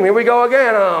dang dream. Here we go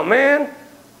again. Oh man.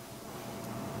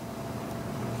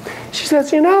 She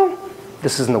says, you know,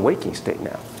 this is in the waking state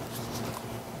now.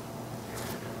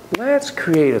 Let's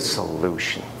create a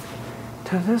solution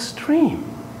to this dream.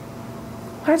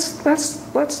 Let's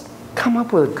come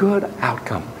up with a good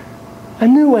outcome. A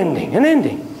new ending, an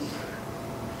ending.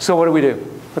 So what do?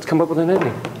 Let's come up with an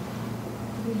ending.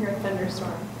 You hear a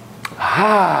thunderstorm.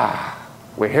 Ah,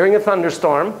 we're hearing a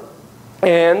thunderstorm,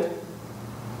 and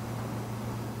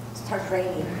Starts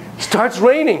raining. starts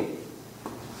raining.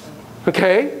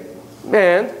 Okay,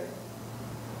 and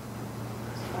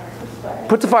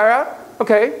put the fire out.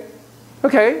 Okay,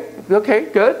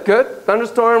 good.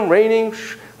 Thunderstorm, raining,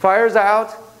 fire's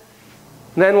out.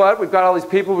 And then what? We've got all these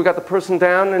people. We've got the person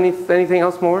down. Anything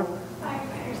else more?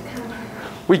 Firefighters come.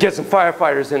 We get some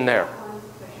firefighters in there.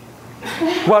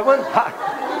 What one?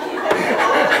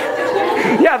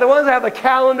 Yeah, the ones that have the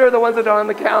calendar, the ones that don't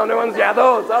have the calendar ones. Yeah,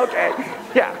 those. Okay.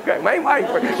 Yeah, great.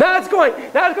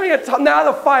 Now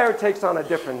the fire takes on a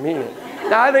different meaning.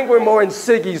 Now I think we're more in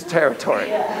Siggy's territory.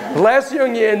 Less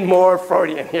Jungian, more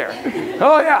Freudian here.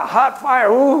 Oh yeah, hot fire.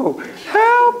 Ooh,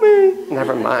 help me.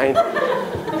 Never mind.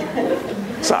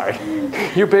 Sorry.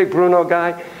 You big Bruno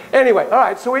guy. Anyway, all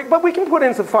right. But we can put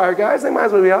in some fire guys. They might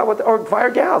as well be out with, or fire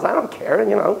gals. I don't care.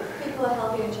 You know. People are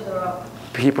helping each other up.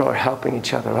 People are helping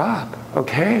each other up.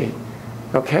 Okay.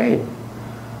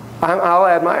 I'll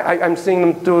add I'm seeing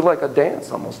them do like a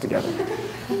dance almost together.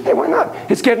 Hey, why not?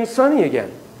 It's getting sunny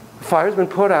again. The fire's been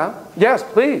put out. Yes,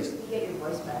 please. You get your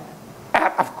voice back.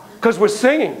 Because we're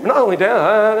singing. We're not only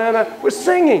dancing, we're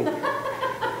singing.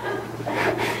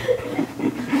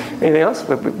 Anything else?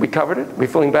 We covered it? We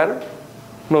feeling better?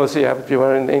 Melissa, do you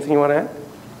want anything you want to add?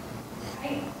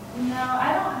 No,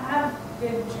 I don't have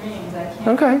good dreams. I can't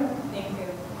Okay. think of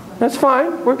something. That's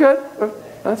fine. We're good.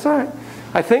 That's all right.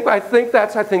 I think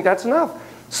that's enough.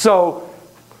 So,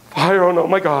 fire, oh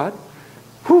my God.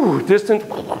 Whew, distant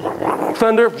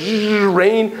thunder,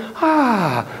 rain.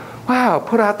 Wow,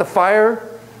 put out the fire.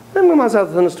 Then we must have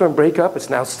the thunderstorm break up. It's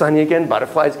now sunny again.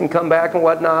 Butterflies can come back and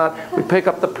whatnot. We pick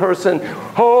up the person.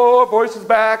 Oh, voice is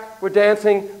back. We're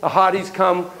dancing. The hotties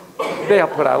come. They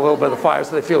help put out a little bit of the fire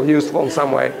so they feel useful in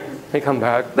some way. They come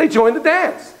back. They join the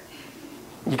dance.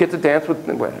 You get to dance with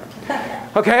whatever.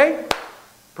 Okay?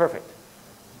 Perfect.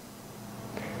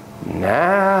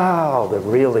 Now the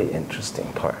really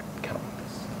interesting part comes.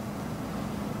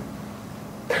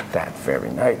 That very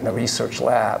night in the research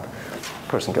lab,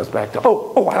 person goes back to,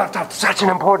 I left out such an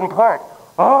important part.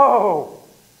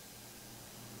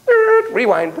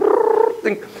 Rewind.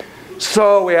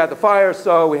 So we had the fire,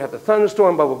 so we had the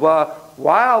thunderstorm, blah, blah, blah.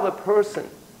 While the person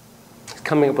is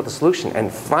coming up with a solution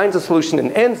and finds a solution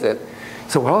and ends it,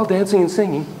 so we're all dancing and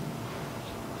singing.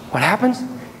 What happens?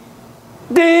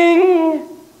 Ding!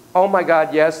 Oh my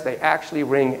God, yes, they actually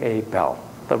ring a bell.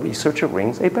 The researcher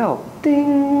rings a bell.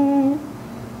 Ding!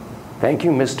 Thank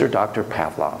you, Mr. Dr.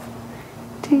 Pavlov.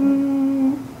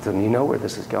 Ding! So you know where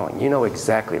this is going. You know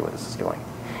exactly where this is going.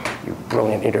 You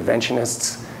brilliant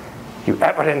interventionists. You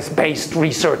evidence-based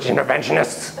research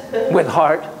interventionists with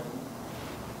heart.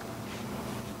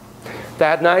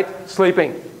 That night,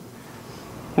 sleeping.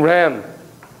 REM,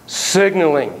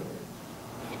 signaling.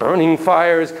 Burning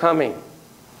fire is coming.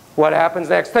 What happens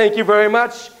next? Thank you very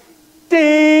much.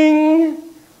 Ding!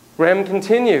 REM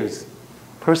continues.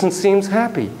 Person seems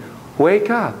happy. Wake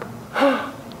up.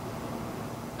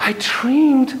 I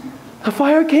dreamed the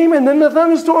fire came, and then the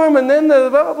thunderstorm, and then the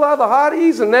blah, blah, blah, the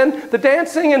hotties, and then the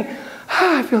dancing, and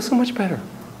I feel so much better.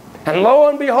 And lo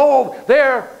and behold,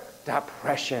 their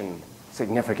depression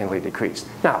significantly decreased.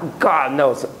 Now, God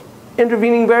knows,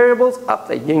 intervening variables, up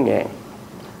the yin-yang.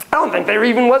 I don't think there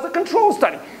even was a control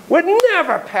study. Would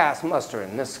never pass muster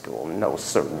in this school, no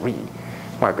siree.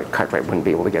 Margaret Cartwright wouldn't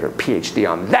be able to get her PhD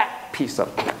on that piece of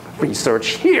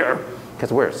research here,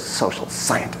 because we're social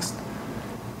scientists.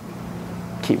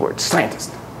 Keyword,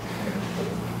 scientist.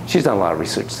 She's done a lot of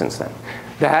research since then.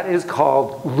 That is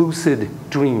called lucid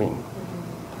dreaming.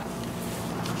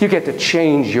 You get to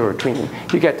change your dreaming.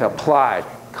 You get to apply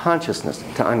consciousness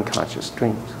to unconscious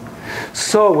dreams.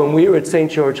 So when we were at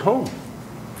St. George Home,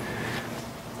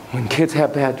 when kids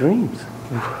have bad dreams,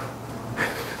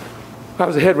 I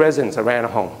was a head resident. I ran a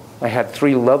home. I had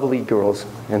 3 lovely girls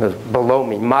below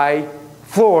me. My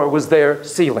floor was their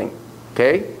ceiling,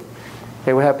 okay?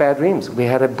 They would have bad dreams. We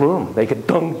had a broom. They could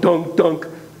dunk, dunk, dunk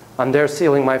on their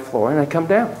ceiling, my floor, and I'd come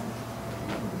down.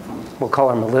 We'll call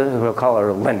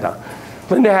her Linda.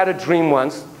 Linda had a dream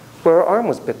once where her arm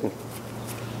was bitten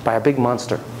by a big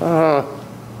monster.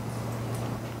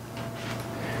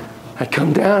 I'd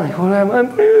come down, I'm a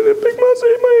big monster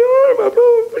in my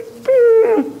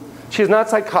arm. She's not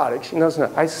psychotic, she knows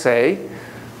not. I say,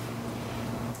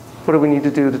 what do we need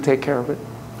to do to take care of it?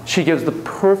 She gives the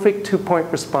perfect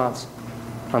 2-point response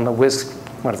on the whisk.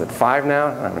 What is it, 5 now?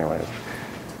 I don't know what it is.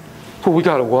 Well, we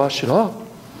got to wash it off.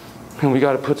 And we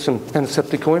got to put some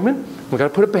antiseptic ointment. We got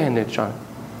to put a bandage on it.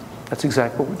 That's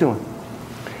exactly what we're doing.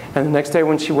 And the next day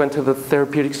when she went to the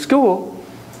therapeutic school,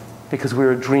 because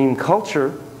we're a dream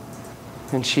culture,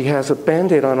 and she has a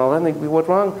Band-Aid on all that, and they, what's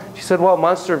wrong? She said, well,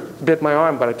 monster bit my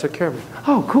arm, but I took care of it.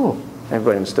 Oh, cool.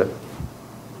 Everybody understood.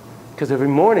 Because every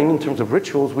morning, in terms of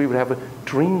rituals, we would have a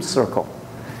dream circle.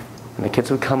 And the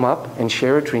kids would come up and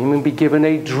share a dream and be given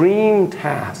a dream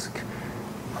task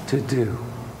to do.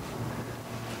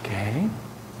 Okay?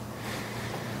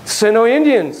 Seno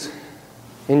Indians.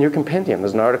 In your compendium,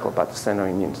 there's an article about the Seno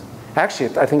Indians.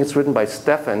 Actually, I think it's written by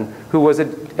Stefan, who was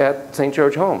at St.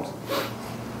 George Homes.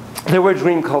 They were a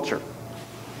dream culture.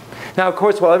 Now, of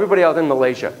course, while everybody else in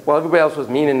Malaysia, while everybody else was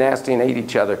mean and nasty and ate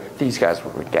each other, these guys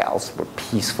were gals, were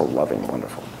peaceful, loving,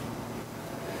 wonderful.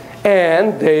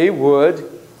 And they would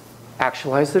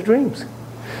actualize their dreams.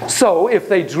 So if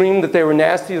they dreamed that they were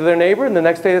nasty to their neighbor, and the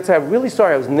next day they'd say, I'm really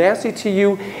sorry, I was nasty to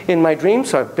you in my dream,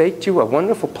 so I baked you a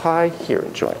wonderful pie. Here,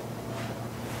 enjoy.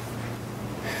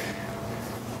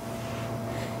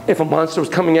 If a monster was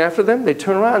coming after them, they'd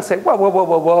turn around and say, whoa, whoa, whoa,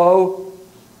 whoa, whoa.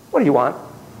 What do you want?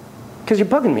 Because you're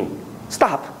bugging me.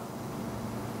 Stop.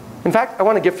 In fact, I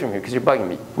want a gift from you because you're bugging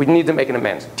me. We need to make an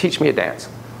amends. Teach me a dance.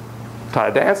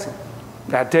 Taught a dance.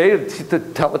 That day, to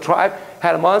tell the tribe,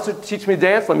 had a monster teach me to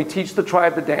dance, let me teach the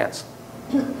tribe to dance.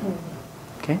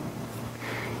 Okay?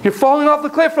 You're falling off the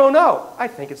cliff, oh no. I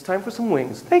think it's time for some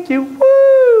wings. Thank you.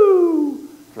 Woo!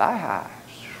 Fly high.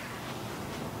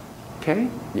 Okay?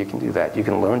 You can do that. You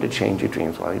can learn to change your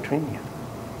dreams while you're dreaming it.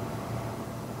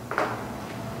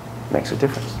 Makes a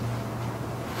difference.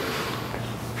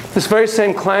 This very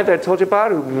same client that I told you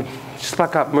about who just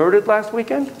about got murdered last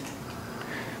weekend,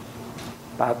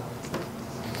 about,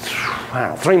 I don't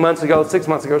know, 3 months ago, 6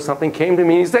 months ago or something, came to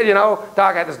me and he said, you know,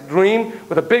 Doc, I had this dream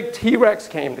with a big T-Rex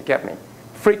came to get me.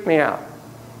 Freaked me out.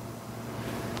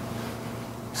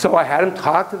 So I had him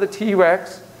talk to the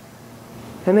T-Rex,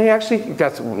 and they actually,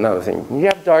 that's another thing. You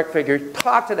have a dark figure,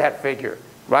 talk to that figure.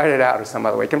 Write it out or some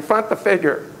other way. Confront the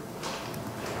figure.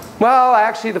 Well,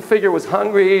 actually, the figure was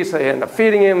hungry, so they ended up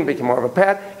feeding him, became more of a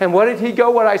pet. And what did he go,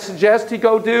 what I suggest he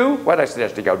go do? What did I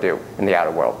suggest he go do in the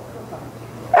outer world?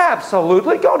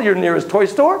 Absolutely. Go to your nearest toy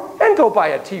store and go buy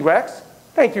a T-Rex.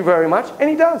 Thank you very much. And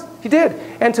he does. He did.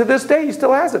 And to this day, he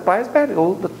still has it by his bed. A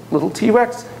little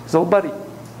T-Rex, his little buddy.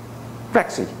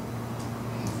 Rexy.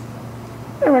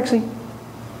 Hey, Rexy.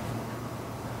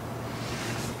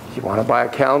 You want to buy a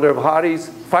calendar of hotties,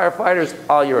 firefighters,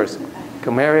 all yours. Go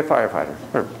marry a firefighter,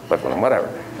 or whatever.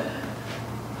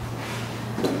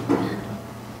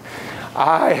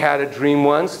 I had a dream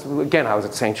once. Again, I was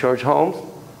at St. George Homes.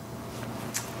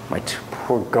 My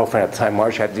poor girlfriend at the time,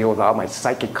 Marcia, had to deal with all my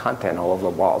psychic content all over the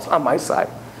walls on my side.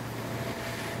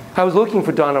 I was looking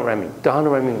for Donna Remy. Donna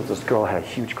Remy was this girl I had a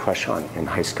huge crush on in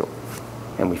high school.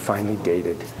 And we finally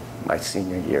dated my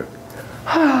senior year.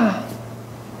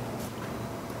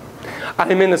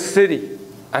 I'm in the city.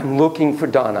 I'm looking for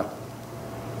Donna.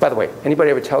 By the way,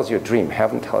 anybody ever tells you a dream, have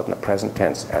them tell it in the present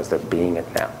tense as they're being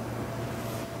it now.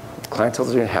 The client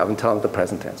tells you, have them tell it in the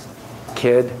present tense.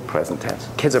 kid, present tense.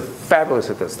 Kids are fabulous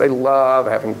at this. They love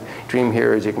having dream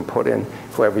hearers. You can put in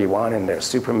whoever you want in there,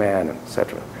 Superman,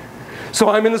 etc. So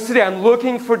I'm in the city. I'm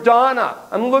looking for Donna.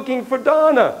 I'm looking for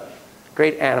Donna.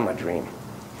 Great anima dream.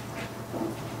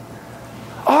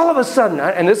 All of a sudden,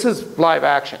 and this is live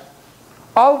action,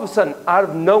 all of a sudden, out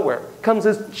of nowhere, comes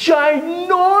this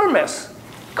ginormous,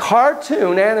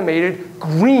 cartoon animated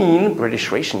green,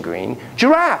 British racing green,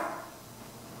 giraffe.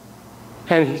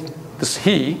 And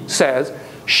he says,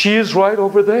 she is right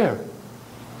over there.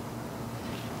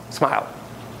 Smile.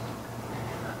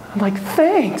 I'm like,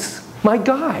 thanks, my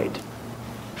guide.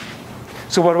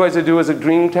 So what was I do as a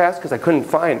dream task? Because I couldn't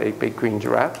find a big green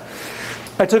giraffe.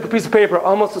 I took a piece of paper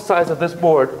almost the size of this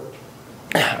board.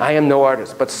 I am no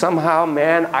artist, but somehow,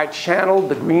 man, I channeled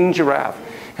the green giraffe.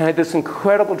 And I had this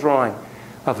incredible drawing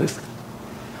of this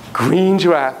green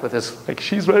giraffe with this, like,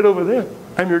 she's right over there.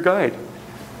 I'm your guide.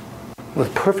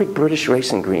 With perfect British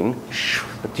racing green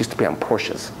that used to be on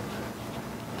Porsches.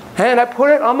 And I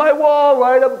put it on my wall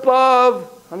right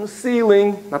above, on the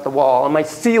ceiling, not the wall, on my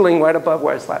ceiling right above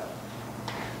where I slept.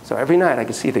 So every night I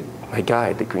could see my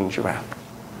guide, the green giraffe.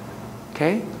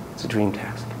 Okay? It's a dream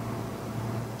task.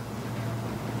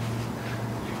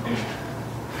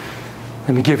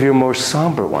 Let me give you a more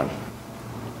somber one.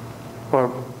 Or,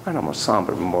 I don't know, more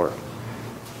somber, more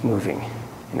moving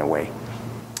in a way.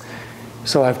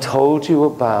 So I've told you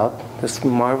about this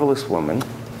marvelous woman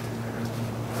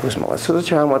who's molested as a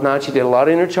child and whatnot. She did a lot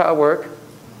of inner child work.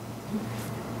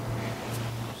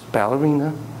 She's a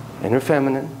ballerina, inner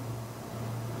feminine.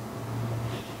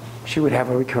 She would have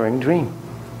a recurring dream.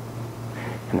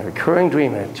 And the recurring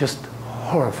dream, and it just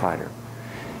horrified her,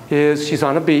 is she's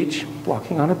on a beach,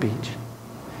 walking on a beach,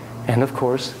 and of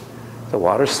course, the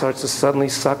water starts to suddenly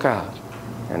suck out,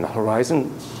 and the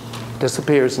horizon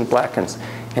disappears and blackens,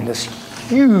 and this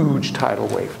huge tidal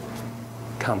wave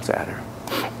comes at her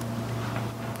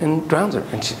and drowns her.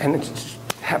 And it just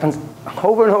happens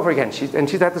over and over again. And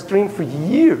she's had this dream for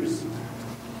years.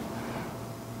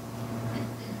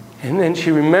 And then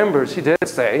she remembers, she did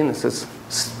say, and this is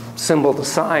symbol to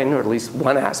sign, or at least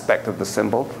one aspect of the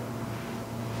symbol.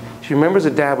 She remembers her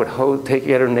dad would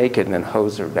get her naked and then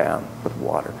hose her down with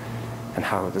water, and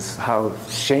how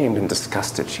shamed and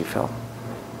disgusted she felt.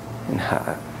 And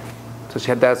so she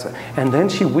had that. And then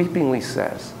she weepingly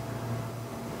says,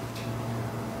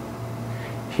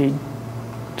 he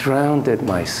drowned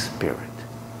my spirit.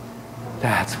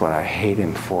 That's what I hate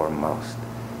him for most.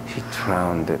 He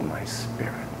drowned my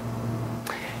spirit.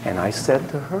 And I said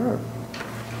to her,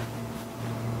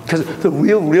 because the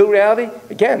real reality,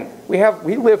 again,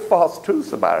 we live false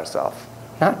truths about ourselves.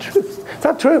 Not truth. It's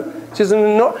not true.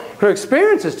 Her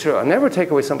experience is true. I'll never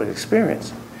take away somebody's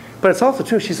experience. But it's also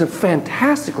true. She's a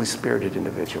fantastically spirited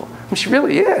individual. I mean, she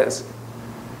really is.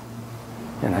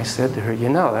 And I said to her, you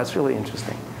know, that's really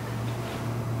interesting.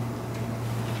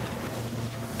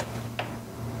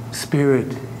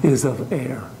 Spirit is of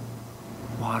air.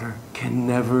 Water can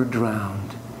never drown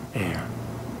air.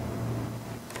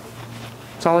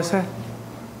 That's all I said.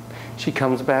 She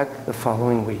comes back the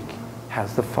following week,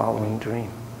 has the following dream.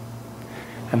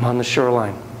 I'm on the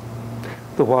shoreline.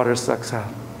 The water sucks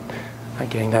out. I'm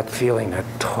getting that feeling, that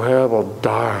terrible,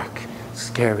 dark,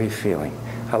 scary feeling.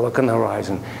 I look on the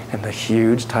horizon, and the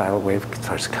huge tidal wave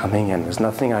starts coming in. There's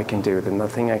nothing I can do. There's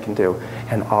nothing I can do.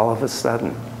 And all of a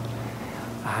sudden,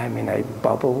 I'm in a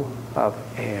bubble of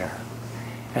air.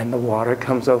 And the water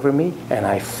comes over me, and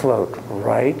I float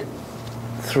right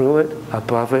through it,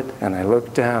 above it, and I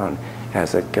look down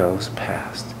as it goes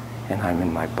past. And I'm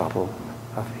in my bubble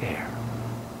of air.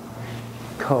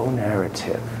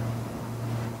 Co-narrative.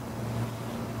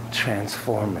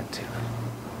 Transformative.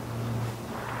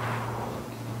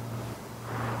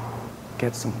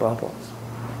 Get some bubbles.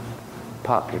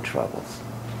 Pop your troubles.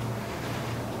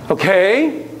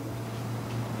 Okay?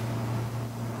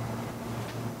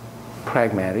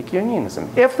 Pragmatic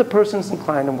Jungianism, if the person's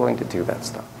inclined and willing to do that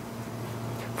stuff.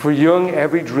 For Jung,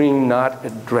 every dream not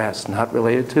addressed, not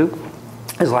related to,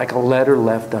 is like a letter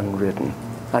left letter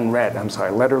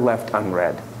left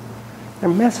unread. They're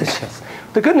messages.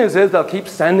 The good news is they'll keep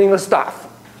sending the stuff.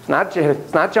 It's not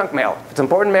junk mail. If it's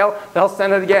important mail, they'll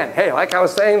send it again. Hey, like I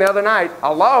was saying the other night,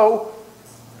 hello?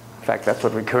 In fact, that's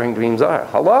what recurring dreams are.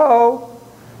 Hello?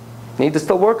 Need to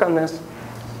still work on this.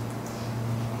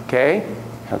 Okay?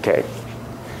 Okay.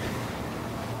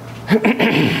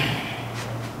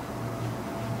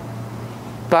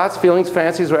 Thoughts, feelings,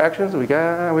 fancies, reactions.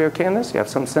 Are we okay on this? You have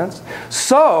some sense?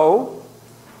 So,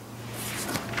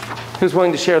 who's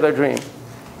willing to share their dream?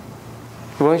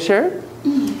 You willing to share it?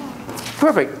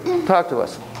 Perfect. Talk to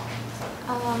us.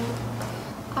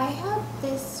 I had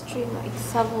this dream like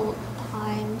several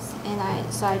times,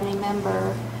 and so I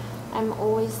remember I'm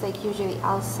always like usually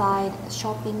outside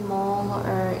shopping mall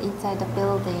or inside the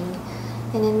building,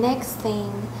 and the next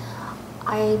thing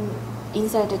I'm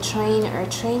inside the train or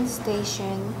train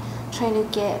station trying to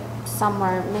get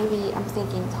somewhere, maybe I'm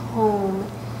thinking home,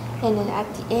 and then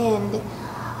at the end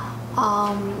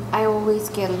I always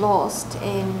get lost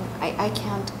and I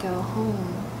can't go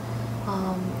home.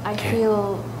 I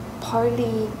feel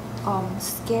partly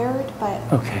scared, but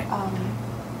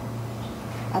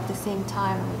at the same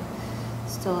time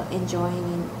still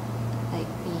enjoying like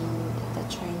being at the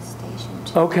train station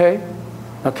too. Okay.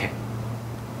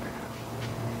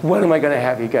 What am I going to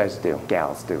have you guys do?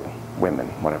 Gals do, women,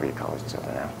 whatever you call each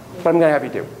other now. What I'm going to have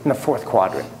you do in the fourth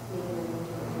quadrant?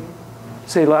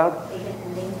 Say it loud.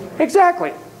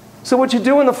 Exactly. So what you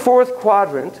do in the fourth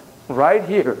quadrant, right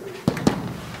here,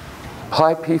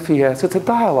 apply PFS. It's a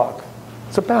dialogue.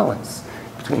 It's a balance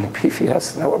between the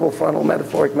PFS and the orbital frontal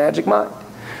metaphoric magic mind.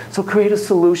 So create a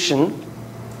solution.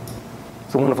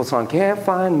 It's a wonderful song. Can't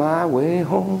find my way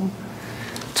home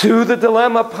to the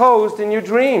dilemma posed in your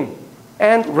dream,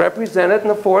 and represent it in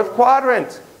the fourth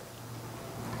quadrant.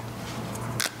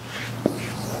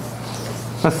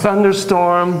 The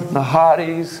thunderstorm, the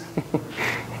hotties,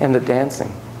 and the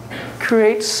dancing.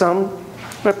 Create some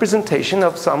representation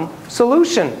of some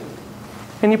solution.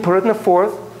 And you put it in the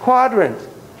fourth quadrant.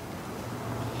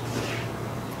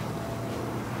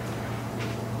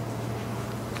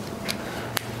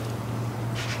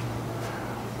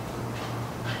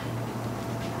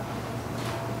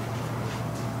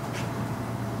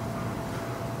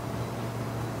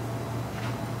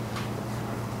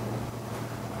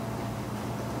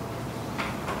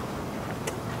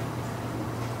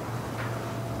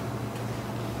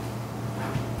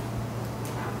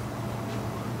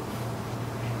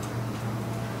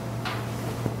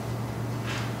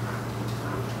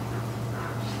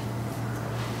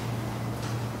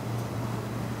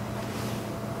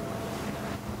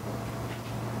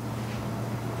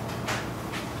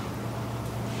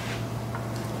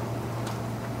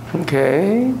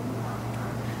 Okay.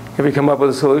 Have you come up with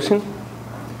a solution?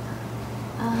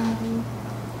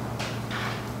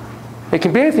 It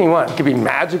can be anything you want. It can be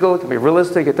magical, it can be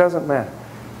realistic, it doesn't matter.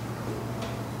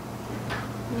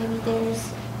 Maybe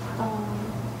there's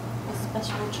a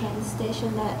special train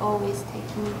station that always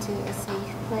takes me to a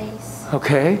safe place.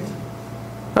 Okay.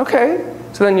 Okay.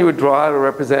 So then you would draw it or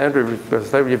represent it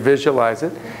or you visualize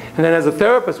it. And then as a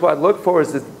therapist, what I'd look for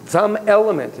is some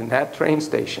element in that train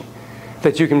station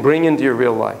that you can bring into your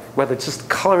real life, whether it's just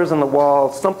colors on the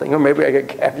wall, something, or maybe I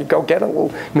could have you go get a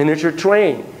little miniature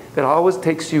train that always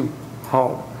takes you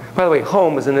home. By the way,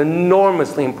 home is an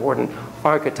enormously important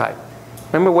archetype.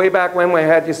 Remember way back when we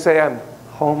had you say, I'm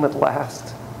home at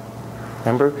last?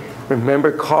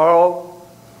 Remember Carl?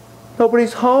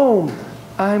 Nobody's home.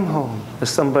 I'm home.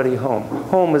 There's somebody home.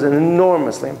 Home is an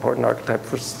enormously important archetype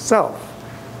for self.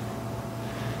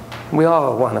 We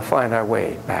all want to find our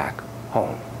way back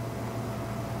home.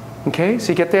 Okay,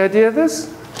 so you get the idea of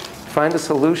this? Find a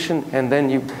solution and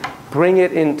then you bring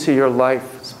it into your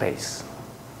life space.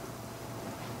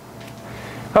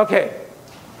 Okay.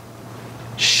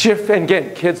 Shift, and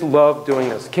again, kids love doing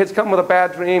this. Kids come with a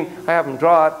bad dream, I have them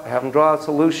draw it, I have them draw a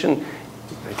solution.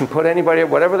 They can put anybody,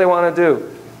 whatever they want to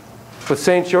do. With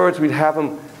St. George, we'd have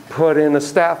them put in a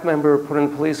staff member, put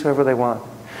in police, whoever they want.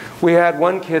 We had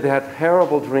one kid that had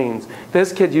terrible dreams.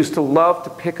 This kid used to love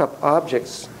to pick up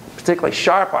objects, particularly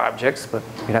sharp objects, but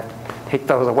we'd have to take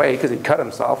those away because he'd cut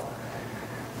himself,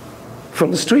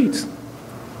 from the streets.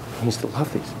 He used to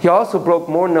love these. He also broke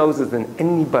more noses than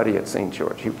anybody at St.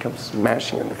 George. He would come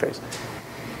smashing in the face.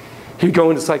 He'd go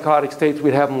into psychotic states.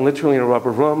 We'd have him literally in a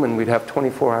rubber room, and we'd have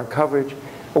 24-hour coverage.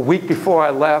 A week before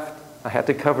I left, I had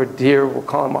to cover Dear, we'll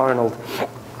call him Arnold,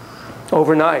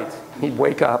 overnight. He'd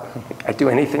wake up. I'd do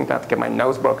anything not to get my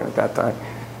nose broken at that time.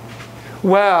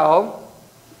 Well,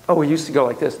 we used to go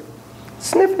like this.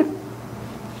 Sniff it.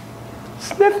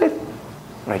 Sniff it.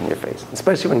 Right in your face.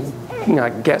 Especially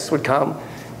when guests would come,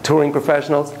 touring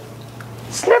professionals.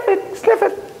 Sniff it, sniff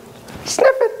it,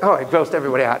 sniff it. Oh, it grossed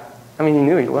everybody out. I mean, you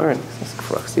knew you learned. It's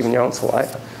gross, even your own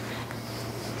saliva.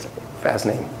 It's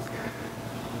fascinating.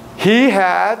 He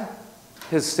had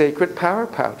his sacred power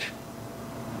pouch.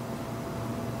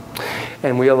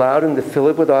 And we allowed him to fill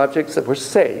it with objects that were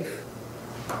safe.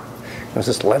 It was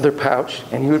this leather pouch,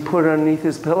 and he would put it underneath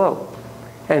his pillow.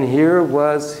 And here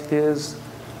was his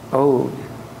ode.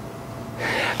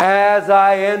 As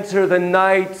I enter the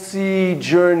night sea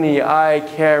journey, I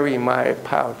carry my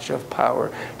pouch of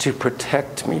power to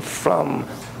protect me from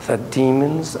the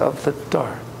demons of the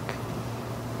dark.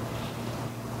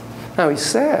 Now he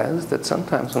says that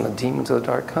sometimes when the demons of the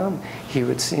dark come, he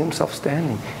would see himself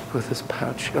standing with his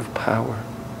pouch of power,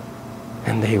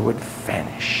 and they would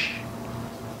vanish.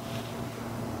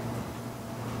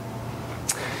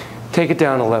 Take it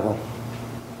down a level.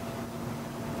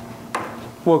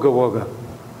 Wugga wugga.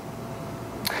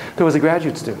 There was a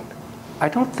graduate student. I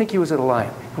don't think he was at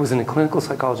Alliant. He was in a clinical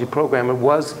psychology program and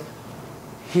was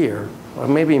here, or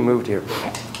maybe he moved here.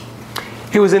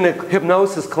 He was in a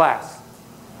hypnosis class.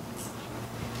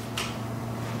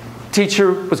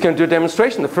 Teacher was going to do a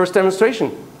demonstration, the first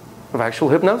demonstration of actual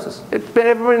hypnosis.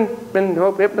 Everyone been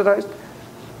hypnotized?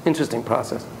 Interesting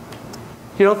process.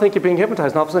 You don't think you're being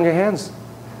hypnotized, and all of a sudden your hand's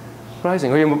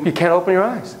rising, or you can't open your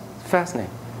eyes. It's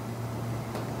fascinating.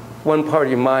 One part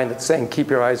of your mind that's saying keep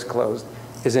your eyes closed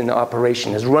is in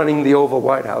operation, is running the Oval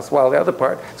White House, while the other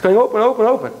part is going open, open,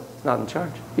 open. It's not in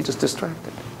charge. He's just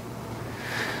distracted.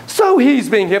 So he's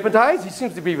being hypnotized. He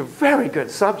seems to be a very good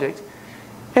subject.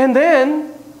 And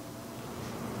then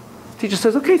the teacher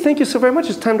says, okay, thank you so very much.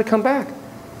 It's time to come back.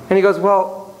 And he goes,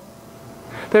 well,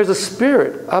 there's a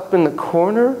spirit up in the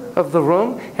corner of the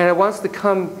room, and it wants to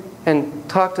come and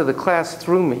talk to the class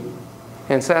through me.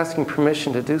 And it's asking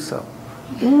permission to do so.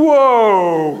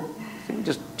 Whoa! He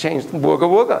just changed wooga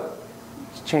wooga.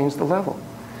 Just changed the level.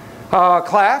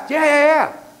 Class?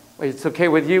 Yeah. Wait, it's okay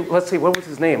with you? Let's see, what was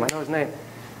his name? I know his name.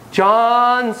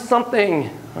 John something.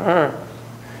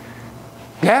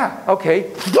 Yeah,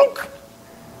 okay.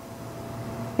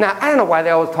 Now, I don't know why they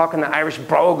always talk in the Irish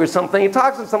brogue or something. He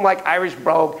talks in some like Irish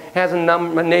brogue, has a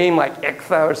name like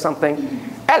Ichtha or something.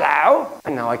 Hello. I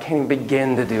know, I can't even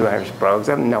begin to do Irish brogues.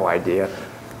 I have no idea.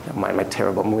 Never mind my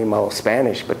terrible muy malo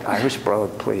Spanish, but Irish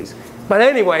brogue, please. But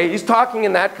anyway, he's talking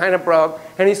in that kind of brogue,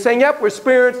 and he's saying, yep, we're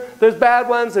spirits, there's bad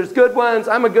ones, there's good ones,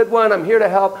 I'm a good one, I'm here to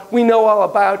help, we know all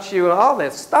about you, and all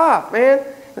this stuff, man.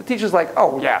 The teacher's like,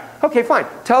 oh yeah, okay, fine.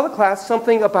 Tell the class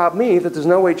something about me that there's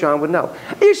no way John would know.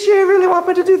 Are you sure you really want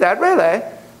me to do that, really?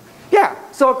 Yeah.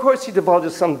 So of course he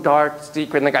divulges some dark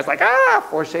secret, and the guy's like,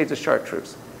 4 shades of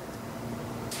chartreuse.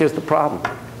 Here's the problem.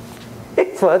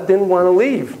 Ichtha didn't want to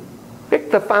leave.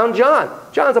 Ichtha found John.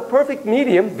 John's a perfect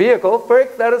medium, vehicle for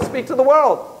Ichtha to speak to the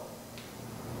world.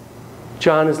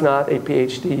 John is not a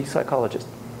PhD psychologist.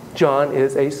 John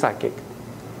is a psychic.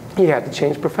 He had to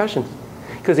change professions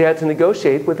because he had to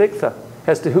negotiate with Ichtha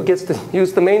as to who gets to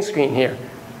use the main screen here.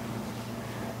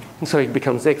 And so he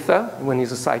becomes Ichtha when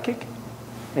he's a psychic,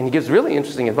 and he gives really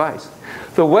interesting advice.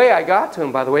 The way I got to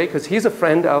him, by the way, because he's a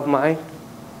friend of my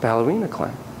ballerina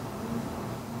clan,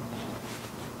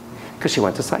 because she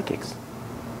went to psychics.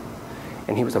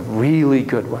 And he was a really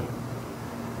good one.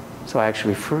 So I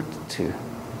actually referred to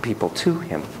people to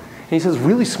him. And he says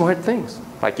really smart things.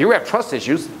 Like, you have trust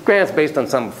issues. Grant's based on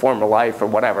some former life or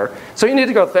whatever. So you need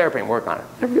to go to therapy and work on it.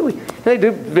 They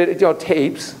do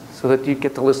tapes so that you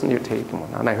get to listen to your tape and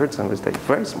whatnot. And I heard some of his tapes.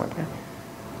 Very smart man.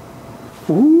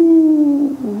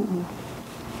 Ooh.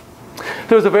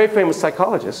 There was a very famous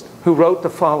psychologist who wrote the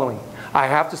following. I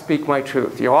have to speak my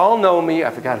truth. You all know me.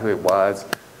 I forgot who it was.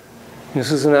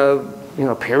 This is in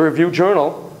a peer-reviewed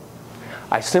journal.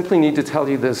 I simply need to tell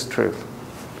you this truth.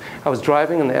 I was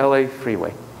driving on the LA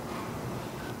freeway.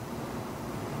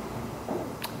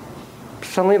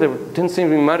 Suddenly there didn't seem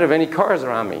to be much of any cars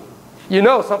around me. You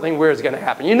know something weird is going to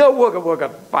happen. You know wooga wooga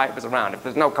vibe is around if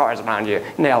there's no cars around you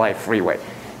in the LA freeway.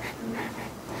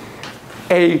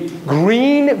 A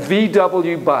green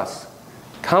VW bus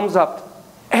comes up,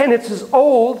 and it's his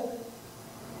old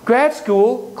grad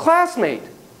school classmate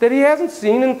that he hasn't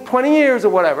seen in 20 years or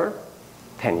whatever.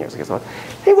 10 years, I guess it was.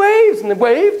 He waves, and he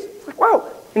waves. It's like,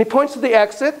 wow. And he points to the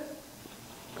exit.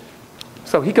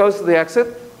 So he goes to the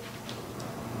exit,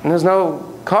 and there's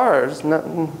no cars.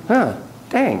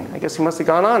 Dang, I guess he must have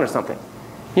gone on or something.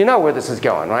 You know where this is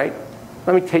going, right?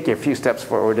 Let me take you a few steps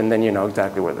forward, and then you know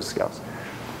exactly where this goes.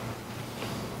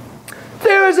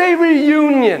 There is a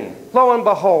reunion, lo and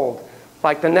behold,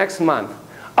 like the next month,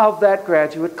 of that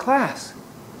graduate class.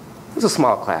 It was a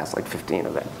small class, like 15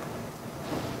 of them.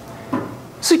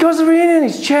 So he goes to the reunion,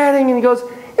 he's chatting, and he goes,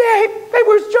 yeah, hey,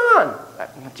 where's John?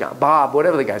 Not John, Bob,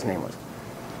 whatever the guy's name was.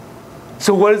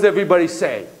 So what does everybody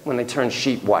say when they turn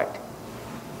sheet white?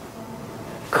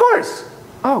 Of course.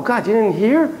 Oh, God, you didn't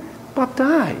hear? Bob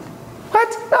died.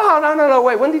 What? No,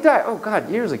 wait, when did he die? Oh, God,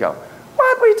 years ago.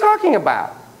 What were you talking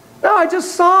about? No, I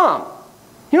just saw him.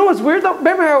 You know what's weird, though?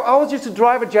 Remember how I always used to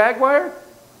drive a Jaguar?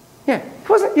 Yeah,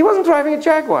 he wasn't driving a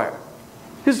Jaguar.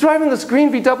 He was driving this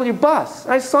green VW bus.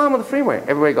 I saw him on the freeway.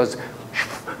 Everybody goes,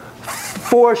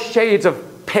 4 shades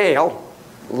of pale,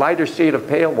 lighter shade of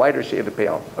pale, whiter shade of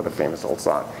pale, of the famous old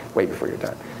song, way before your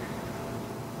time.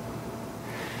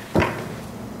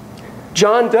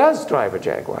 John does drive a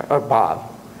Jaguar, or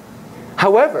Bob.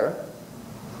 However,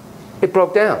 it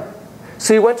broke down.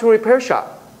 So he went to a repair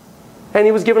shop, and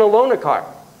he was given a loaner car.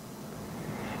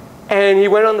 And he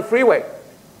went on the freeway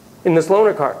in this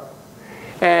loaner car.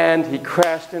 And he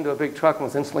crashed into a big truck and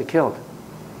was instantly killed.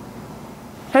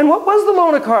 And what was the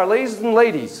loaner car, ladies and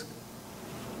ladies?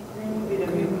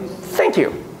 Thank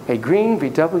you. A green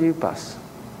VW bus.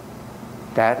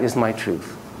 That is my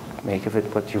truth. Make of it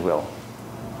what you will,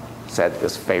 said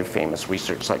this very famous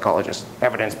research psychologist,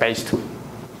 evidence-based.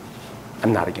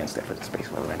 I'm not against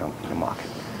evidence-based, whether I don't mean to mock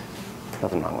it.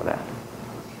 Nothing wrong with that.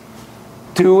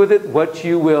 Do with it what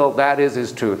you will, that is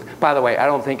his truth. By the way, I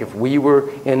don't think if we were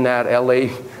in that LA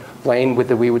lane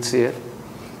with it, we would see it.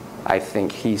 I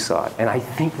think he saw it. And I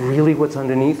think really what's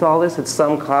underneath all this at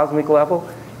some cosmic level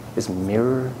is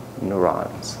mirror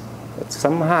neurons. That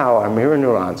somehow our mirror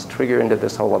neurons trigger into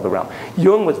this whole other realm.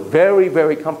 Jung was very,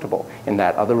 very comfortable in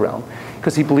that other realm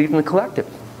because he believed in the collective.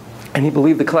 And he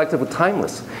believed the collective was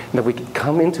timeless and that we could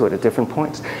come into it at different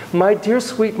points. My dear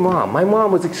sweet mom, my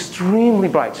mom was extremely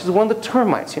bright. She was one of the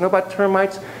termites. You know about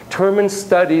termites? Termites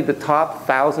studied the top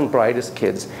 1,000 brightest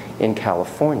kids in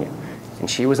California. And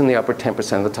she was in the upper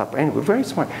 10% of the top. And we were very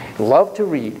smart. Loved to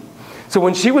read. So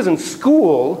when she was in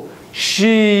school,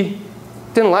 she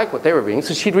didn't like what they were reading,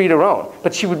 so she'd read her own.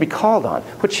 But she would be called on.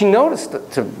 What she noticed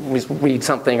to read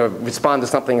something or respond to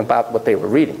something about what they were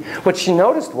reading. What she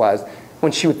noticed was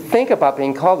when she would think about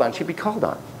being called on, she'd be called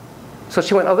on. So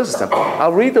she went, oh, this is simple.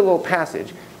 I'll read the little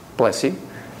passage, bless you,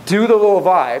 do the little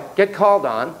vibe, get called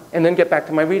on, and then get back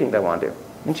to my reading that I want to do.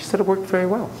 And she said it worked very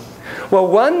well. Well,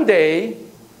 one day,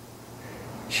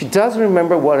 she doesn't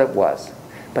remember what it was,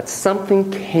 but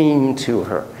something came to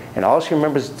her. And all she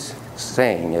remembers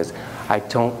saying is, I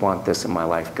don't want this in my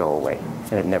life, go away.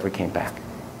 And it never came back.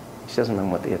 She doesn't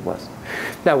remember what it was.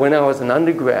 Now, when I was an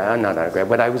undergrad, not undergrad,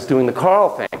 but I was doing the Carl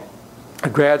thing, a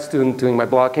grad student doing my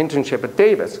block internship at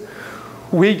Davis,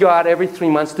 we got every 3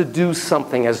 months to do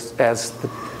something as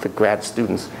the grad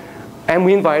students. And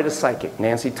we invited a psychic,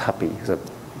 Nancy Tuppy, who's a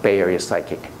Bay Area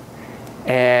psychic.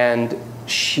 And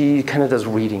she kind of does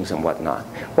readings and whatnot.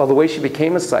 Well, the way she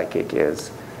became a psychic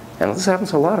is, and this happens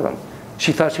to a lot of them,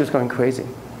 she thought she was going crazy.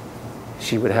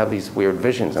 She would have these weird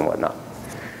visions and whatnot.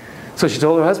 So she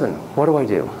told her husband, what do I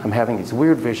do? I'm having these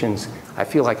weird visions. I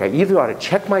feel like I either ought to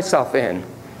check myself in,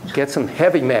 get some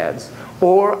heavy meds,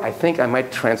 or I think I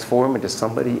might transform into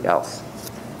somebody else.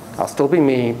 I'll still be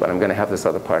me, but I'm going to have this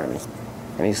other part of me.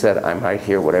 And he said, I'm right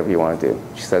here, whatever you want to do.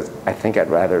 She says, I think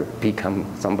I'd rather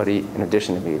become somebody in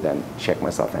addition to me than check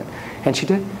myself in. And she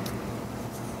did.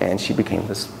 And she became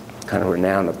this kind of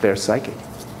renowned up there psychic.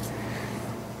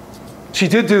 She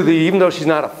did do even though she's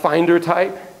not a finder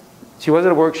type, she was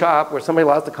at a workshop where somebody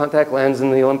lost a contact lens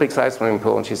in the Olympic-sized swimming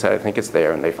pool, and she said, I think it's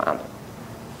there, and they found it.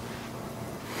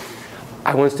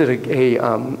 I once did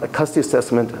a custody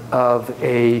assessment of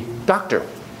a doctor.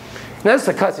 Now, this is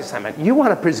a custody assignment. You want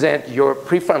to present your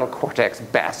prefrontal cortex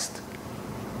best.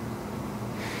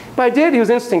 But I did. He was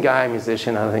an interesting guy,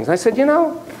 musician, other things. And I said, you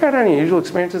know, have you had any unusual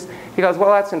experiences? He goes,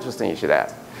 well, that's interesting. You should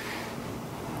ask.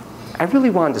 I really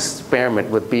wanted to experiment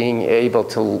with being able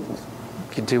to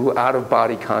do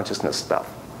out-of-body consciousness stuff.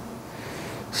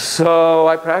 So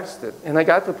I practiced it. And I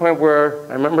got to the point where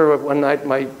I remember one night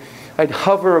I'd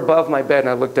hover above my bed and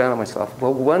I'd look down on myself.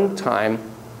 Well, one time,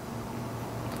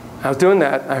 I was doing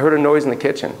that. I heard a noise in the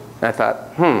kitchen. And I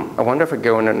thought, I wonder if I could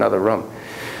go in another room.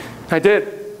 I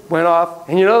did. Went off.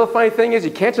 And you know the funny thing is,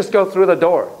 you can't just go through the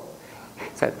door.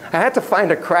 I had to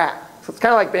find a crack. So it's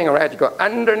kind of like being a rat. You go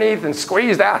underneath and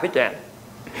squeeze out again.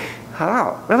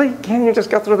 Oh, really? Can't you just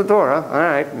go through the door, huh? All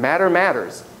right, matter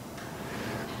matters.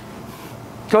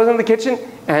 Goes into the kitchen,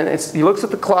 and he looks at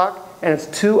the clock, and it's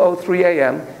 2:03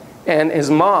 a.m., and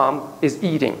his mom is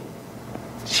eating.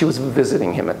 She was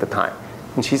visiting him at the time,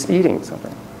 and she's eating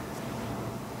something.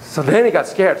 So then he got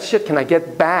scared. Shit, can I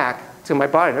get back to my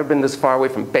body? I've never been this far away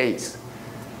from base.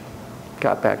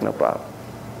 Got back, no problem.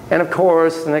 And of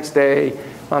course, the next day,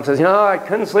 Mom says, you know, I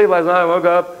couldn't sleep last night. I woke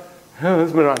up.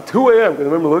 It's been around 2 a.m. because I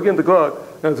remember looking at the clock.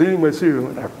 And I was eating my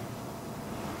cereal.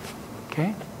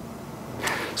 Okay?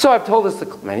 So I've told this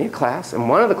to many class. And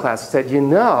one of the classes said, you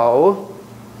know,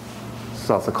 it's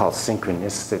also called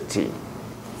synchronicity.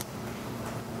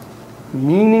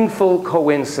 Meaningful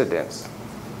coincidence.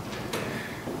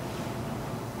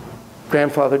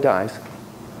 Grandfather dies.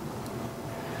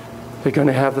 They're going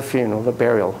to have the funeral, the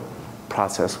burial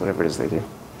process, whatever it is they do.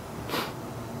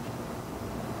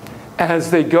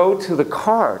 As they go to the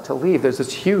car to leave, there's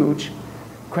this huge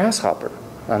grasshopper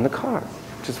on the car.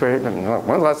 Which is very, when was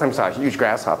the last time I saw a huge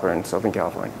grasshopper in Southern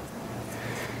California?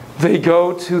 They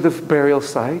go to the burial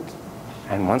site,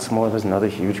 And once more, there's another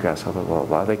huge grasshopper, blah, blah,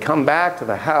 blah. They come back to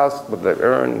the house with the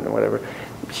urn or whatever,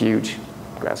 huge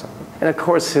grasshopper. And of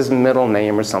course, his middle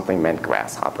name or something meant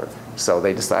grasshopper. So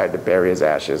they decided to bury his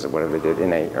ashes or whatever they did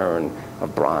in an urn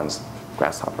of bronze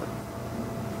grasshopper.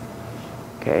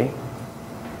 Okay?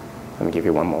 Let me give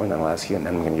you one more, and then I'll ask you, and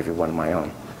then I'm going to give you one of my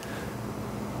own.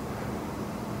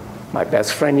 My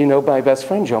best friend, you know my best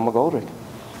friend, Joe McGoldrick.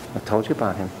 I told you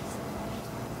about him.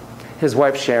 His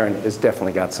wife, Sharon, has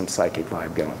definitely got some psychic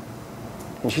vibe going.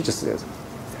 And she just is.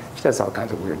 She does all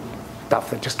kinds of weird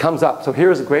stuff that just comes up. So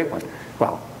here's a great one.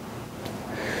 Well,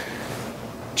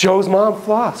 Joe's mom,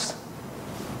 Floss.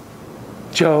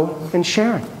 Joe and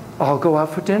Sharon all go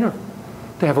out for dinner.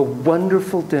 They have a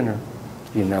wonderful dinner.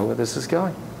 You know where this is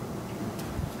going.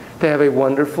 They have a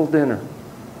wonderful dinner.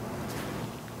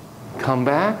 Come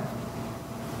back.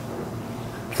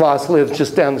 Floss lives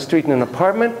just down the street in an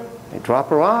apartment. They drop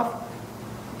her off.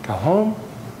 Go home,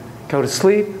 go to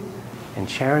sleep, and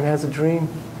Sharon has a dream.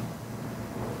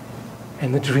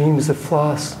 And the dream is that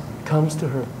Floss comes to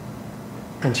her,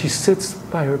 and she sits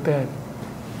by her bed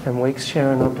and wakes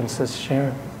Sharon up and says,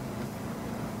 Sharon,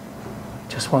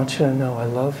 I just want you to know I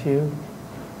love you.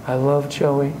 I love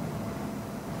Joey.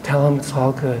 Tell him it's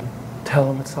all good.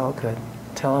 Tell him it's all good.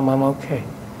 Tell him I'm okay.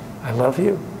 I love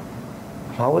you.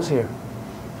 I'm always here.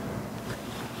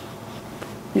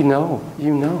 You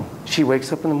know. She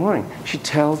wakes up in the morning. She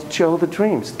tells Joe the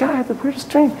dream. She says, God, I had the weirdest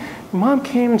dream. Mom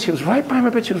came and she was right by my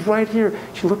bed. She was right here.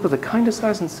 She looked with the kindest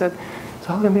eyes and said, it's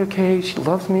all going to be okay. She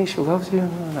loves me. She loves you.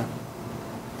 No.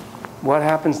 What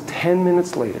happens 10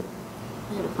 minutes later?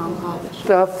 A phone call.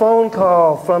 The phone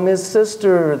call from his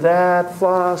sister that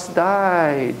Floss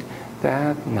died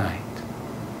that night.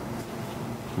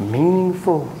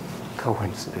 Meaningful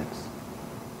coincidence.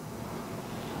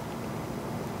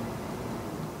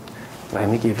 Let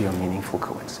me give you a meaningful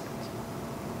coincidence.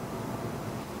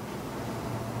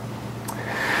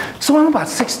 So I'm about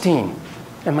 16,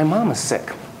 and my mom is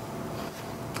sick.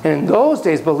 And in those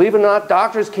days, believe it or not,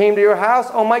 doctors came to your house.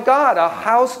 Oh my God, a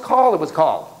house call it was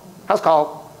called. House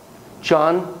call.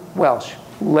 John Welsh,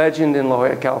 legend in La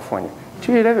Jolla, California.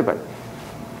 Treated everybody.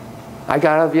 I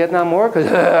got out of the Vietnam War because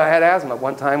I had asthma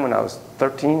one time when I was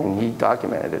 13, and he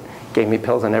documented it. Gave me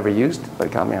pills I never used, but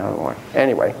it got me out of the war.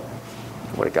 Anyway.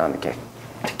 Would have gone to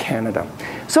Canada.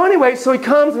 So anyway, so he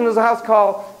comes and there's a house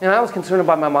call, and I was concerned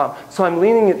about my mom. So I'm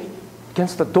leaning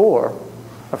against the door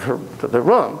of the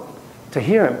room to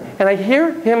hear him. And I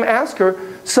hear him ask her,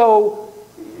 so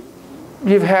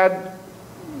you've had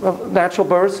natural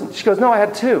births? And she goes, no, I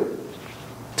had 2.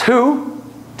 2?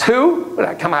 2? Would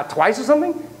I come out twice or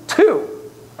something? 2.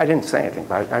 I didn't say anything,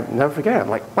 but I never forget it. I'm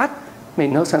like, what? It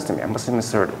made no sense to me. I must have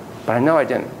misheard it. But I know I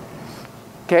didn't.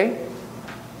 Okay?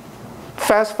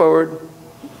 Fast forward,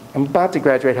 I'm about to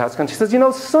graduate high school, and she says, you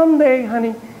know, someday,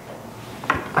 honey,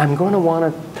 I'm going to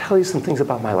want to tell you some things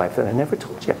about my life that I never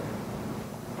told you.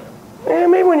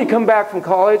 And maybe when you come back from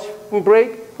college, from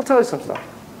break, I'll tell you some stuff.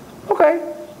 Okay,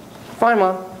 fine,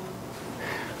 Mom.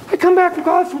 I come back from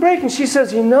college from break, and she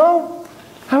says, you know,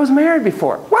 I was married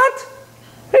before. What?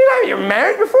 You were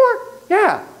married before?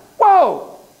 Yeah.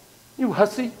 Whoa, you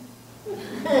hussy.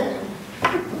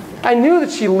 I knew that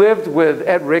she lived with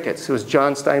Ed Ricketts, who was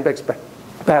John Steinbeck's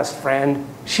best friend.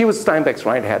 She was Steinbeck's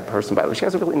right-hand person, by the way. She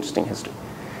has a really interesting history.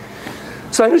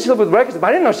 So I knew she lived with Ricketts, but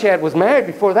I didn't know she was married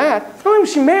before that. Not only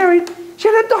was she married, she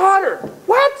had a daughter.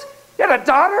 What? You had a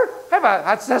daughter? I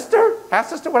have a sister?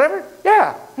 Half-sister, whatever?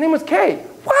 Yeah, her name was Kay.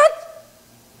 What?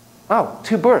 Oh,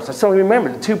 2 births. I suddenly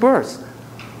remembered the 2 births.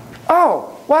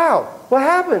 Oh, wow. What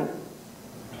happened?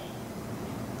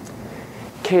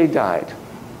 Kay died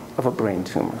of a brain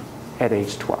tumor at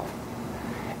age 12.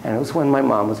 And it was when my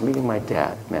mom was meeting my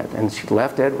dad. And she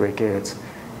left Ed Ricketts,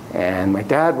 and my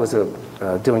dad was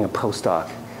doing a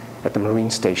postdoc at the Marine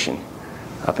Station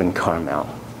up in Carmel.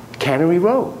 Cannery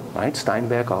Road, right?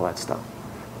 Steinbeck, all that stuff.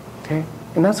 Okay?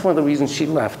 And that's one of the reasons she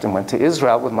left and went to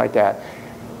Israel with my dad,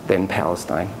 then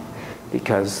Palestine,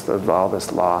 because of all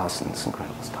this loss and this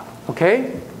incredible stuff.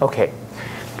 Okay? Okay.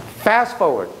 Fast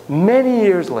forward, many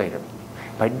years later,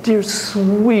 my dear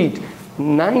sweet,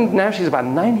 now she's about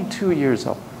 92 years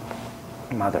old,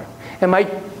 mother. And my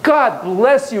God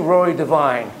bless you, Rory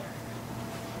Devine,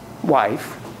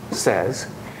 wife says,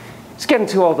 she's getting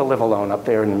too old to live alone up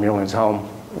there in the Mueller's home.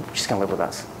 She's going to live with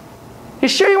us. You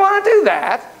sure you want to do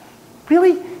that?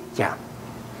 Really? Yeah.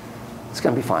 It's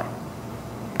going to be fine.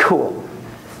 Cool.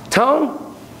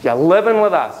 Tone, you're living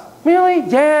with us. Really?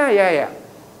 Yeah.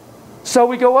 So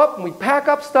we go up and we pack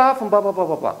up stuff and blah, blah, blah,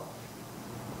 blah, blah.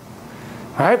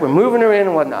 All right, we're moving her in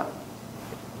and whatnot.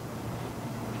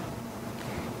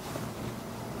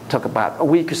 took about a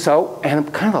week or so,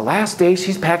 and kind of the last day,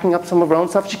 she's packing up some of her own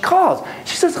stuff. She calls.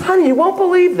 She says, honey, you won't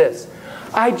believe this.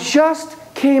 I just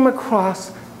came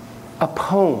across a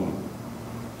poem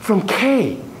from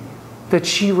Kay that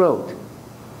she wrote.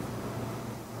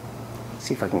 Let's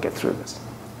see if I can get through this.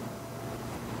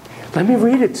 Let me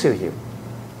read it to you.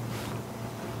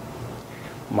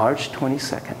 March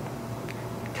 22nd.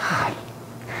 God,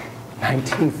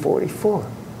 1944.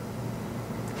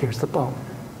 Here's the poem.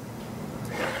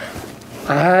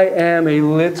 I am a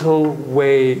little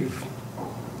wave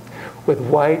with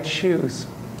white shoes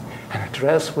and a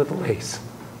dress with lace.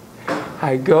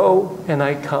 I go and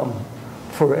I come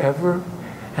forever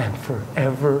and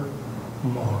forever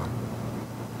more.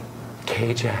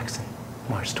 Kay Jackson,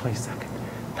 March 22nd,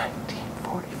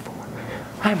 1944.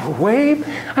 I'm a wave,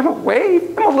 I'm a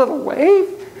wave, I'm a little wave.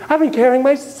 I've been carrying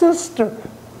my sister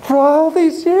for all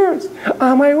these years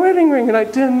on my wedding ring, and I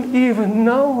didn't even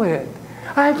know it.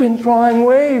 I've been drawing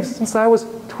waves since I was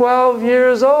 12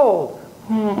 years old.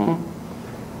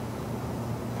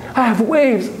 I have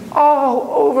waves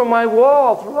all over my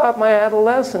wall throughout my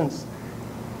adolescence.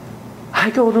 I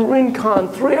go to Rincon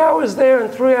 3 hours there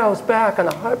and 3 hours back on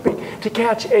a heartbeat to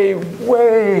catch a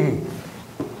wave.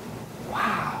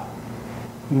 Wow.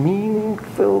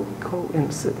 Meaningful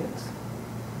coincidence.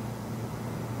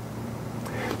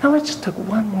 Now let's just take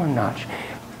one more notch.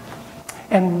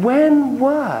 And when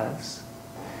was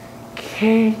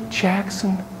Kay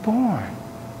Jackson born?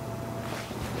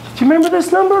 Do you remember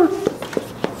this number?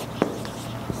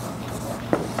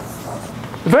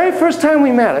 The very first time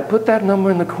we met, I put that number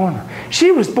in the corner.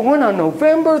 She was born on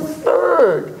November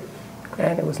 3rd,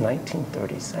 and it was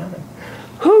 1937.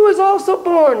 Who was also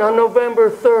born on November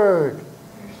 3rd?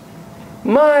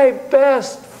 My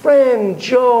best friend,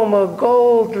 Joe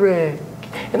McGoldrick.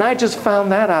 And I just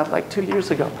found that out like 2 years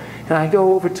ago. And I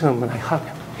go over to him and I hug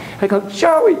him. I go,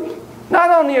 Joey, not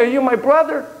only are you my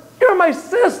brother, you're my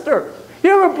sister.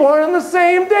 You were born on the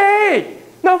same day,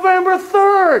 November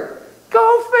 3rd.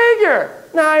 Go figure.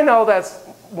 Now I know that's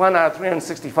 1 out of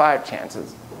 365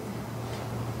 chances.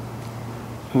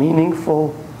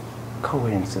 Meaningful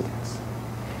coincidence.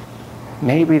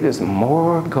 Maybe there's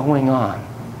more going on,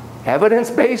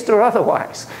 evidence-based or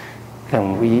otherwise,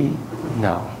 than we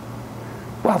know.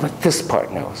 Well, but this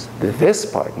part knows. This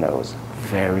part knows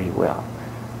very well,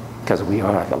 because we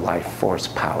are the life force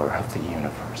power of the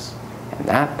universe. And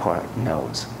that part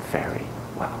knows very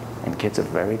well. And kids are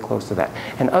very close to that.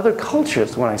 And other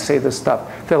cultures, when I say this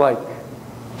stuff, they're like,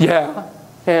 yeah,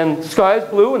 and the sky is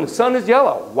blue and the sun is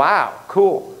yellow. Wow,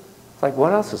 cool. It's like,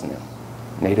 what else is new?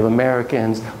 Native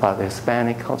Americans, a lot of the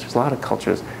Hispanic cultures, a lot of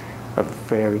cultures are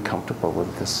very comfortable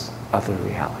with this other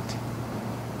reality.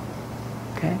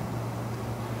 Okay?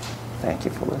 Thank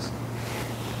you for listening.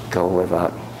 Go live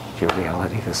out your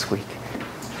reality this week.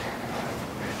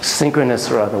 Synchronous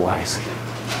or otherwise.